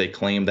because they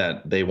claim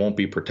that they won't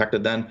be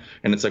protected then.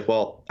 And it's like,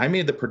 well, I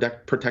made the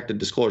protected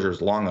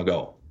disclosures long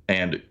ago,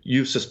 and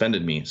you've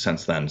suspended me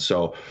since then.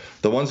 So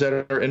the ones that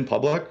are in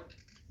public,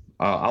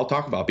 I'll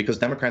talk about, because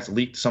Democrats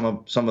leaked some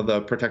of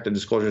the protected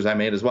disclosures I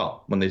made as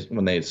well when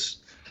they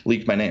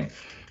leaked my name.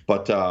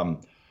 But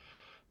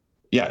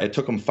yeah, it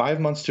took them 5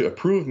 months to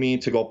approve me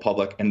to go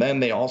public. And then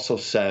they also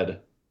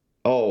said,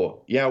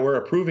 "Oh, yeah, we're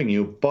approving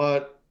you,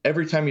 but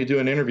every time you do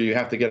an interview, you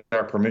have to get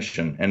our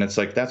permission." And it's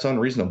like, that's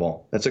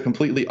unreasonable. That's a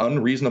completely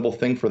unreasonable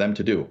thing for them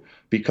to do,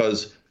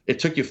 because it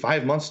took you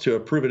 5 months to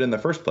approve it in the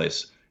first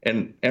place.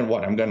 And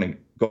what, I'm going to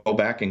go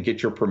back and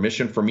get your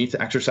permission for me to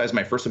exercise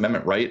my First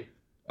Amendment right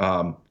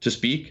to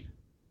speak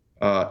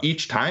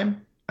each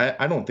time?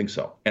 I don't think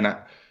so. And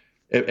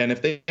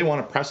if they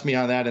want to press me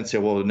on that and say,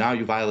 well, now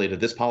you violated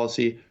this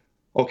policy,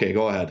 okay,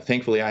 go ahead.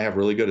 Thankfully, I have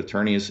really good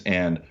attorneys,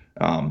 and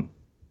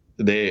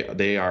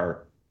they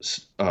are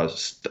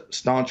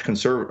staunch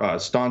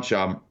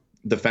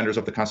defenders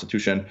of the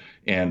Constitution.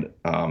 And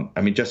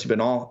I mean, Jesse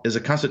Binnall is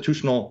a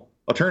constitutional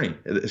attorney.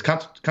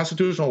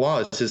 Constitutional law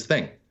is his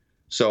thing.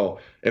 So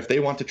if they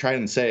want to try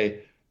and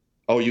say,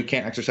 "Oh, you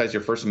can't exercise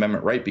your First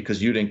Amendment right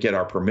because you didn't get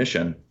our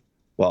permission,"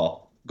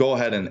 well, go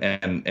ahead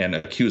and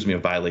accuse me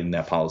of violating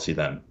that policy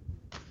then.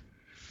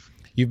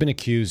 You've been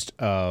accused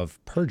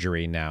of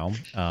perjury now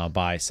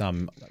by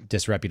some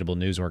disreputable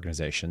news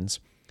organizations.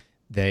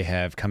 They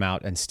have come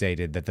out and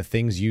stated that the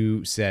things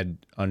you said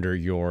under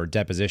your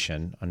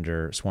deposition,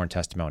 under sworn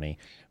testimony,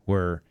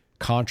 were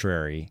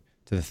contrary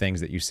to the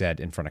things that you said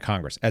in front of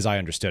Congress, as I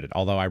understood it,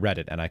 although I read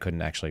it and I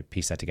couldn't actually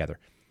piece that together.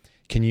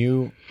 Can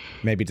you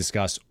maybe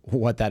discuss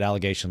what that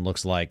allegation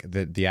looks like,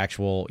 the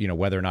actual,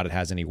 whether or not it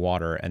has any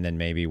water, and then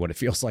maybe what it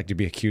feels like to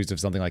be accused of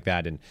something like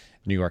that in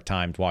New York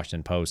Times,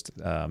 Washington Post,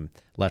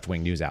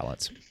 left-wing news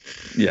outlets?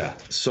 Yeah.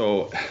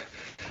 So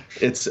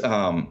it's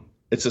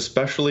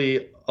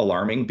especially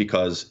alarming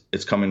because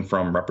it's coming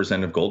from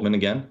Representative Goldman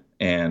again.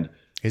 And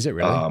is it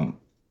really?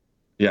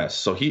 Yes.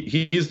 So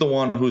he's the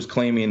one who's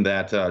claiming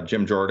that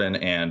Jim Jordan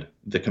and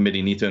the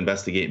committee need to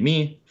investigate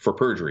me for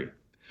perjury.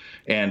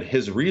 And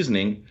his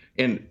reasoning,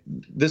 and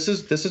this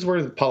is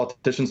where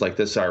politicians like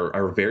this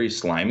are very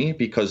slimy,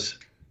 because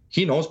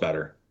he knows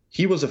better.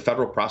 He was a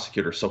federal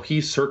prosecutor, so he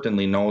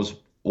certainly knows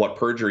what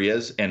perjury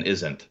is and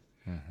isn't.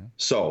 Mm-hmm.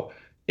 So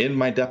in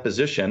my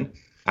deposition,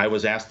 I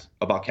was asked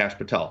about Kash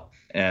Patel,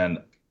 and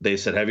they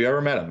said, "Have you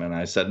ever met him?" And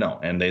I said, "No."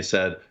 And they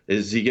said,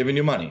 "Is he giving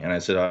you money?" And I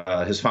said,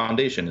 "His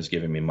foundation is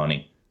giving me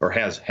money, or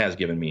has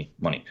given me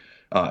money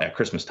at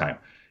Christmas time."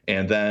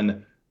 And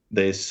then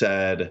they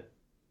said,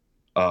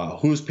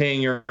 "Who's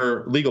paying your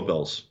legal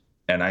bills?"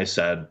 And I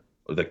said,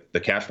 the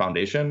Kash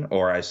Foundation,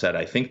 or I said,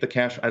 I think the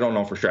Kash, I don't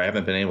know for sure. I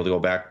haven't been able to go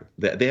back.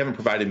 They haven't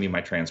provided me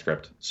my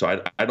transcript,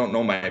 so I don't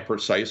know my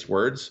precise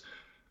words.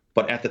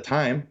 But at the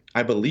time,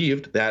 I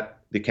believed that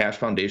the Kash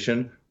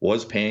Foundation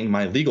was paying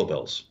my legal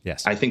bills.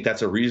 Yes. I think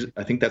that's a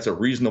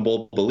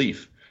reasonable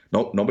belief.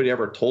 Nobody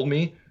ever told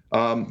me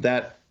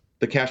that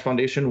the Kash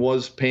Foundation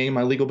was paying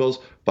my legal bills,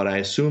 but I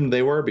assumed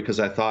they were, because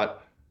I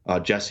thought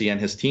Jesse and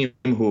his team,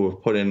 who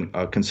have put in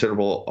a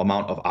considerable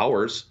amount of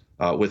hours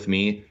with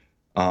me,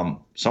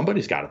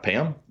 somebody's got to pay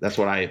them. That's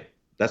what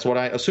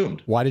I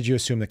assumed. Why did you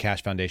assume the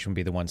Kash Foundation would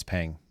be the ones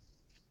paying?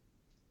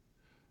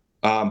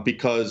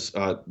 Because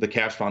the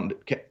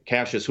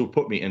Kash is who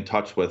put me in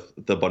touch with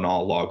the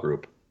Binnall Law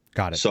Group.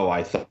 Got it. So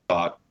I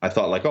thought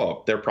like,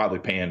 oh, they're probably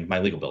paying my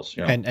legal bills.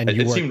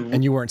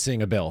 And you weren't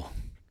seeing a bill.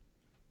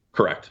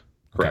 Correct.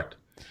 Okay.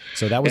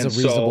 So that was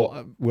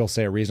we'll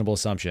say a reasonable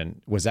assumption.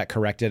 Was that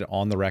corrected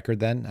on the record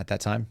then at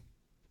that time?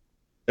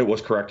 It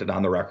was corrected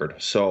on the record.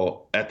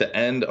 So at the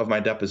end of my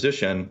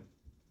deposition,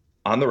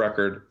 on the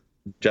record,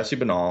 Jesse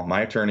Binnall,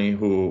 my attorney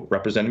who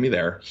represented me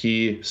there,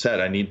 he said,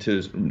 "I need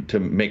to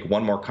make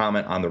one more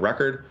comment on the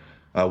record.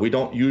 We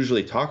don't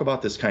usually talk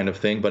about this kind of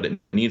thing, but it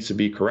needs to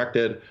be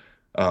corrected.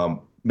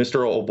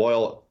 Mr.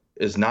 O'Boyle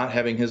is not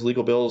having his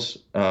legal bills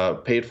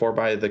paid for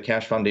by the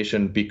Kash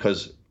Foundation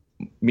because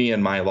me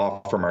and my law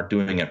firm are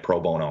doing it pro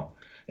bono."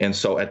 And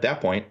so at that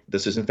point,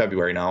 this is in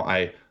February now,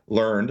 I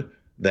learned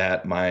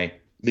that my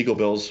legal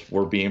bills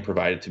were being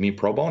provided to me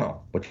pro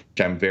bono, which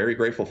I'm very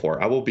grateful for.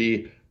 I will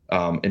be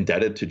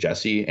indebted to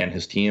Jesse and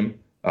his team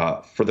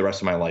for the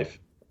rest of my life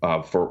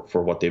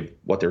for what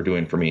they're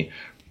doing for me.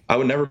 I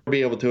would never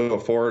be able to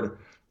afford,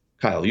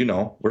 Kyle,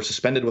 we're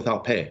suspended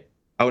without pay.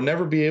 I would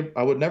never be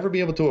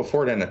able to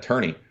afford an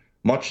attorney,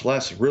 much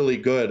less really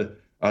good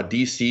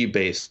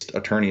DC-based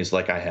attorneys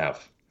like I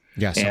have.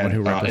 Yeah, someone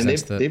who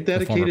represents they've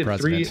dedicated the former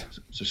president.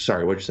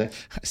 Sorry, what'd you say?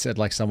 I said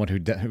like someone who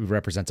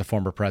represents a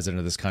former president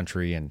of this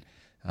country and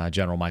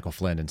General Michael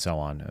Flynn and so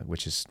on,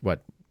 which is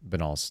what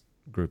Binal's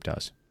group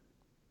does.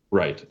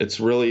 Right. It's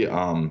really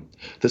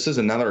this is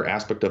another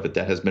aspect of it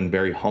that has been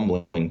very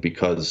humbling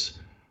because,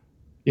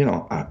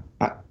 I'm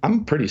a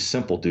pretty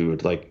simple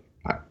dude. Like,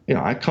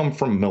 I come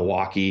from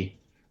Milwaukee,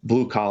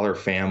 blue collar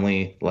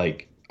family.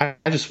 Like, I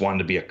just wanted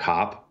to be a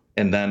cop,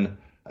 and then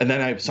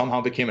I somehow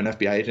became an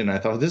FBI agent. And I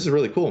thought, this is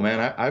really cool, man.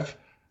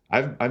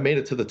 I've made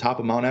it to the top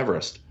of Mount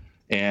Everest,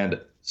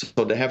 and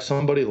so to have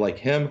somebody like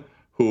him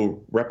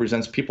who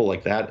represents people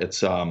like that,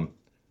 it's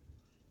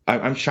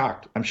I'm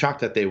shocked. I'm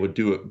shocked that they would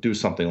do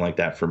something like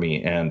that for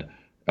me. And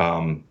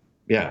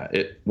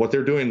what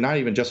they're doing, not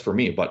even just for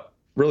me, but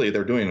really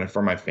they're doing it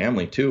for my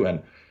family too.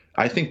 And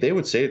I think they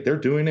would say they're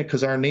doing it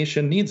because our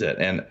nation needs it.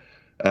 And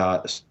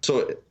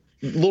so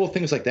little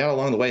things like that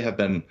along the way have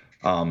been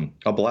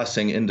a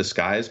blessing in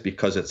disguise,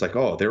 because it's like,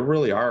 oh, there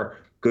really are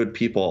good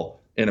people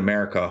in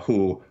America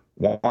who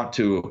want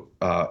to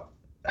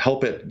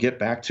help it get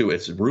back to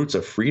its roots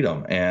of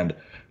freedom. And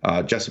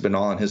Jesse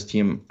Binal and his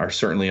team are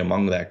certainly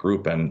among that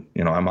group, and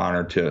I'm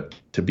honored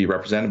to be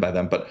represented by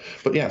them. But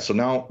yeah, so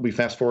now we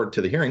fast forward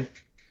to the hearing,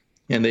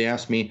 and they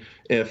asked me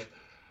if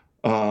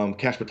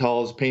Kash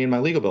Patel is paying my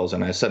legal bills,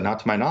 and I said not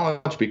to my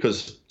knowledge,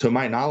 because to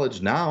my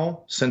knowledge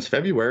now, since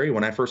February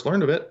when I first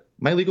learned of it,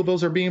 my legal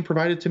bills are being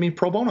provided to me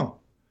pro bono.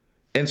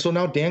 And so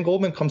now Dan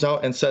Goldman comes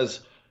out and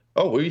says,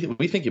 "Oh,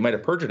 we think he might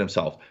have perjured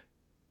himself."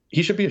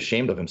 He should be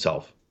ashamed of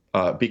himself.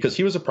 Because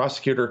he was a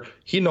prosecutor.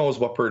 He knows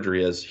what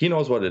perjury is. He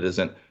knows what it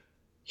isn't.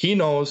 He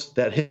knows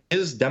that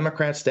his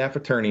Democrat staff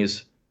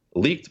attorneys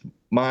leaked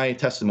my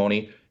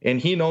testimony, and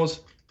he knows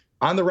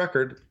on the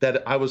record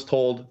that I was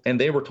told, and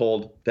they were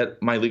told,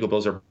 that my legal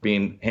bills are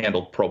being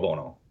handled pro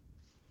bono.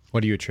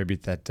 What do you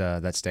attribute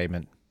that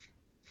statement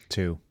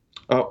to?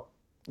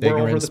 We're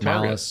over the target.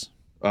 Malice.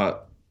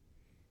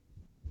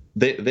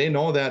 They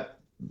know that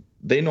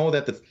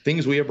the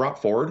things we have brought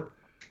forward,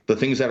 the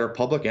things that are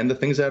public and the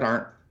things that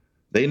aren't,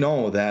 they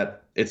know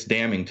that it's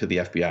damning to the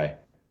FBI.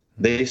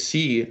 They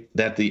see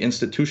that the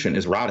institution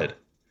is rotted.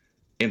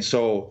 And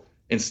so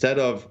instead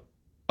of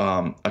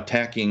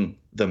attacking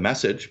the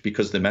message,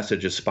 because the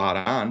message is spot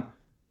on,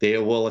 they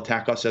will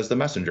attack us as the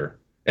messenger.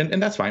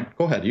 And that's fine.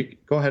 Go ahead. You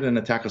go ahead and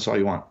attack us all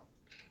you want.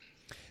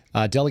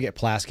 Delegate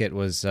Plaskett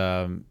was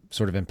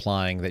sort of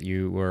implying that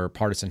you were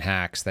partisan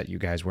hacks, that you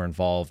guys were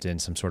involved in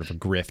some sort of a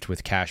grift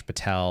with Kash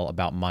Patel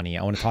about money.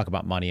 I want to talk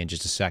about money in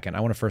just a second. I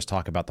want to first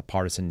talk about the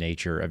partisan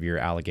nature of your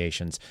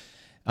allegations.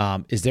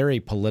 Is there a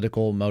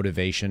political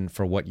motivation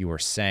for what you were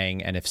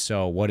saying? And if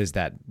so, what is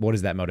that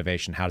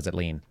motivation? How does it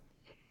lean?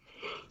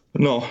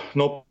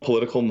 No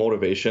political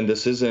motivation.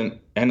 This isn't,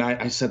 and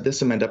I said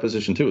this in my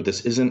deposition too,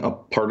 this isn't a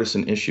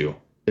partisan issue.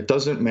 It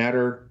doesn't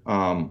matter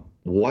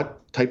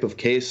what type of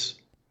case,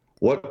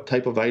 what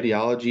type of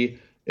ideology.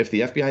 If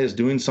the FBI is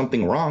doing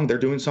something wrong, they're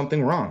doing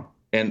something wrong.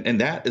 And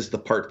that is the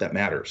part that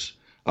matters.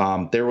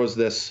 There was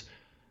this,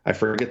 I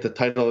forget the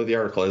title of the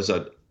article,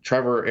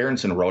 Trevor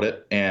Aronson wrote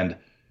it, and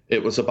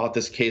it was about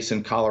this case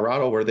in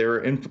Colorado where they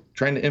were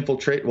trying to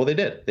infiltrate. Well, they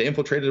did. They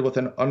infiltrated with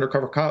an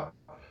undercover cop,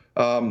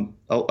 a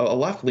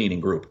left-leaning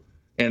group.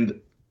 And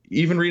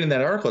even reading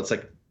that article, it's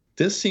like,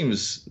 this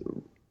seems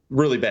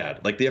really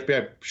bad. Like, the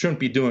FBI shouldn't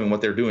be doing what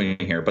they're doing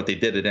here, but they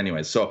did it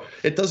anyways. So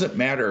it doesn't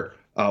matter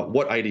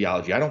what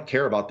ideology. I don't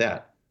care about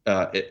that.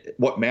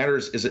 What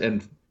matters is,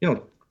 and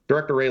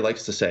Director Wray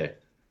likes to say,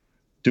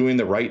 doing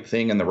the right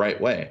thing in the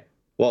right way.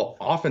 Well,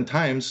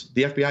 oftentimes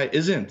the FBI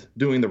isn't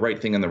doing the right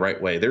thing in the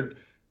right way.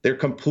 They're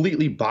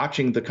completely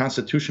botching the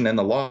Constitution and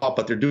the law,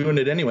 but they're doing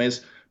it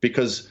anyways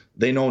because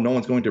they know no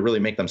one's going to really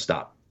make them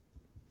stop.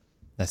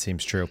 That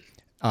seems true.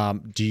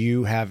 Do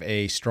you have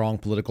a strong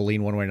political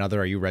lean one way or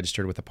another? Are you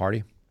registered with a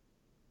party?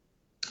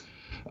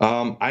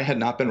 I had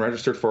not been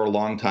registered for a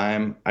long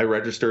time. I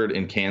registered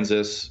in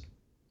Kansas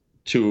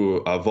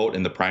to vote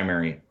in the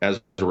primary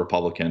as a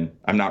Republican.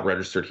 I'm not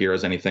registered here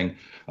as anything.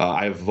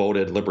 I've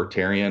voted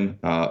Libertarian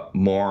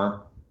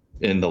more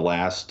in the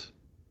last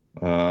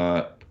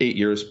 8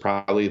 years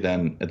probably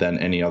than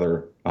any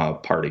other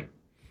party.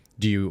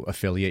 Do you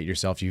affiliate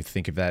yourself? Do you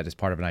think of that as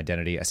part of an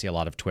identity? I see a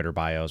lot of Twitter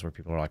bios where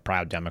people are like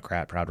proud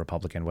Democrat, proud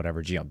Republican,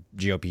 whatever,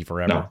 GOP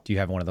forever. No. Do you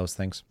have one of those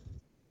things?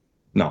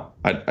 No,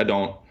 I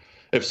don't.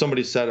 If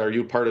somebody said, are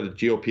you part of the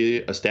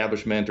GOP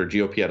establishment or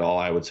GOP at all?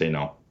 I would say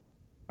no,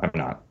 I'm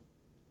not.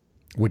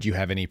 Would you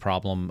have any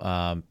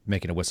problem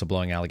making a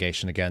whistleblowing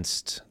allegation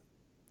against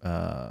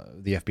the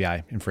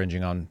FBI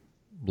infringing on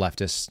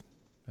leftist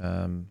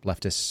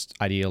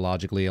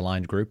ideologically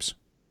aligned groups?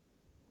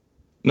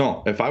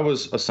 No, if I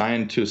was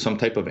assigned to some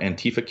type of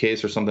Antifa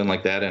case or something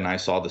like that, and I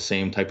saw the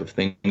same type of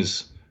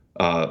things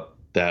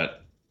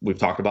that we've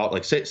talked about,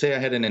 like say I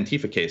had an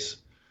Antifa case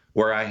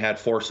where I had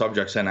 4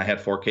 subjects and I had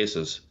 4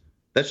 cases,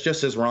 that's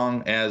just as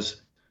wrong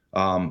as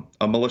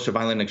a militia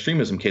violent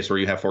extremism case where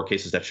you have 4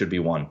 cases that should be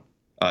 1.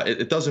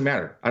 It doesn't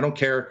matter. I don't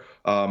care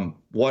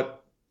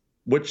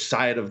which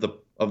side of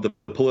of the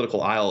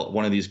political aisle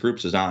one of these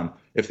groups is on.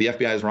 If the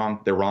FBI is wrong,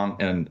 they're wrong,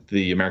 and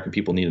the American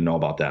people need to know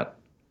about that.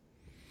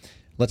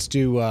 Let's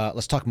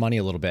talk money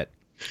a little bit.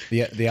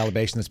 The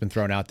allegation that's been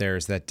thrown out there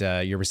is that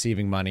you're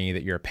receiving money,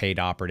 that you're a paid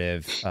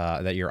operative,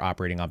 that you're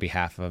operating on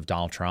behalf of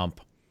Donald Trump.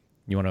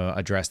 You want to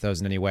address those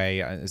in any way?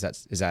 Is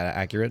that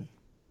accurate?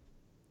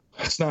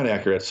 It's not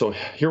accurate. So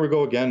here we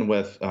go again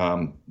with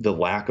the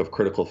lack of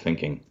critical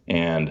thinking,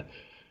 and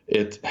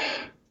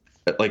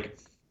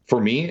for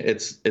me,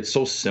 it's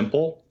so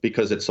simple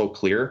because it's so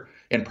clear,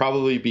 and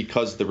probably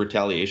because the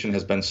retaliation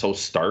has been so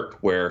stark,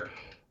 where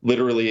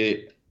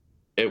literally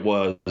it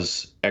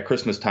was at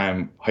Christmas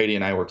time, Heidi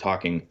and I were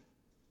talking,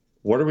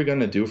 what are we going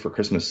to do for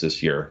Christmas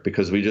this year?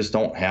 Because we just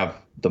don't have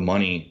the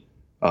money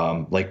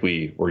like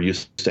we were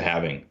used to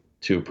having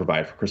to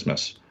provide for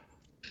Christmas.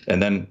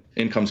 And then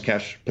in comes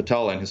Kash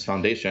Patel and his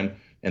foundation,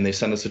 and they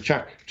send us a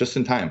check just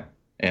in time.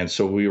 And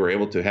so we were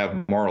able to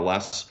have more or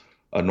less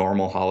a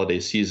normal holiday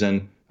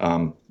season.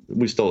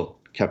 We still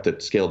kept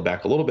it scaled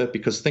back a little bit,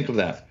 because think of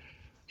that.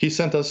 He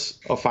sent us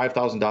a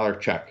 $5,000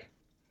 check.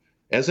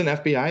 As an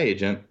FBI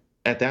agent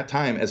at that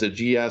time, as a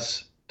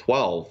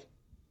GS-12,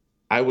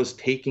 I was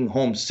taking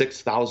home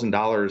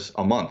 $6,000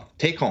 a month,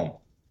 take home.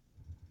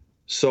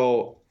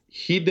 So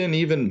he didn't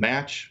even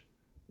match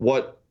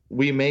what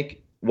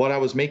I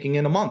was making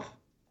in a month,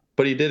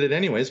 but he did it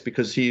anyways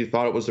because he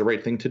thought it was the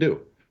right thing to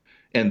do.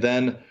 And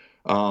then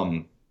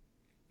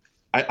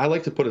I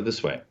like to put it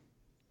this way.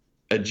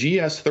 A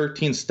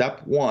GS-13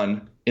 Step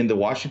 1 in the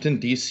Washington,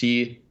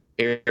 D.C.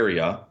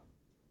 area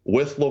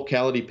with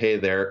locality pay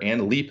there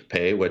and LEAP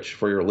pay, which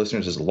for your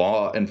listeners is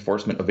law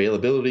enforcement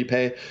availability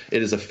pay.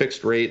 It is a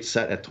fixed rate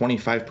set at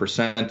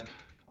 25%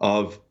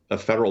 of a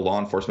federal law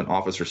enforcement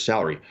officer's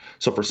salary.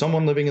 So for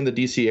someone living in the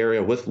D.C.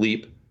 area with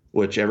LEAP,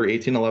 which every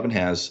 1811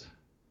 has,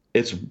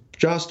 it's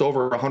just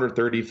over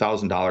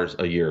 $130,000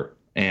 a year.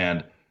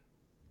 And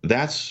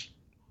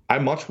I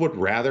much would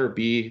rather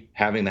be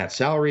having that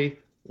salary,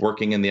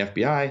 working in the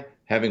FBI,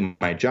 having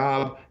my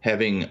job,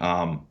 having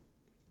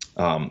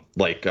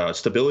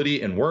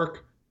stability in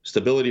work,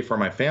 stability for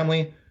my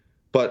family.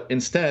 But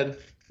instead,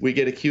 we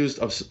get accused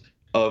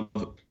of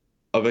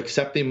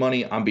accepting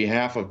money on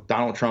behalf of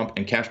Donald Trump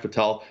and Kash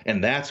Patel,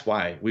 and that's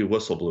why we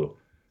whistle blew.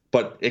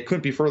 But it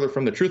couldn't be further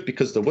from the truth,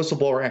 because the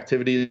whistleblower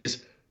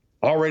activities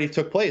already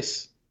took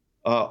place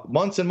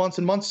months and months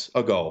and months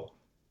ago.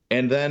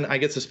 And then I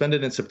get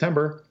suspended in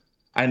September.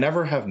 I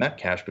never have met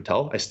Kash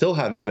Patel. I still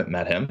haven't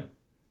met him.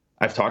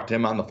 I've talked to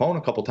him on the phone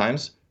a couple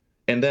times.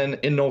 And then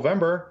in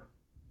November,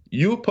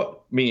 you put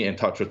me in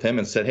touch with him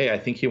and said, hey, I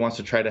think he wants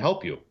to try to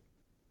help you.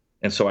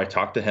 And so I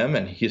talked to him,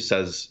 and he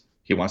says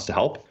he wants to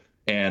help.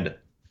 And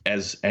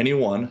as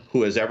anyone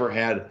who has ever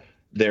had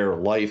their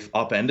life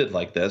upended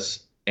like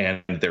this,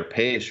 and their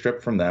pay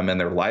stripped from them and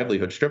their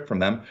livelihood stripped from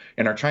them,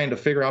 and are trying to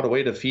figure out a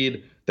way to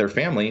feed their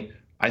family,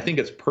 I think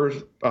it's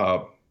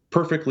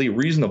perfectly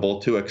reasonable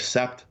to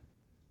accept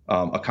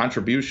a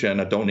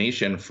contribution, a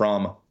donation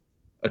from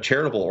a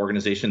charitable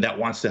organization that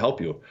wants to help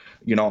you.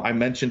 You know, I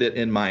mentioned it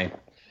in my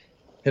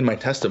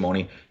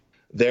testimony.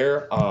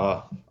 There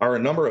are a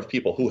number of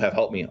people who have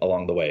helped me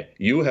along the way.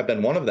 You have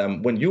been one of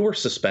them. When you were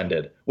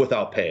suspended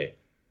without pay,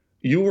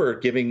 you were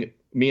giving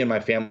me and my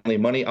family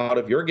money out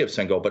of your Give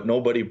Send Go, but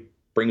nobody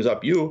brings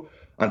up you.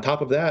 On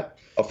top of that,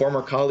 a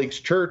former colleague's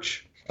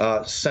church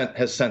has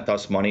sent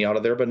us money out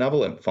of their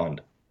benevolent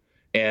fund.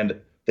 And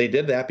they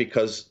did that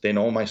because they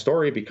know my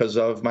story because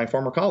of my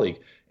former colleague.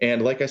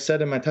 And like I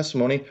said in my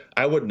testimony,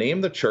 I would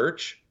name the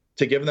church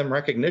to give them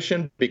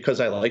recognition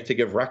because I like to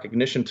give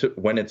recognition to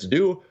when it's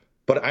due.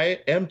 But I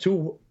am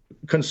too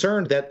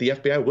concerned that the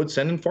FBI would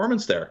send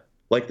informants there,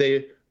 like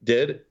they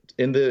did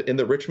in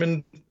the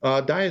Richmond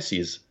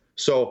diocese.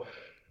 So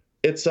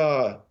it's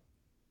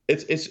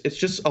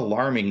just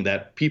alarming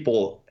that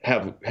people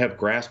have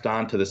grasped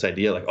onto this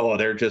idea like, oh,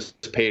 they're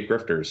just paid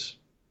grifters.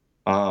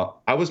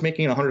 I was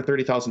making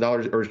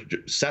 $130,000 or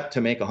set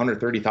to make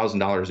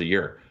 $130,000 a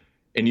year.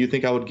 And you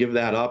think I would give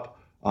that up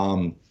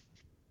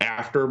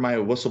after my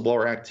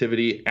whistleblower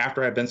activity,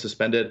 after I've been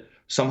suspended,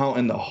 somehow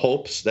in the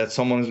hopes that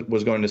someone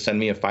was going to send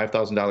me a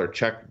 $5,000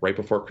 check right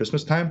before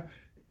Christmas time?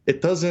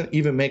 It doesn't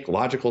even make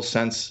logical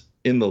sense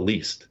in the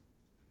least.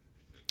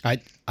 I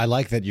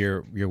like that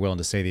you're willing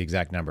to say the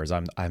exact numbers.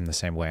 I'm the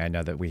same way. I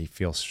know that we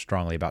feel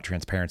strongly about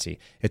transparency.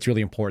 It's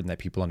really important that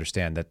people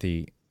understand that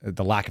the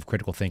lack of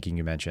critical thinking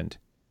you mentioned,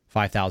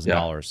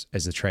 $5,000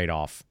 is the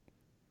trade-off,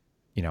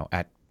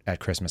 at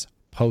Christmas,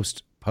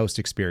 post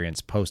experience,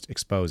 post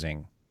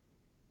exposing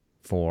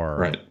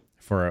for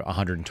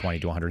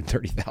 $120,000 to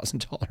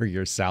 $130,000 a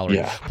year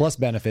salary, plus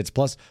benefits,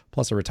 plus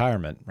a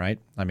retirement, right?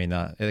 I mean,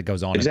 it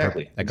goes on.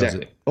 Exactly.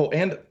 Oh,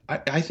 and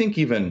I think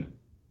even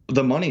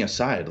the money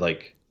aside,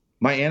 like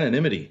my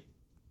anonymity,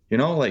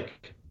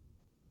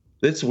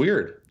 it's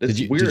weird. It's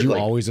weird. Did you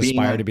always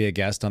aspire to be a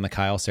guest on the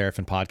Kyle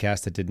Seraphin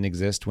podcast that didn't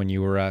exist when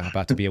you were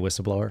about to be a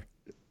whistleblower?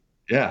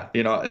 Yeah.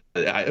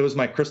 It was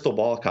my crystal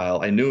ball,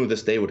 Kyle. I knew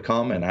this day would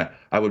come and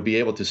I would be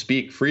able to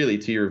speak freely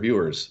to your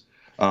viewers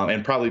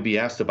and probably be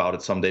asked about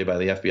it someday by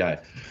the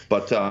FBI.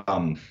 But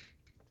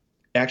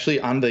Actually,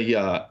 on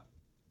the,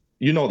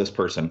 you know this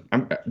person.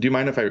 Do you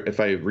mind if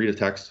I read a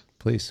text?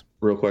 Please.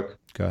 Real quick.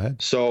 Go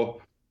ahead.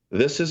 So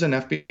this is an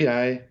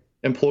FBI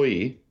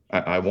employee.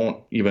 I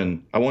won't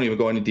even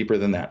go any deeper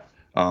than that.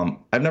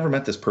 I've never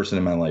met this person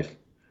in my life.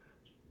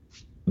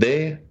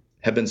 They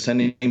have been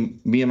sending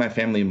me and my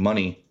family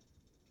money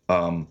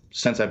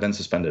since I've been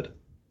suspended.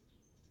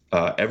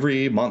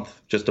 Every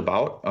month, just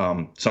about.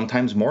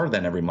 Sometimes more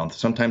than every month.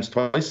 Sometimes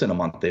twice in a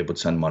month they would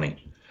send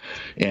money.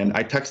 And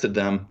I texted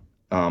them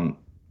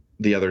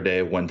the other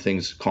day when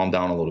things calmed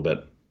down a little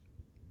bit,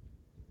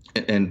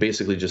 and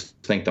basically just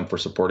thanked them for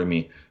supporting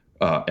me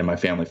and my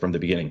family from the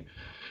beginning.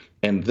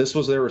 And this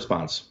was their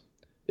response.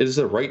 It is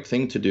the right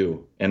thing to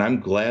do, and I'm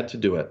glad to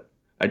do it.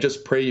 I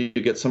just pray you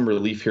get some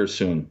relief here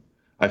soon.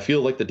 I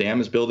feel like the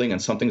dam is building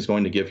and something's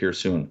going to give here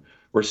soon.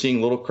 We're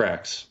seeing little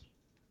cracks.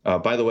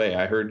 By the way,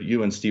 I heard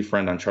you and Steve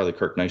Friend on Charlie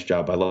Kirk. Nice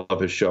job. I love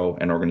his show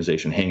and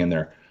organization. Hang in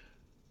there.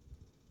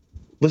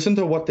 Listen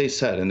to what they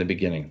said in the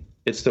beginning.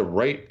 It's the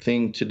right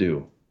thing to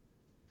do.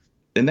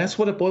 And that's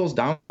what it boils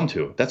down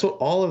to. That's what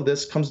all of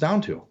this comes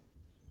down to.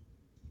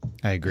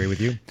 I agree with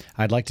you.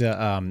 I'd like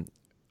to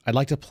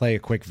play a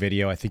quick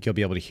video. I think you'll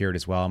be able to hear it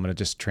as well. I'm going to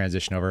just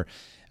transition over.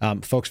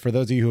 Folks, for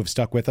those of you who have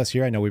stuck with us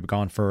here, I know we've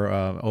gone for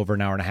over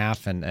an hour and a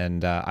half,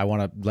 and I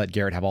want to let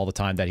Garret have all the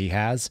time that he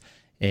has.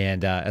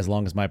 And as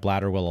long as my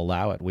bladder will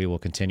allow it, we will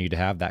continue to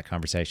have that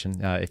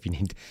conversation. If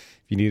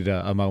you need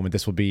a moment,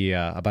 this will be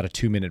about a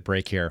 2-minute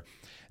break here.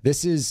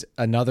 This is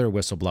another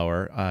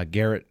whistleblower.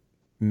 Garret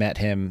met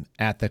him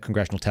at the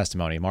congressional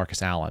testimony,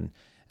 Marcus Allen.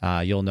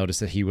 You'll notice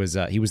that he was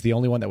the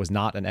only one that was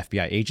not an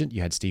FBI agent.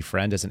 You had Steve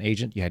Friend as an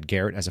agent, you had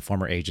Garret as a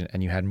former agent,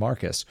 and you had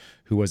Marcus,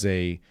 who was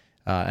an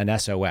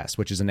SOS,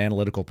 which is an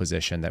analytical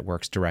position that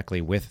works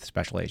directly with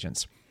special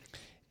agents.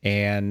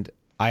 And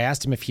I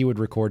asked him if he would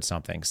record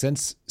something.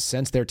 Since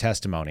their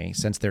testimony,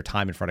 since their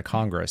time in front of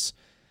Congress,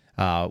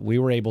 we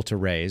were able to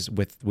raise,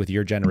 with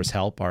your generous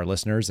help, our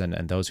listeners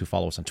and those who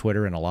follow us on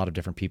Twitter, and a lot of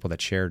different people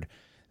that shared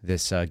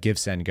this Give,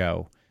 Send,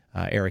 Go.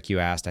 Eric, you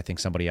asked, I think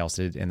somebody else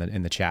did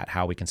in the chat,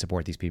 how we can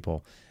support these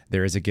people.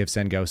 There is a Give,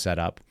 Send, Go set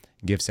up,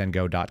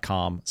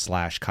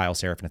 givesendgo.com/Kyle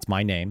Seraphin. It's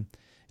my name.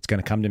 It's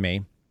going to come to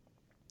me,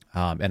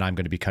 and I'm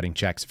going to be cutting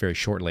checks very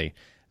shortly.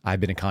 I've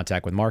been in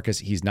contact with Marcus.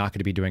 He's not going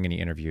to be doing any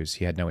interviews.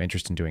 He had no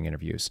interest in doing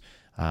interviews.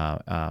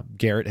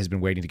 Garret has been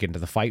waiting to get into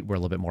the fight. We're a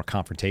little bit more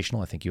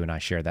confrontational. I think you and I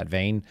share that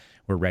vein.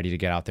 We're ready to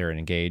get out there and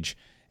engage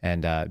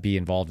and be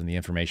involved in the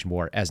information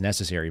war as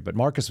necessary. But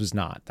Marcus was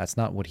not. That's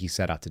not what he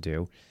set out to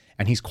do.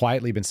 And he's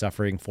quietly been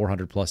suffering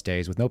 400 plus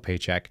days with no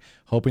paycheck,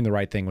 hoping the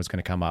right thing was going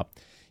to come up.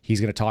 He's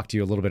going to talk to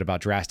you a little bit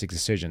about drastic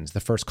decisions. The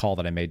first call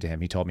that I made to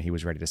him, he told me he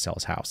was ready to sell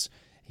his house.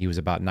 He was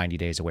about 90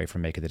 days away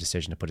from making the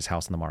decision to put his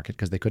house on the market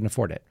because they couldn't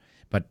afford it.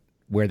 But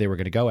where they were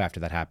going to go after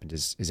that happened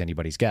is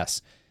anybody's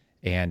guess.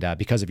 And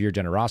because of your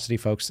generosity,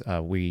 folks,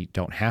 we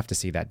don't have to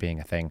see that being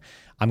a thing.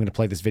 I'm going to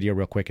play this video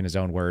real quick in his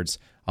own words.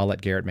 I'll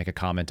let Garret make a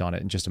comment on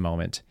it in just a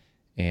moment.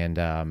 And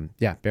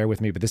bear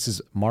with me. But this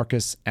is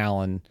Marcus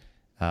Allen,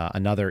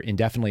 another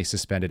indefinitely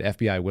suspended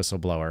FBI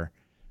whistleblower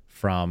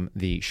from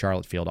the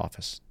Charlotte field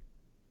office.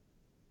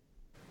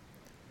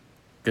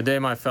 Good day,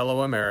 my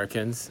fellow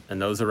Americans and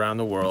those around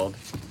the world,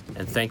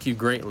 and thank you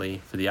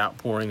greatly for the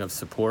outpouring of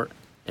support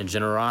and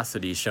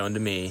generosity shown to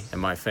me and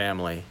my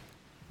family.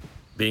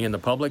 Being in the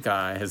public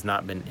eye has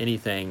not been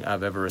anything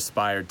I've ever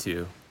aspired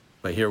to,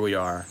 but here we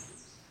are.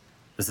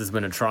 This has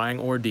been a trying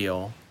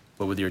ordeal,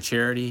 but with your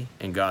charity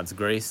and God's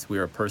grace, we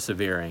are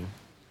persevering.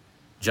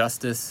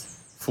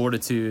 Justice,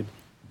 fortitude,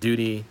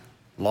 duty,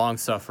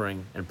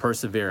 long-suffering, and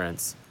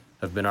perseverance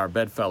have been our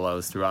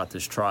bedfellows throughout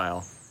this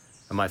trial,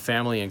 and my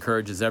family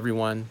encourages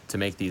everyone to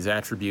make these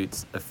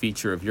attributes a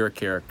feature of your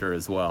character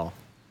as well.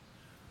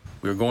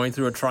 We are going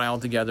through a trial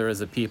together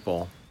as a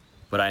people,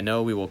 but I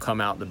know we will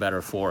come out the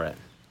better for it.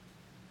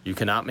 You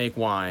cannot make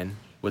wine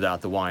without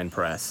the wine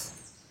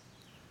press.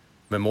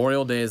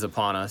 Memorial Day is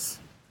upon us,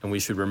 and we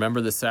should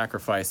remember the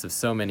sacrifice of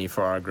so many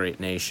for our great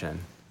nation.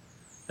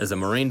 As a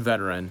Marine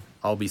veteran,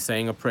 I'll be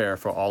saying a prayer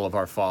for all of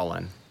our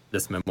fallen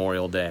this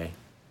Memorial Day.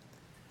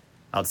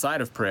 Outside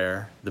of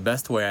prayer, the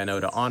best way I know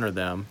to honor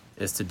them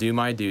is to do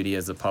my duty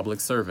as a public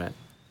servant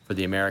for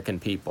the American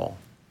people.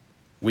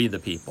 We the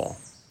people,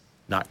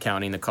 not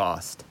counting the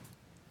cost.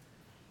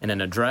 In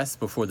an address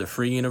before the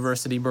Free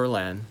University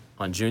Berlin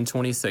on June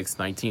 26,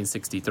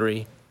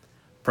 1963,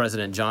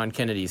 President John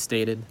Kennedy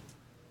stated,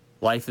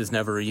 "Life is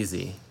never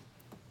easy.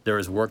 There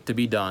is work to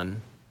be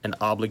done and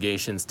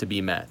obligations to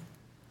be met.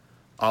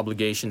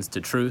 Obligations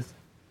to truth,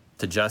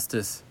 to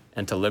justice,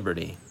 and to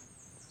liberty."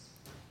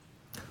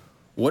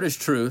 What is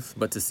truth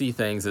but to see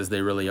things as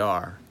they really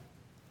are?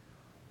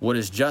 What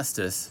is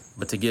justice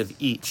but to give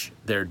each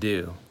their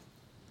due?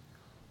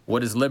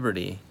 What is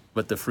liberty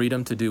but the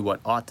freedom to do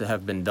what ought to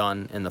have been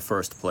done in the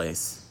first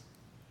place?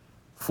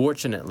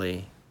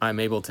 Fortunately, I'm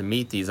able to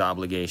meet these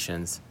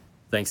obligations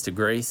thanks to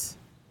grace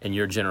and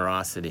your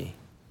generosity.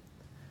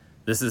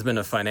 This has been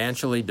a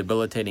financially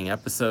debilitating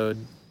episode,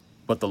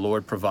 but the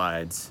Lord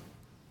provides,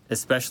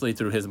 especially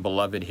through his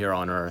beloved here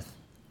on earth.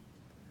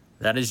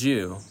 That is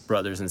you,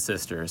 brothers and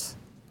sisters.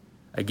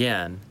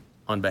 Again,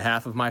 on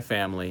behalf of my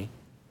family,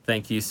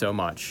 thank you so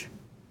much.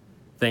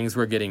 Things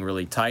were getting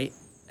really tight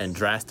and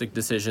drastic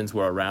decisions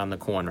were around the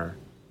corner,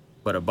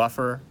 but a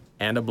buffer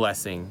and a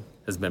blessing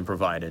has been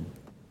provided.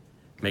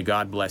 May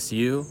God bless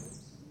you,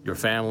 your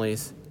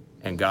families,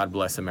 and God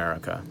bless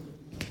America.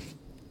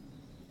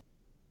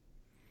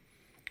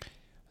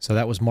 So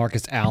that was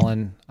Marcus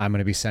Allen. I'm going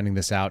to be sending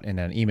this out in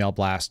an email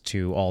blast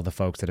to all the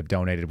folks that have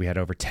donated. We had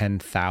over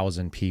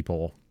 10,000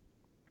 people.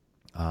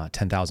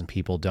 10,000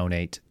 people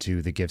donate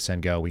to the Give,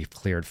 Send, Go. We've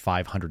cleared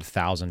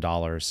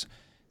 $500,000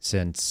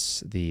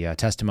 since the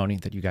testimony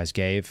that you guys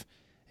gave.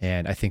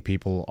 And I think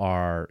people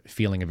are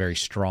feeling a very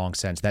strong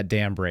sense. That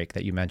dam break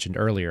that you mentioned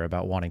earlier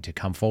about wanting to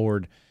come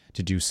forward,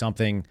 to do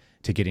something,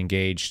 to get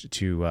engaged,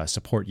 to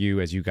support you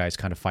as you guys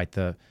kind of fight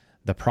the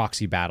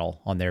proxy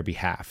battle on their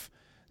behalf.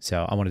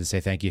 So I wanted to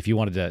say thank you. If you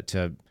wanted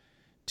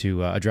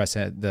to address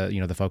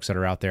the folks that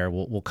are out there,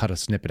 we'll cut a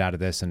snippet out of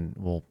this and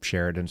we'll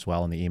share it as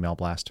well in the email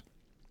blast.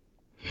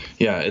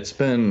 Yeah, it's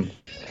been,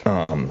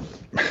 I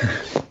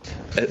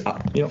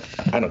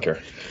don't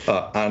care.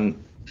 I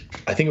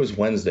think it was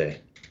Wednesday.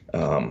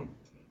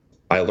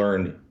 I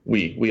learned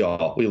we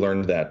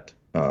learned that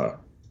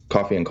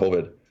Coffee and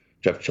COVID,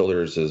 Jeff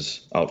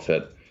Childers'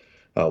 outfit,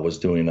 was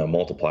doing a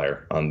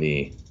multiplier on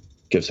the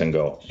Give, Send,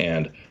 Go,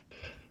 and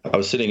I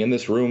was sitting in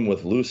this room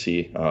with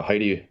Lucy.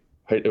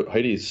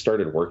 Heidi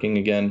started working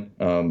again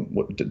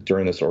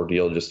during this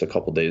ordeal, just a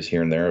couple days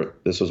here and there.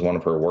 This was one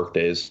of her work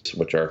days,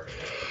 which are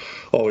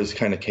always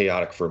kind of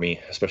chaotic for me,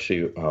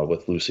 especially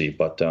with Lucy.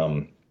 But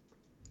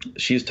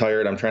she's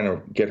tired. I'm trying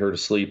to get her to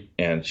sleep,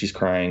 and she's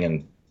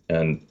crying.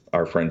 And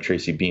our friend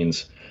Tracy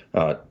Beans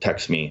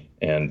texts me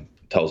and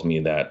tells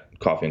me that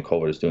Coffee and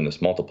COVID is doing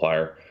this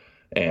multiplier.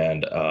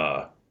 And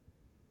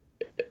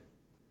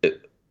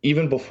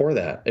even before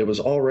that, it was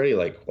already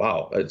like,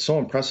 wow, it's so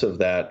impressive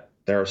that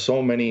there are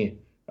so many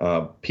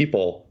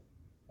people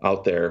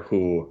out there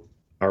who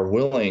are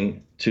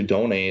willing to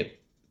donate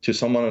to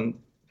someone,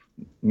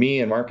 me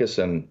and Marcus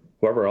and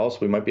whoever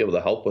else we might be able to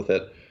help with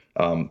it.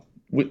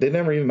 They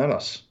never even met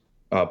us,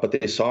 but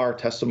they saw our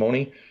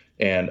testimony,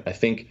 and I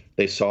think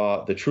they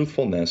saw the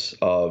truthfulness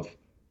of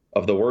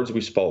the words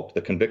we spoke,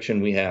 the conviction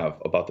we have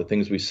about the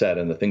things we said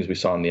and the things we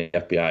saw in the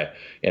FBI,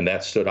 and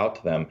that stood out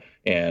to them.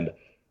 And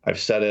I've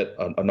said it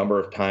a number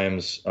of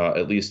times,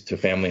 at least to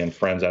family and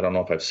friends. I don't know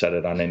if I've said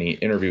it on any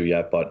interview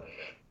yet, but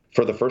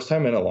for the first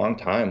time in a long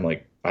time,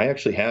 like, I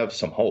actually have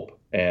some hope,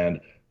 and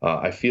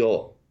I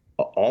feel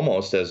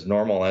almost as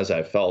normal as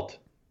I've felt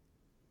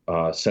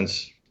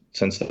since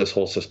this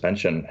whole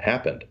suspension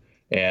happened.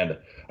 And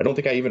I don't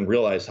think I even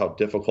realized how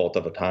difficult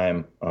of a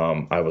time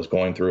I was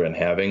going through and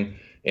having.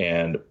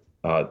 And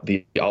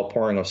the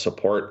outpouring of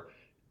support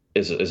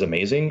is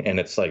amazing,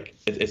 and it's like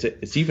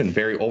it's even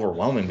very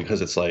overwhelming,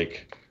 because it's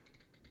like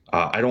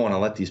I don't want to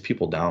let these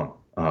people down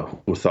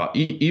who thought,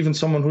 even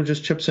someone who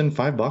just chips in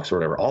 $5 or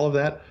whatever, all of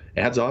that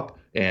adds up.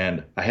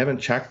 And I haven't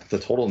checked the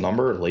total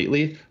number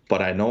lately,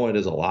 but I know it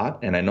is a lot,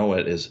 and I know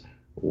it is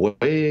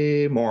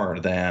way more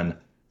than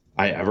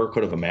I ever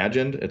could have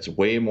imagined. It's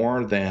way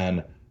more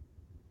than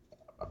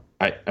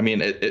I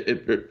mean,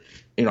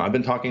 I've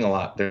been talking a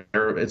lot.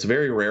 It's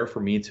very rare for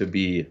me to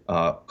be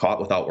caught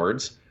without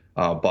words,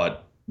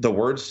 but the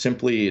words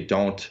simply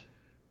don't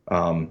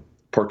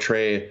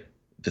portray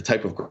the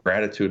type of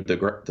gratitude,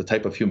 the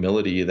type of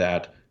humility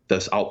that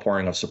this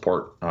outpouring of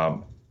support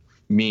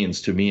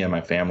means to me and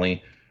my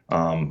family.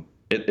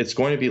 It's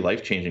going to be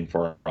life-changing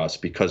for us,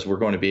 because we're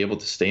going to be able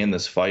to stay in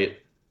this fight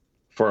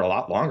for a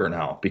lot longer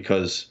now,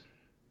 because,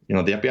 the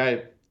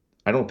FBI,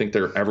 I don't think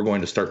they're ever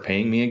going to start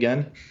paying me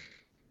again.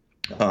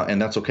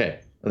 And that's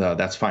okay.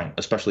 That's fine,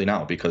 especially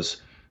now,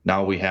 because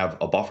now we have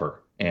a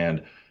buffer,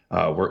 and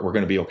we're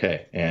going to be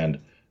okay. And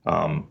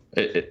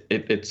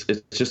it's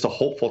just a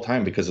hopeful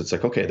time, because it's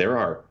like, okay, there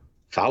are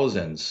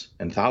thousands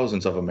and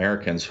thousands of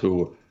Americans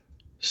who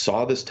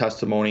saw this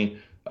testimony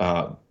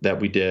that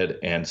we did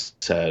and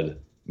said,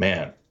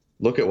 man,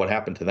 look at what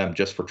happened to them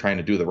just for trying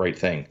to do the right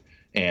thing.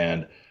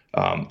 And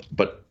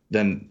but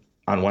then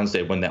on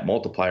Wednesday, when that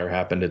multiplier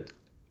happened,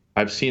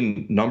 I've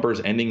seen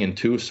numbers ending in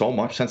 2 so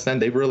much since then.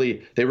 They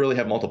really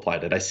have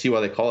multiplied it. I see why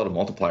they call it a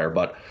multiplier.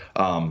 But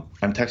I'm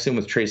texting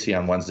with Tracy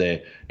on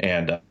Wednesday,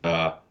 and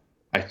I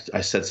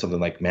said something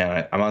like,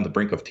 man, I'm on the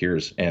brink of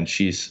tears. And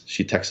she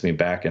texted me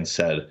back and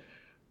said,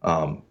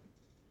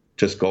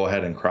 just go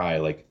ahead and cry,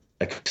 like,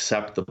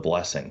 accept the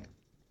blessing.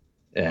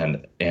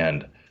 And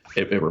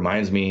it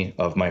reminds me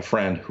of my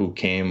friend who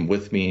came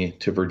with me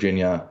to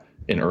Virginia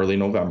in early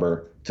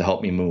November to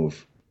help me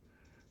move.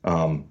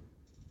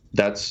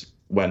 That's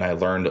when I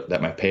learned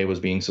that my pay was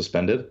being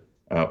suspended.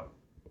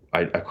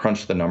 I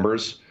crunched the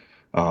numbers.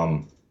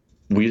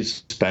 We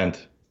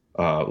spent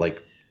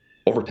like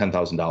over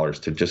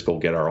 $10,000 to just go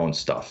get our own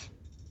stuff.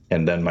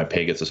 And then my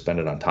pay gets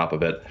suspended on top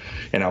of it.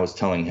 And I was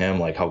telling him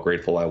like how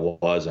grateful I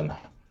was. And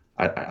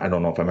I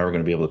don't know if I'm ever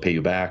going to be able to pay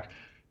you back.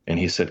 And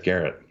he said,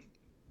 Garrett,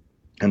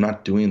 I'm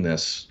not doing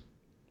this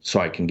so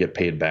I can get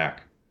paid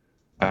back.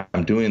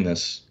 I'm doing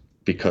this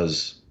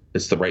because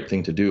it's the right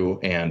thing to do.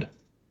 And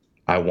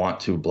I want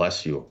to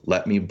bless you.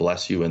 Let me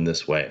bless you in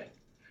this way.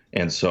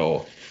 And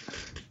so,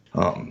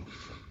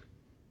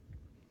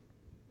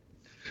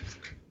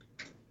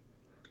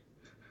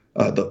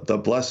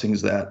 the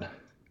blessings that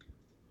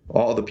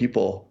all the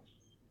people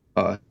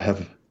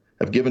have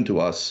given to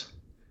us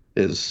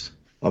is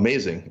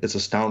amazing. It's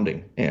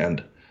astounding,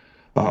 and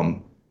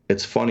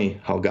it's funny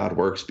how God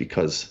works,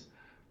 because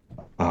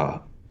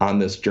on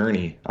this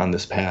journey, on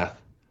this path,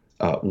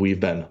 we've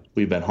been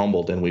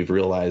humbled, and we've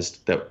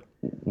realized that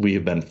we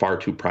have been far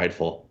too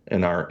prideful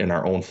in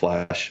our own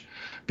flesh,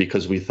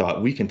 because we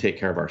thought we can take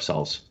care of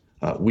ourselves.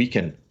 We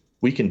can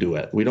do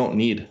it. We don't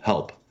need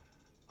help.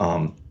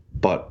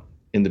 But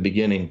in the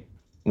beginning,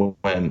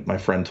 when my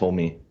friend told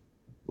me,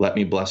 "Let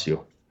me bless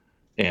you,"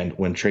 and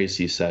when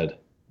Tracy said,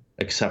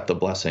 "Accept the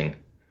blessing,"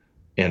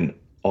 and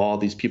all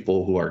these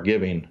people who are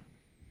giving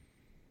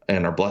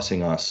and are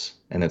blessing us,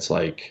 and it's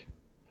like,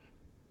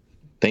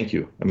 thank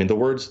you. I mean, the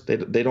words,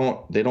 they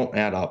don't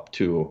add up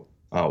to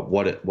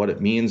what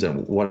it means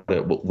and what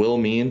it will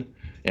mean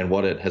and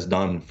what it has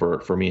done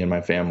for me and my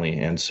family.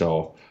 And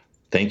so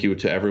thank you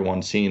to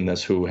everyone seeing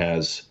this who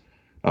has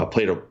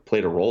played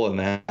a role in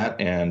that.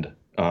 And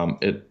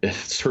it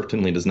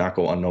certainly does not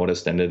go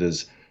unnoticed, and it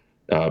is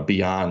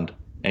beyond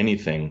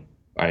anything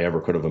I ever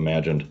could have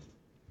imagined.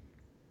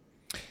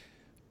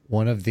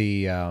 One of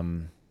the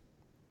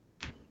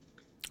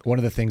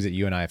things that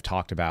you and I have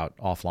talked about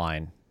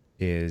offline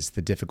is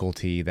the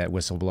difficulty that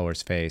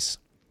whistleblowers face.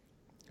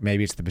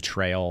 Maybe it's the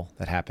betrayal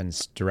that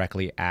happens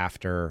directly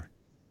after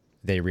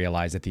they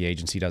realize that the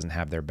agency doesn't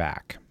have their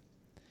back.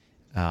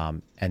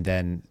 And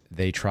then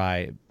they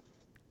try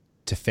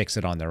to fix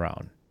it on their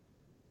own.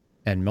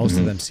 And most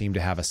of them seem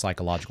to have a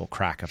psychological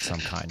crack of some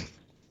kind.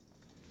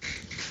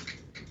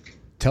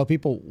 Tell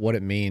people what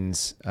it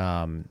means,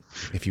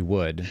 if you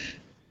would,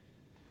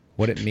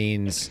 what it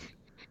means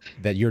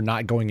that you're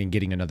not going and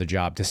getting another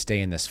job to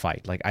stay in this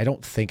fight. Like, I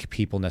don't think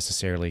people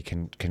necessarily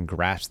can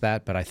grasp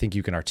that, but I think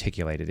you can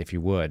articulate it if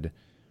you would.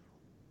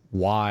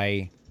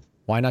 Why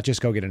not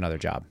just go get another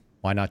job?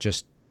 Why not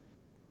just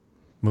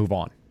move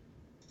on?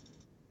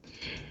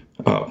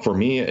 For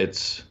me,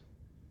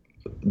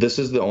 this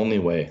is the only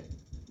way,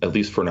 at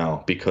least for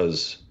now,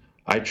 because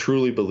I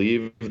truly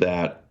believe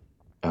that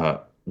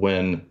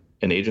when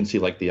an agency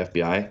like the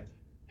FBI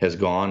has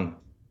gone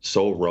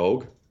so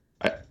rogue,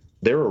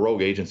 they're a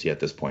rogue agency at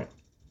this point,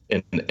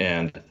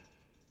 and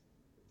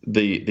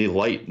the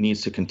light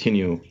needs to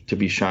continue to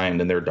be shined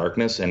in their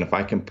darkness. And if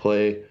I can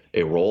play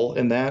a role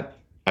in that,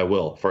 I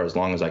will, for as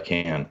long as I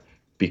can,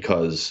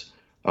 because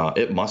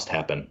it must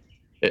happen.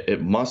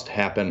 It must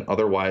happen.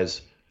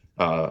 Otherwise,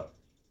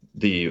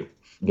 the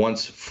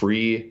once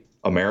free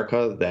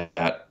America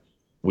that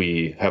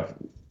we have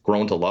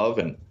grown to love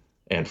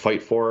and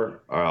fight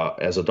for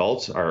as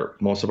adults,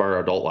 most of our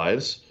adult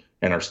lives,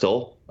 and are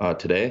still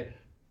today,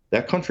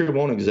 that country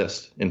won't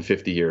exist in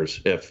 50 years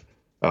if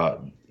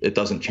it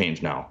doesn't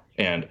change now.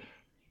 And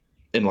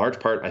in large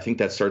part, I think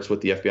that starts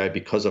with the FBI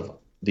because of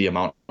the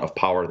amount of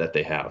power that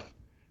they have.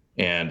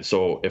 And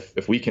so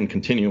if we can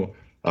continue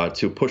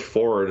to push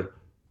forward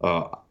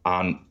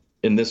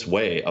in this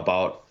way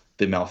about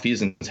the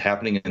malfeasance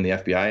happening in the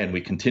FBI, and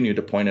we continue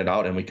to point it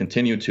out, and we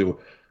continue to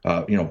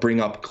bring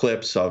up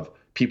clips of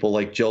people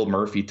like Jill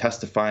Murphy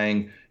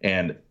testifying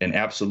and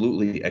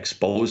absolutely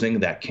exposing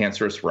that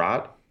cancerous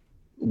rot,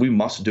 we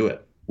must do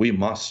it. We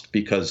must,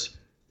 because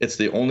it's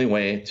the only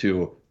way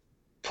to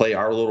play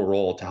our little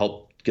role to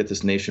help get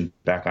this nation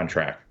back on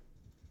track.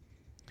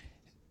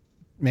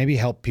 Maybe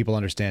help people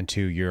understand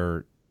too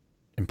your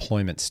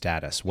employment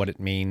status, what it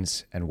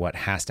means and what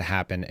has to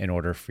happen in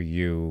order for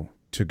you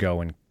to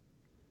go and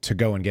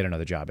get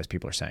another job, as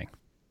people are saying.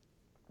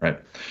 Right.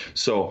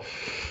 So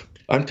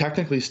I'm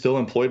technically still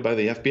employed by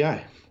the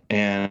FBI.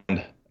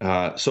 And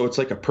so it's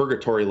like a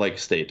purgatory-like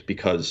state,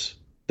 because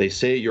they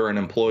say you're an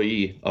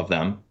employee of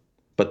them,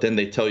 but then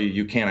they tell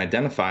you can't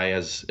identify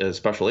as a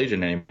special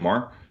agent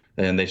anymore,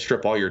 and they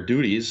strip all your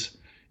duties.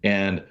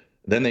 And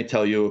then they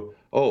tell you,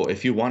 oh,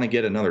 if you want to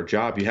get another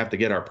job, you have to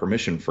get our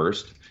permission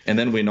first. And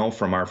then we know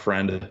from our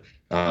friend,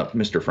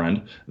 Mr.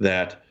 Friend,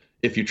 that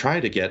if you try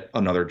to get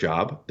another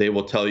job, they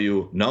will tell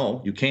you,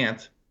 no, you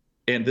can't.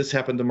 And this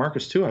happened to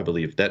Marcus too, I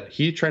believe, that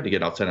he tried to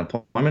get outside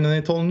employment and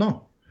they told him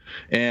no.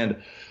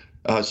 And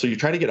so you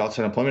try to get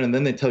outside employment and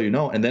then they tell you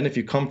no. And then if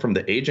you come from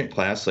the agent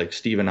class, like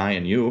Steve and I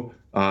and you,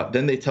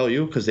 then they tell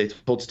you, because they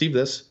told Steve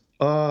this,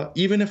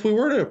 even if we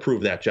were to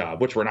approve that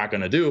job, which we're not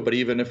going to do, but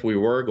even if we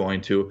were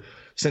going to,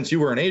 since you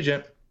were an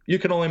agent, you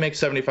can only make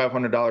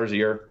 $7,500 a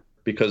year,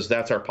 because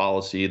that's our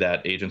policy,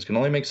 that agents can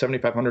only make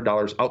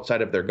 $7,500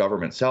 outside of their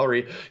government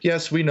salary.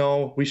 Yes, we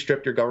know we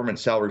stripped your government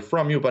salary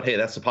from you, but hey,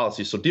 that's the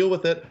policy. So deal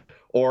with it,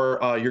 or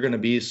you're going to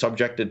be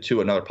subjected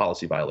to another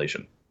policy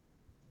violation.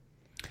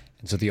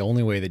 And so the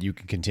only way that you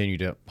can continue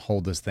to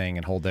hold this thing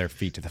and hold their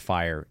feet to the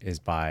fire is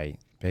by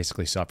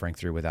basically suffering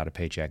through without a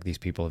paycheck. These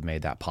people have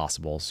made that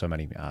possible. So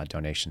many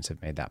donations have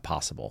made that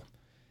possible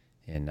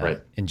in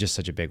just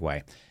such a big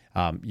way.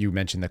 You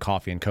mentioned the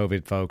Coffee and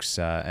COVID folks,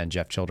 and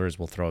Jeff Childers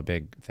will throw a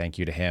big thank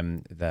you to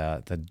him.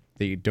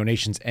 The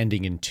donations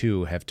ending in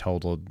 2 have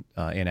totaled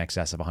in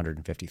excess of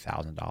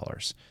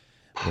 $150,000.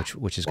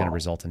 Which is going to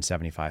result in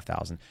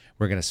 $75,000.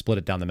 We're going to split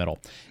it down the middle.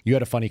 You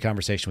had a funny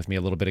conversation with me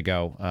a little bit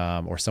ago,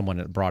 or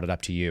someone brought it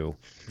up to you.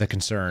 The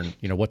concern,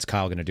 what's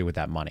Kyle going to do with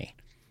that money?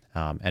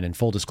 And in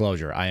full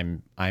disclosure,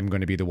 I'm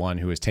going to be the one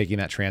who is taking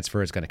that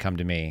transfer. It's going to come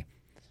to me,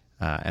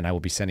 and I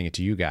will be sending it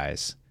to you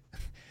guys.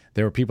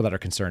 There are people that are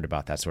concerned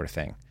about that sort of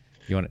thing.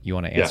 You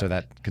want to answer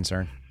that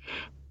concern?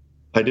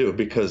 I do,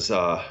 because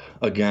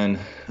again,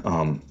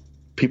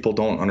 people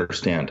don't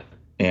understand,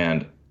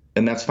 and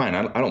that's fine.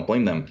 I don't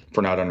blame them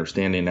for not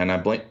understanding, and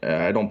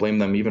I don't blame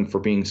them even for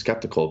being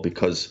skeptical,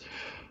 because,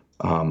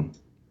 I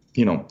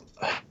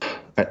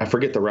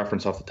forget the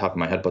reference off the top of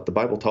my head, but the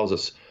Bible tells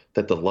us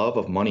that the love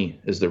of money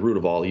is the root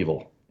of all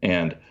evil,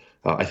 and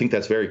I think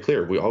that's very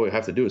clear. All we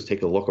have to do is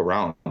take a look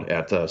around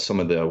at some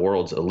of the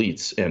world's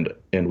elites,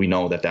 and we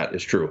know that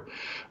is true.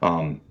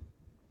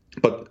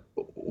 But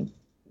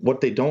what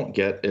they don't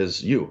get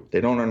is you. They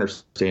don't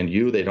understand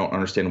you. They don't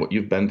understand what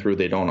you've been through.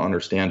 They don't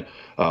understand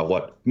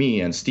what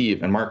me and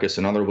Steve and Marcus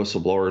and other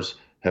whistleblowers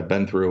have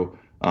been through,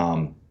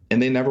 and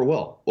they never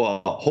will.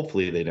 Well,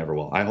 hopefully they never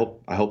will. I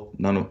hope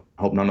none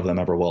of them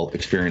ever will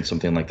experience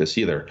something like this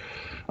either.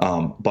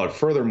 But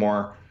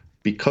furthermore,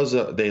 because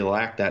they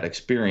lack that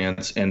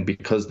experience, and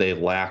because they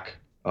lack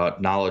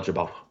knowledge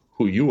about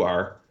who you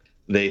are,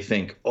 they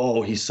think,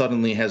 oh, he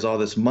suddenly has all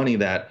this money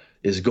that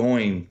is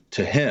going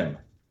to him.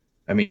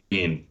 I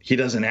mean, he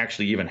doesn't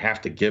actually even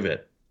have to give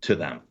it to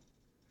them.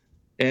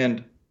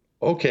 And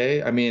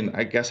okay, I mean,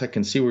 I guess I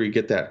can see where you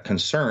get that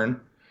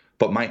concern,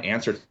 but my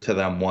answer to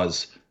them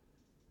was,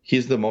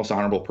 he's the most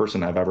honorable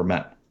person I've ever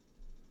met.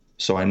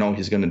 So I know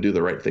he's going to do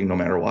the right thing no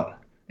matter what.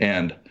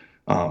 And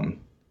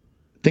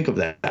think of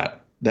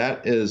that.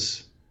 That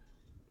is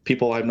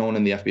people I've known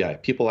in the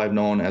FBI, people I've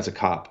known as a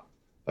cop,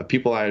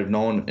 people I've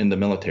known in the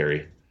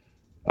military.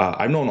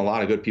 I've known a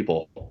lot of good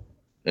people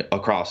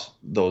across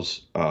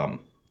those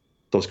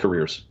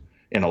careers,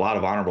 and a lot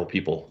of honorable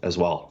people as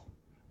well.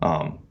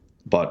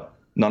 But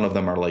none of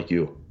them are like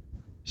you.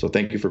 So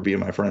thank you for being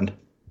my friend.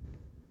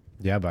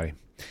 Yeah, buddy.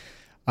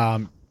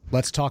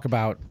 Let's talk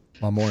about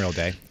Memorial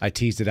Day. I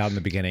teased it out in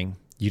the beginning.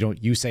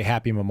 You say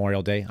Happy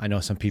Memorial Day. I know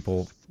some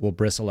people will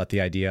bristle at the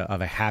idea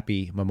of a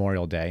Happy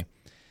Memorial Day,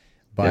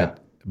 but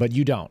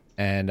you don't,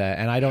 and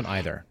I don't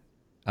either.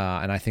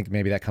 And I think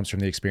maybe that comes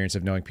from the experience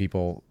of knowing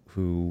people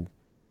who,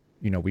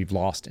 we've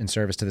lost in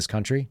service to this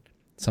country.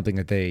 Something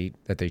that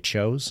they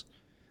chose,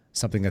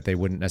 something that they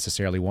wouldn't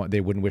necessarily want,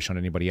 they wouldn't wish on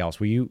anybody else.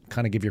 Will you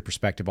kind of give your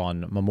perspective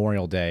on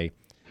Memorial Day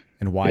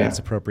and why it's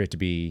appropriate to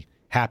be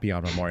happy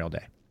on Memorial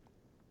Day?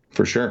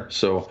 For sure.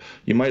 So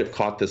you might have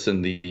caught this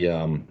in the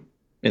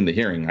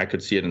hearing. I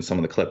could see it in some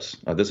of the clips.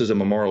 This is a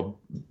memorial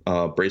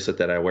bracelet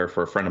that I wear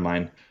for a friend of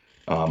mine.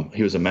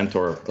 He was a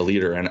mentor, a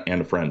leader,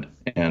 and a friend,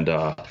 and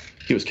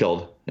he was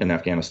killed in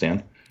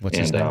Afghanistan. What's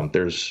his name?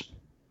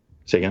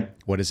 Say again?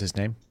 What is his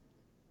name?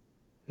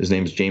 His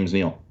name is James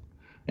Neal,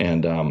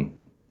 and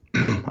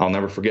I'll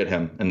never forget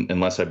him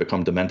unless I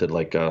become demented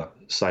like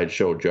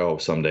Sideshow Joe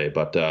someday.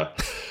 But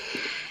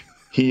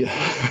he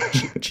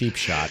cheap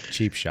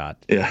shot.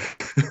 Yeah.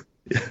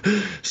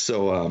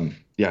 So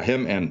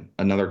him and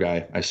another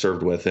guy I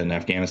served with in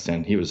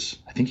Afghanistan.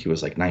 I think he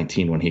was like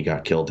 19 when he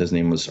got killed. His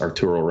name was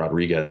Arturo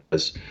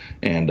Rodriguez,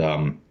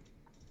 and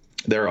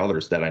there are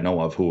others that I know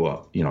of who,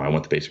 I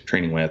went to basic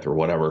training with or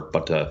whatever,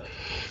 but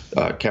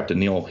Captain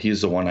Neal,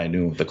 he's the one I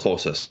knew the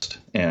closest.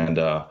 And,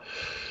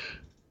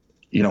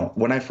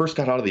 when I first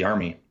got out of the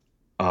Army,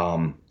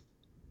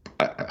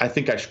 I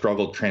think I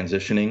struggled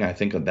transitioning. I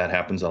think that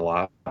happens a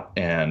lot.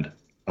 And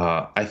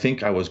I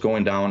think I was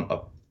going down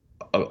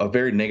a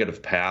very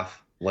negative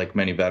path, like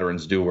many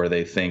veterans do, where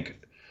they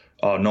think,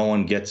 oh, no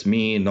one gets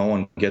me, no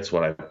one gets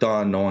what I've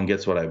done, no one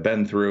gets what I've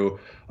been through.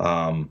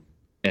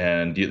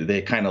 And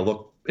they kind of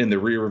look in the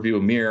rear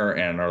view mirror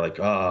and are like,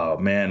 oh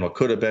man, what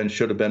could have been,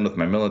 should have been with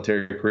my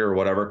military career or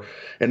whatever.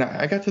 And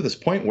I got to this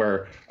point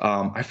where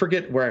I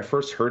forget where I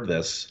first heard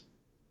this.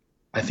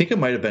 I think it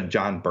might have been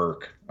John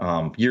Burke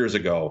years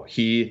ago.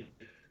 He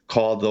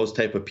called those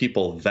type of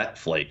people vet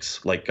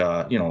flakes, like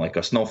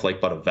a snowflake,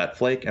 but a vet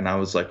flake. And I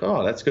was like,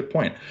 oh, that's a good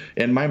point.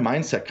 And my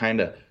mindset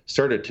kind of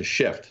started to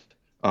shift.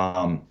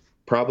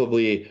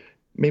 Probably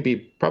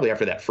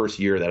after that first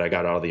year that I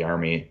got out of the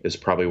Army is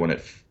probably when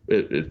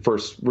it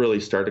first really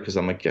started, because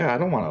I'm like, I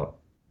don't want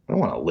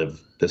to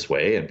live this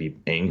way and be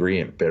angry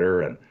and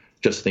bitter and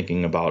just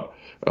thinking about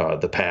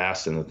the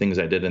past and the things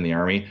I did in the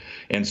Army.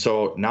 And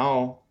so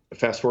now,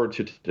 fast forward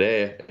to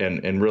today,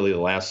 and really the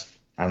last,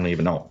 I don't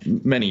even know,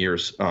 many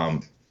years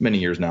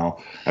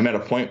now, I'm at a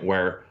point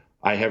where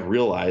I have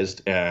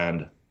realized,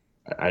 and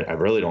I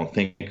really don't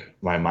think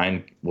my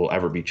mind will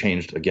ever be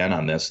changed again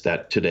on this,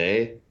 that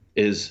today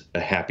is a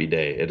happy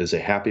day. It is a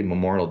happy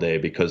Memorial Day,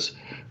 because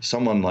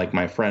someone like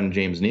my friend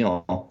James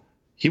Neal,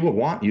 he would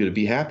want you to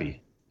be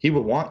happy. He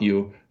would want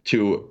you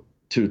to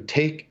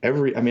take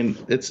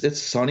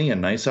it's sunny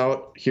and nice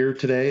out here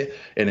today,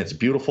 and it's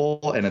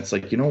beautiful, and it's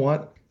like, you know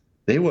what?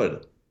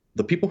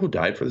 the people who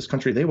died for this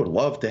country, they would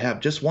love to have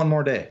just one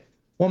more day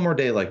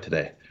like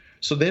today.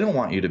 So they don't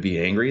want you to be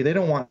angry. They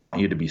don't want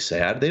you to be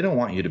sad. They don't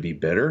want you to be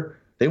bitter.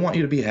 They want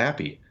you to be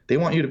happy. They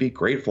want you to be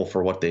grateful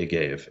for what they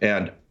gave.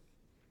 And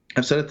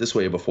I've said it this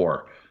way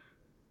before: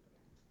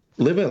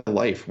 live a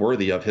life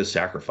worthy of his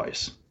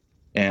sacrifice.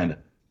 And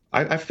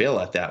I fail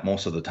at that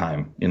most of the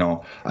time.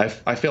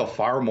 I fail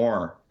far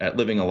more at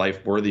living a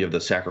life worthy of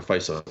the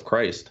sacrifice of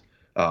Christ.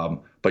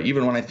 But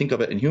even when I think of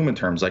it in human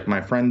terms, like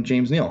my friend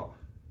James Neal,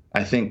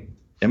 I think,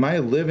 am I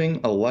living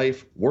a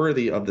life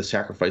worthy of the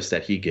sacrifice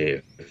that he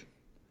gave?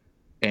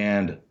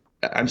 And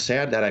I'm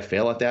sad that I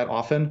fail at that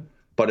often.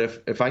 But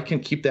if I can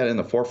keep that in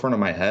the forefront of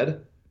my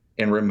head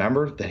and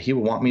remember that he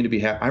would want me to be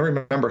happy. I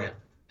remember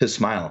his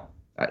smile.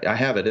 I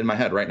have it in my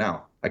head right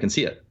now. I can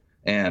see it.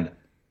 And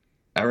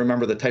I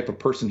remember the type of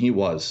person he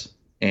was,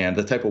 and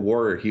the type of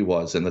warrior he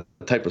was, and the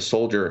type of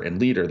soldier and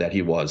leader that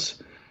he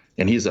was.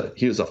 And he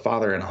was a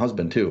father and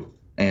husband too.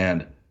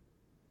 And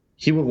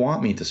he would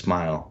want me to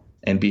smile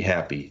and be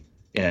happy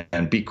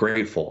and be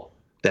grateful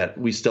that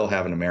we still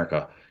have in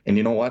America. And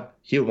you know what?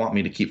 He would want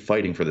me to keep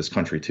fighting for this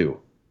country too.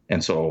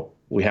 And so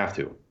we have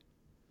to.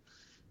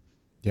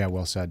 Yeah,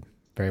 well said.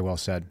 Very well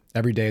said.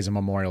 Every day is a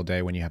Memorial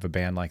Day when you have a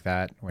band like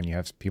that, when you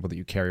have people that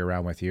you carry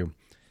around with you.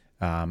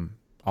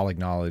 I'll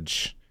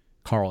acknowledge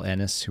Carl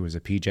Ennis, who was a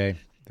PJ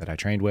that I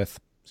trained with.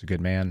 He's a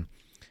good man.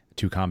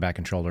 2 combat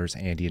controllers,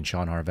 Andy and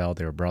Sean Harvell.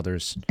 They were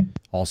brothers,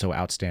 also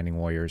outstanding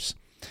warriors.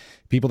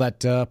 People that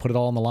put it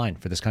all on the line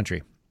for this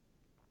country.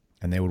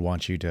 And they would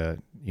want you to,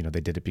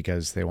 they did it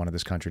because they wanted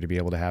this country to be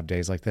able to have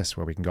days like this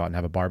where we can go out and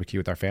have a barbecue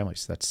with our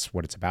families. That's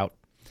what it's about.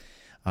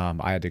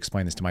 I had to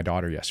explain this to my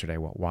daughter yesterday,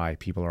 why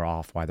people are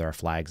off, why there are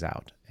flags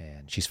out.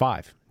 And she's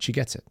 5. She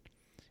gets it.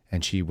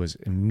 And she was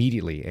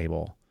immediately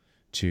able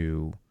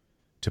to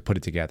put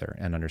it together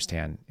and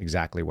understand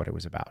exactly what it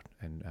was about.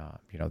 And,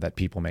 that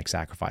people make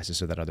sacrifices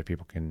so that other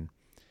people can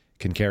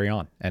carry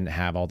on and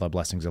have all the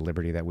blessings of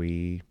liberty that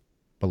we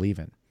believe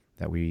in,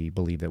 that we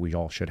believe that we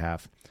all should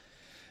have.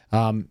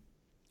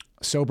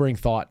 Sobering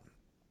thought,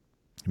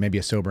 maybe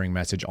a sobering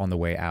message on the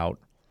way out.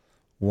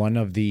 One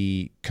of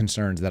the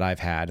concerns that I've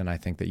had, and I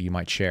think that you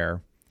might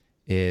share,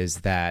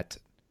 is that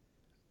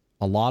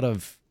a lot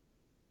of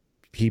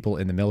people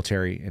in the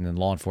military and in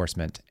law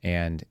enforcement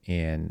and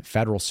in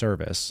federal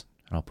service,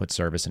 and I'll put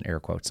service in air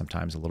quotes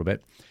sometimes a little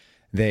bit,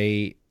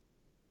 they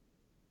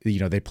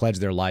pledge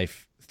their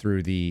life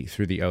through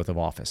the oath of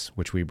office,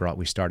 which we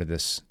started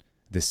this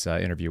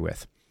interview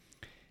with.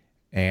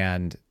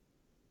 And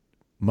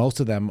most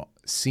of them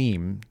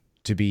seem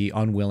to be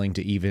unwilling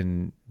to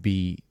even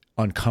be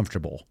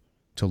uncomfortable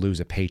to lose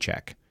a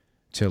paycheck,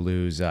 to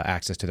lose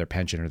access to their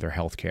pension or their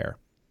health care,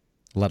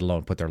 let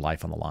alone put their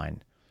life on the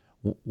line.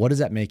 What does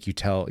that make you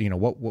tell,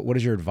 what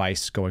is your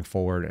advice going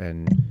forward,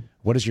 and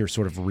what is your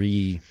sort of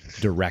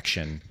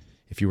redirection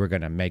if you were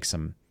going to make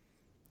some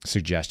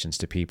suggestions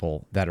to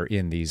people that are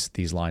in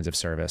these lines of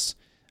service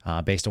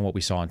based on what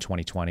we saw in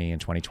 2020 and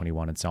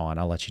 2021 and so on?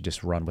 I'll let you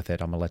just run with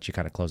it. I'm going to let you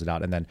kind of close it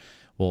out, and then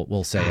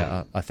we'll say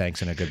a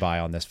thanks and a goodbye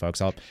on this,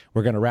 folks.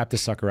 We're going to wrap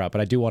this sucker up,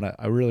 but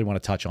I really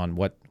want to touch on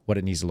what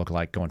it needs to look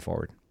like going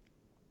forward.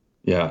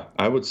 Yeah,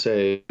 I would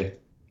say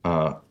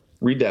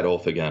read that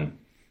oath again.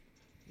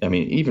 I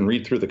mean, even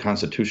read through the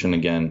Constitution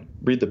again,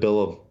 read the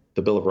Bill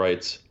of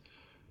Rights,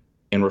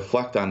 and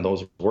reflect on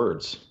those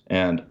words.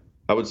 And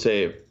I would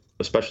say,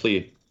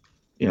 especially,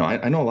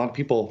 I know a lot of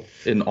people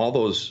in all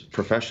those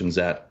professions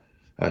that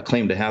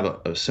claim to have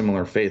a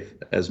similar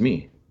faith as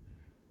me.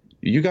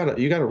 You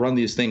gotta run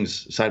these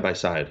things side by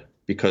side,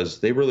 because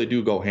they really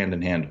do go hand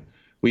in hand.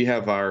 We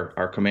have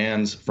our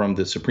commands from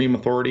the supreme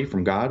authority,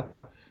 from God,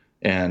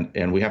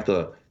 and we have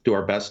to do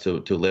our best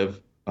to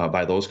live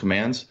by those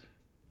commands.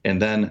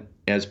 And then,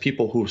 as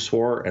people who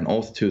swore an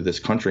oath to this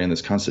country and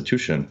this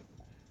Constitution,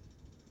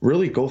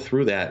 really go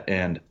through that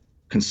and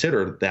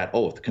consider that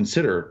oath,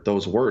 consider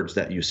those words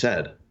that you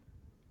said,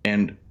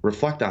 and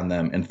reflect on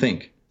them and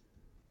think,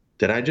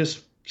 did I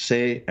just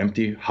say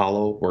empty,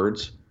 hollow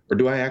words, or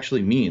do I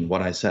actually mean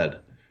what I said?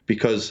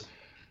 Because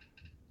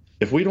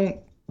if we don't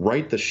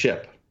right the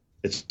ship,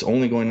 it's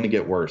only going to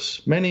get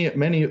worse.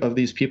 Many of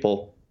these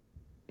people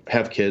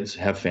have kids,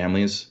 have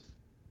families.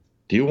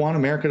 Do you want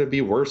America to be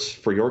worse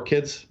for your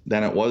kids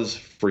than it was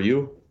for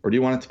you, or do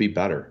you want it to be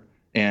better?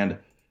 And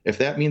if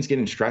that means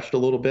getting stretched a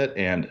little bit,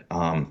 and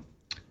I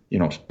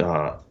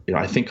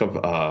think of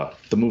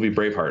the movie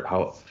Braveheart,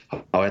 how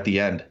at the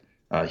end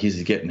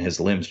he's getting his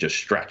limbs just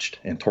stretched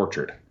and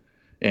tortured.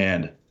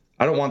 And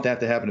I don't want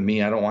that to happen to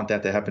me. I don't want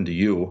that to happen to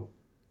you.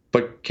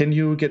 But can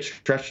you get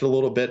stretched a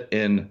little bit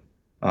to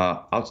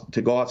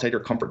go outside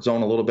your comfort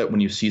zone a little bit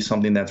when you see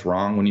something that's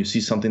wrong, when you see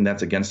something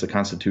that's against the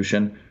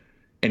Constitution,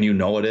 and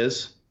it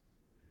is?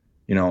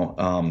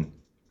 I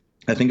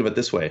think of it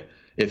this way: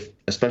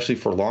 especially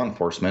for law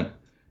enforcement,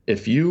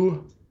 if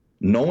you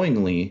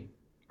knowingly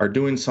are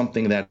doing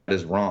something that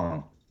is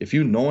wrong, if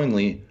you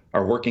knowingly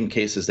are working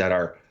cases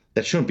that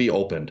shouldn't be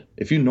opened,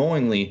 if you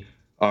knowingly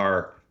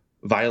are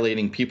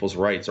violating people's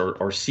rights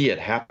or see it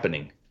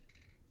happening,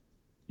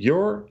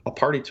 you're a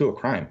party to a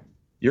crime.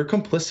 you're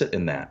complicit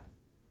in that.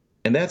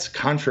 And that's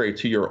contrary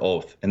to your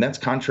oath. And that's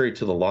contrary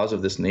to the laws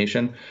of this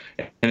nation.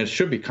 And it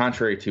should be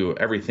contrary to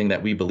everything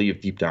that we believe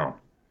deep down.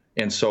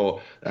 And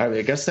so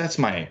I guess that's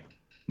my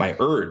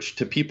urge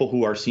to people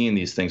who are seeing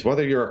these things,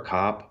 whether you're a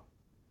cop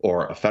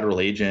or a federal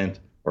agent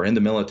or in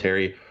the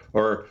military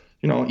or,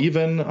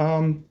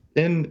 even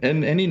in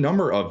any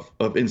number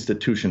of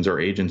institutions or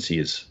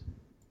agencies.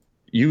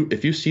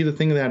 If you see the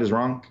thing that is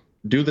wrong,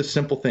 do the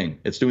simple thing.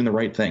 It's doing the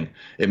right thing.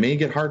 It may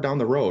get hard down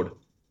the road,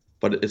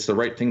 but it's the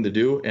right thing to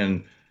do.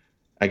 And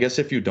I guess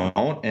if you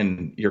don't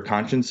and your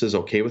conscience is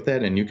okay with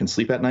that and you can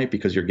sleep at night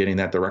because you're getting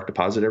that direct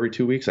deposit every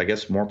 2 weeks, I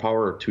guess more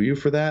power to you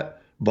for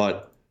that.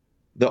 But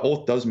the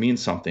oath does mean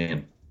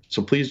something.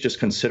 So please just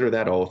consider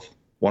that oath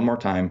one more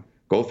time,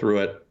 go through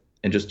it,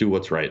 and just do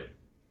what's right.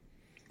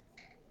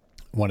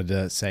 Wanted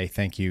to say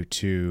thank you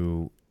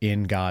to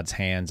In God's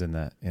Hands in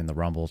the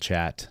Rumble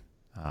chat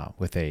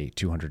with a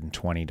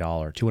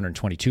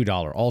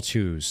 $222 all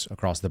twos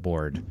across the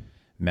board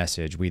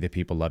message. We the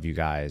people love you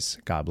guys.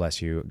 God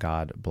bless you.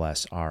 God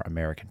bless our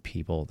American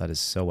people. That is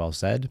so well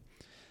said.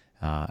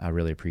 I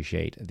really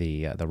appreciate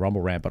the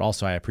Rumble rant, but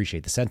also I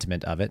appreciate the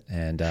sentiment of it.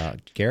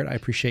 And Garret, I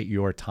appreciate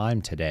your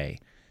time today.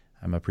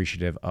 I'm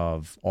appreciative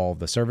of all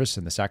the service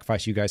and the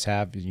sacrifice you guys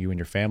have, you and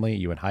your family,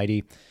 you and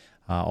Heidi,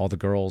 all the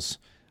girls.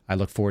 I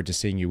look forward to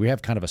seeing you. We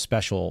have kind of a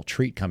special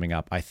treat coming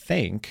up, I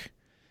think,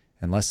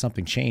 unless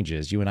something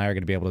changes. You and I are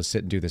going to be able to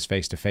sit and do this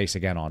face-to-face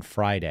again on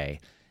Friday.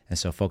 And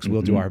so, folks,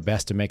 we'll do our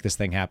best to make this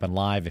thing happen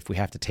live. If we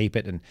have to tape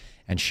it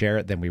and share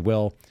it, then we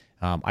will.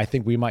 I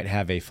think we might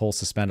have a full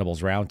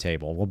Suspendables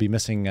roundtable. We'll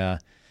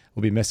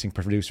be missing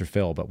producer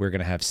Phil, but we're going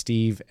to have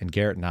Steve and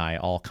Garret and I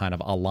all kind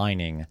of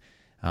aligning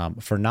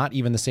for not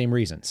even the same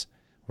reasons.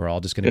 We're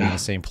all just going to be in the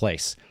same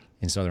place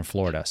in Southern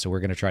Florida. So we're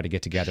going to try to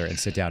get together and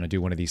sit down and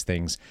do one of these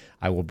things.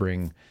 I will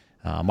bring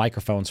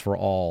microphones for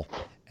all,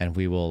 and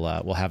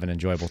we'll have an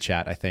enjoyable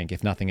chat, I think.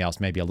 If nothing else,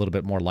 maybe a little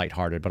bit more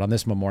lighthearted. But on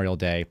this Memorial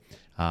Day,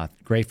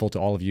 grateful to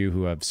all of you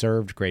who have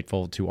served,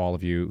 grateful to all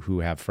of you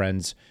who have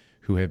friends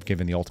who have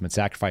given the ultimate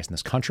sacrifice in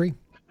this country,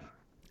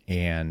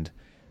 and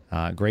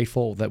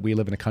grateful that we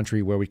live in a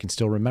country where we can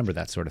still remember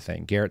that sort of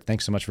thing. Garret,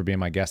 thanks so much for being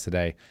my guest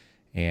today,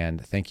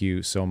 and thank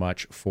you so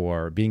much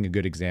for being a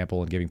good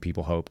example and giving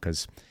people hope,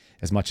 because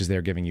as much as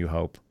they're giving you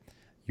hope,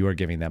 you are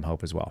giving them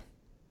hope as well.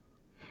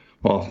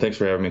 Well, thanks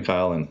for having me,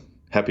 Kyle, and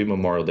happy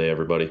Memorial Day,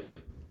 everybody.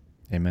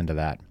 Amen to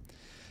that.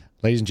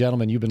 Ladies and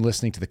gentlemen, you've been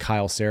listening to the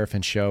Kyle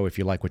Seraphin Show. If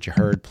you like what you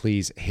heard,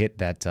 please hit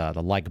that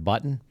the like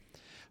button.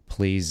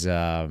 Please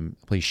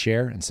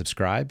share and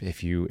subscribe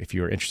if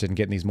you're interested in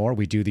getting these more.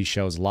 We do these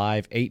shows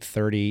live,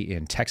 8:30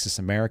 in Texas,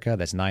 America.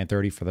 That's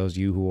 9:30 for those of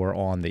you who are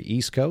on the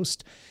East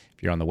Coast.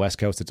 If you're on the West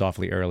Coast, it's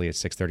awfully early at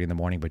 6:30 in the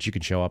morning, but you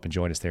can show up and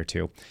join us there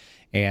too.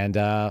 And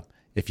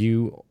if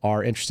you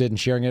are interested in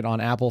sharing it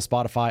on Apple,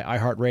 Spotify,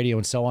 iHeartRadio,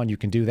 and so on, you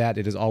can do that.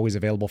 It is always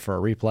available for a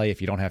replay.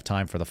 If you don't have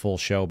time for the full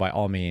show, by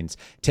all means,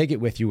 take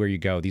it with you where you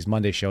go. These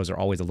Monday shows are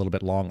always a little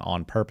bit long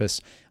on purpose.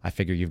 I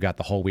figure you've got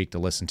the whole week to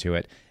listen to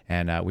it,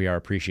 and we are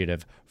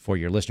appreciative for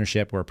your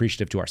listenership. We're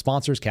appreciative to our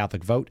sponsors,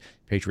 Catholic Vote,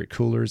 Patriot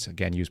Coolers.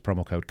 Again, use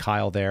promo code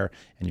Kyle there,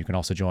 and you can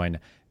also join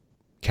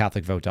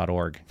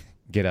CatholicVote.org.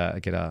 Get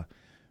a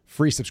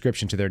free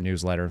subscription to their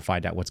newsletter and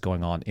find out what's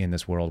going on in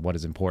this world, what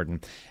is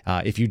important.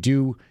 If you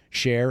do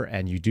share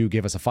and you do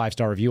give us a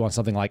 5-star review on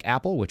something like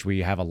Apple, which we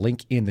have a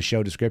link in the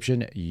show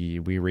description, we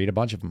read a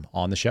bunch of them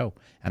on the show,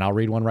 and I'll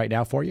read one right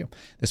now for you.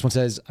 This one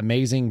says,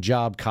 "Amazing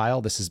job,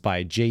 Kyle." This is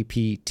by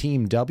JP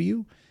Team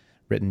W,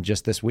 written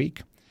just this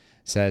week.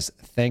 Says,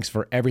 "Thanks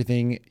for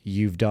everything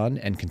you've done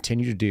and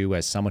continue to do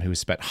as someone who has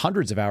spent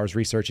hundreds of hours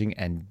researching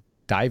and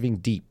diving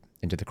deep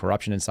into the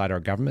corruption inside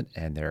our government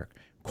and their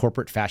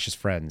corporate fascist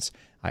friends.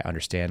 I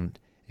understand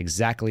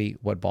exactly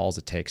what balls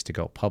it takes to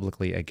go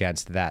publicly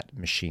against that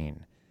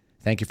machine.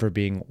 Thank you for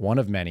being one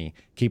of many.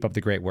 Keep up the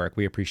great work.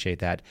 We appreciate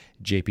that.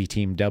 JP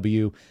Team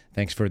W,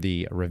 thanks for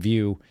the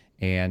review.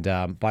 And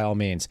by all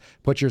means,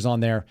 put yours on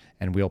there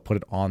and we'll put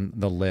it on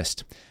the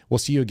list. We'll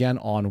see you again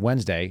on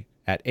Wednesday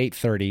at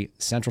 8:30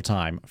 Central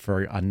Time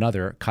for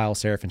another Kyle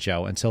Seraphin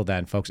Show. Until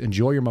then, folks,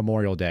 enjoy your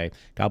Memorial Day.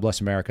 God bless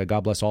America.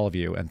 God bless all of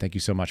you. And thank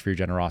you so much for your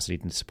generosity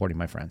in supporting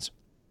my friends.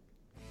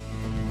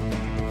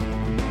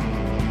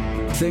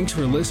 Thanks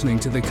for listening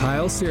to The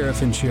Kyle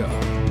Seraphin Show.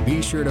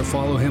 Be sure to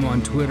follow him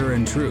on Twitter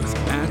and Truth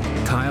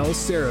 @Kyle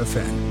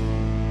Seraphin.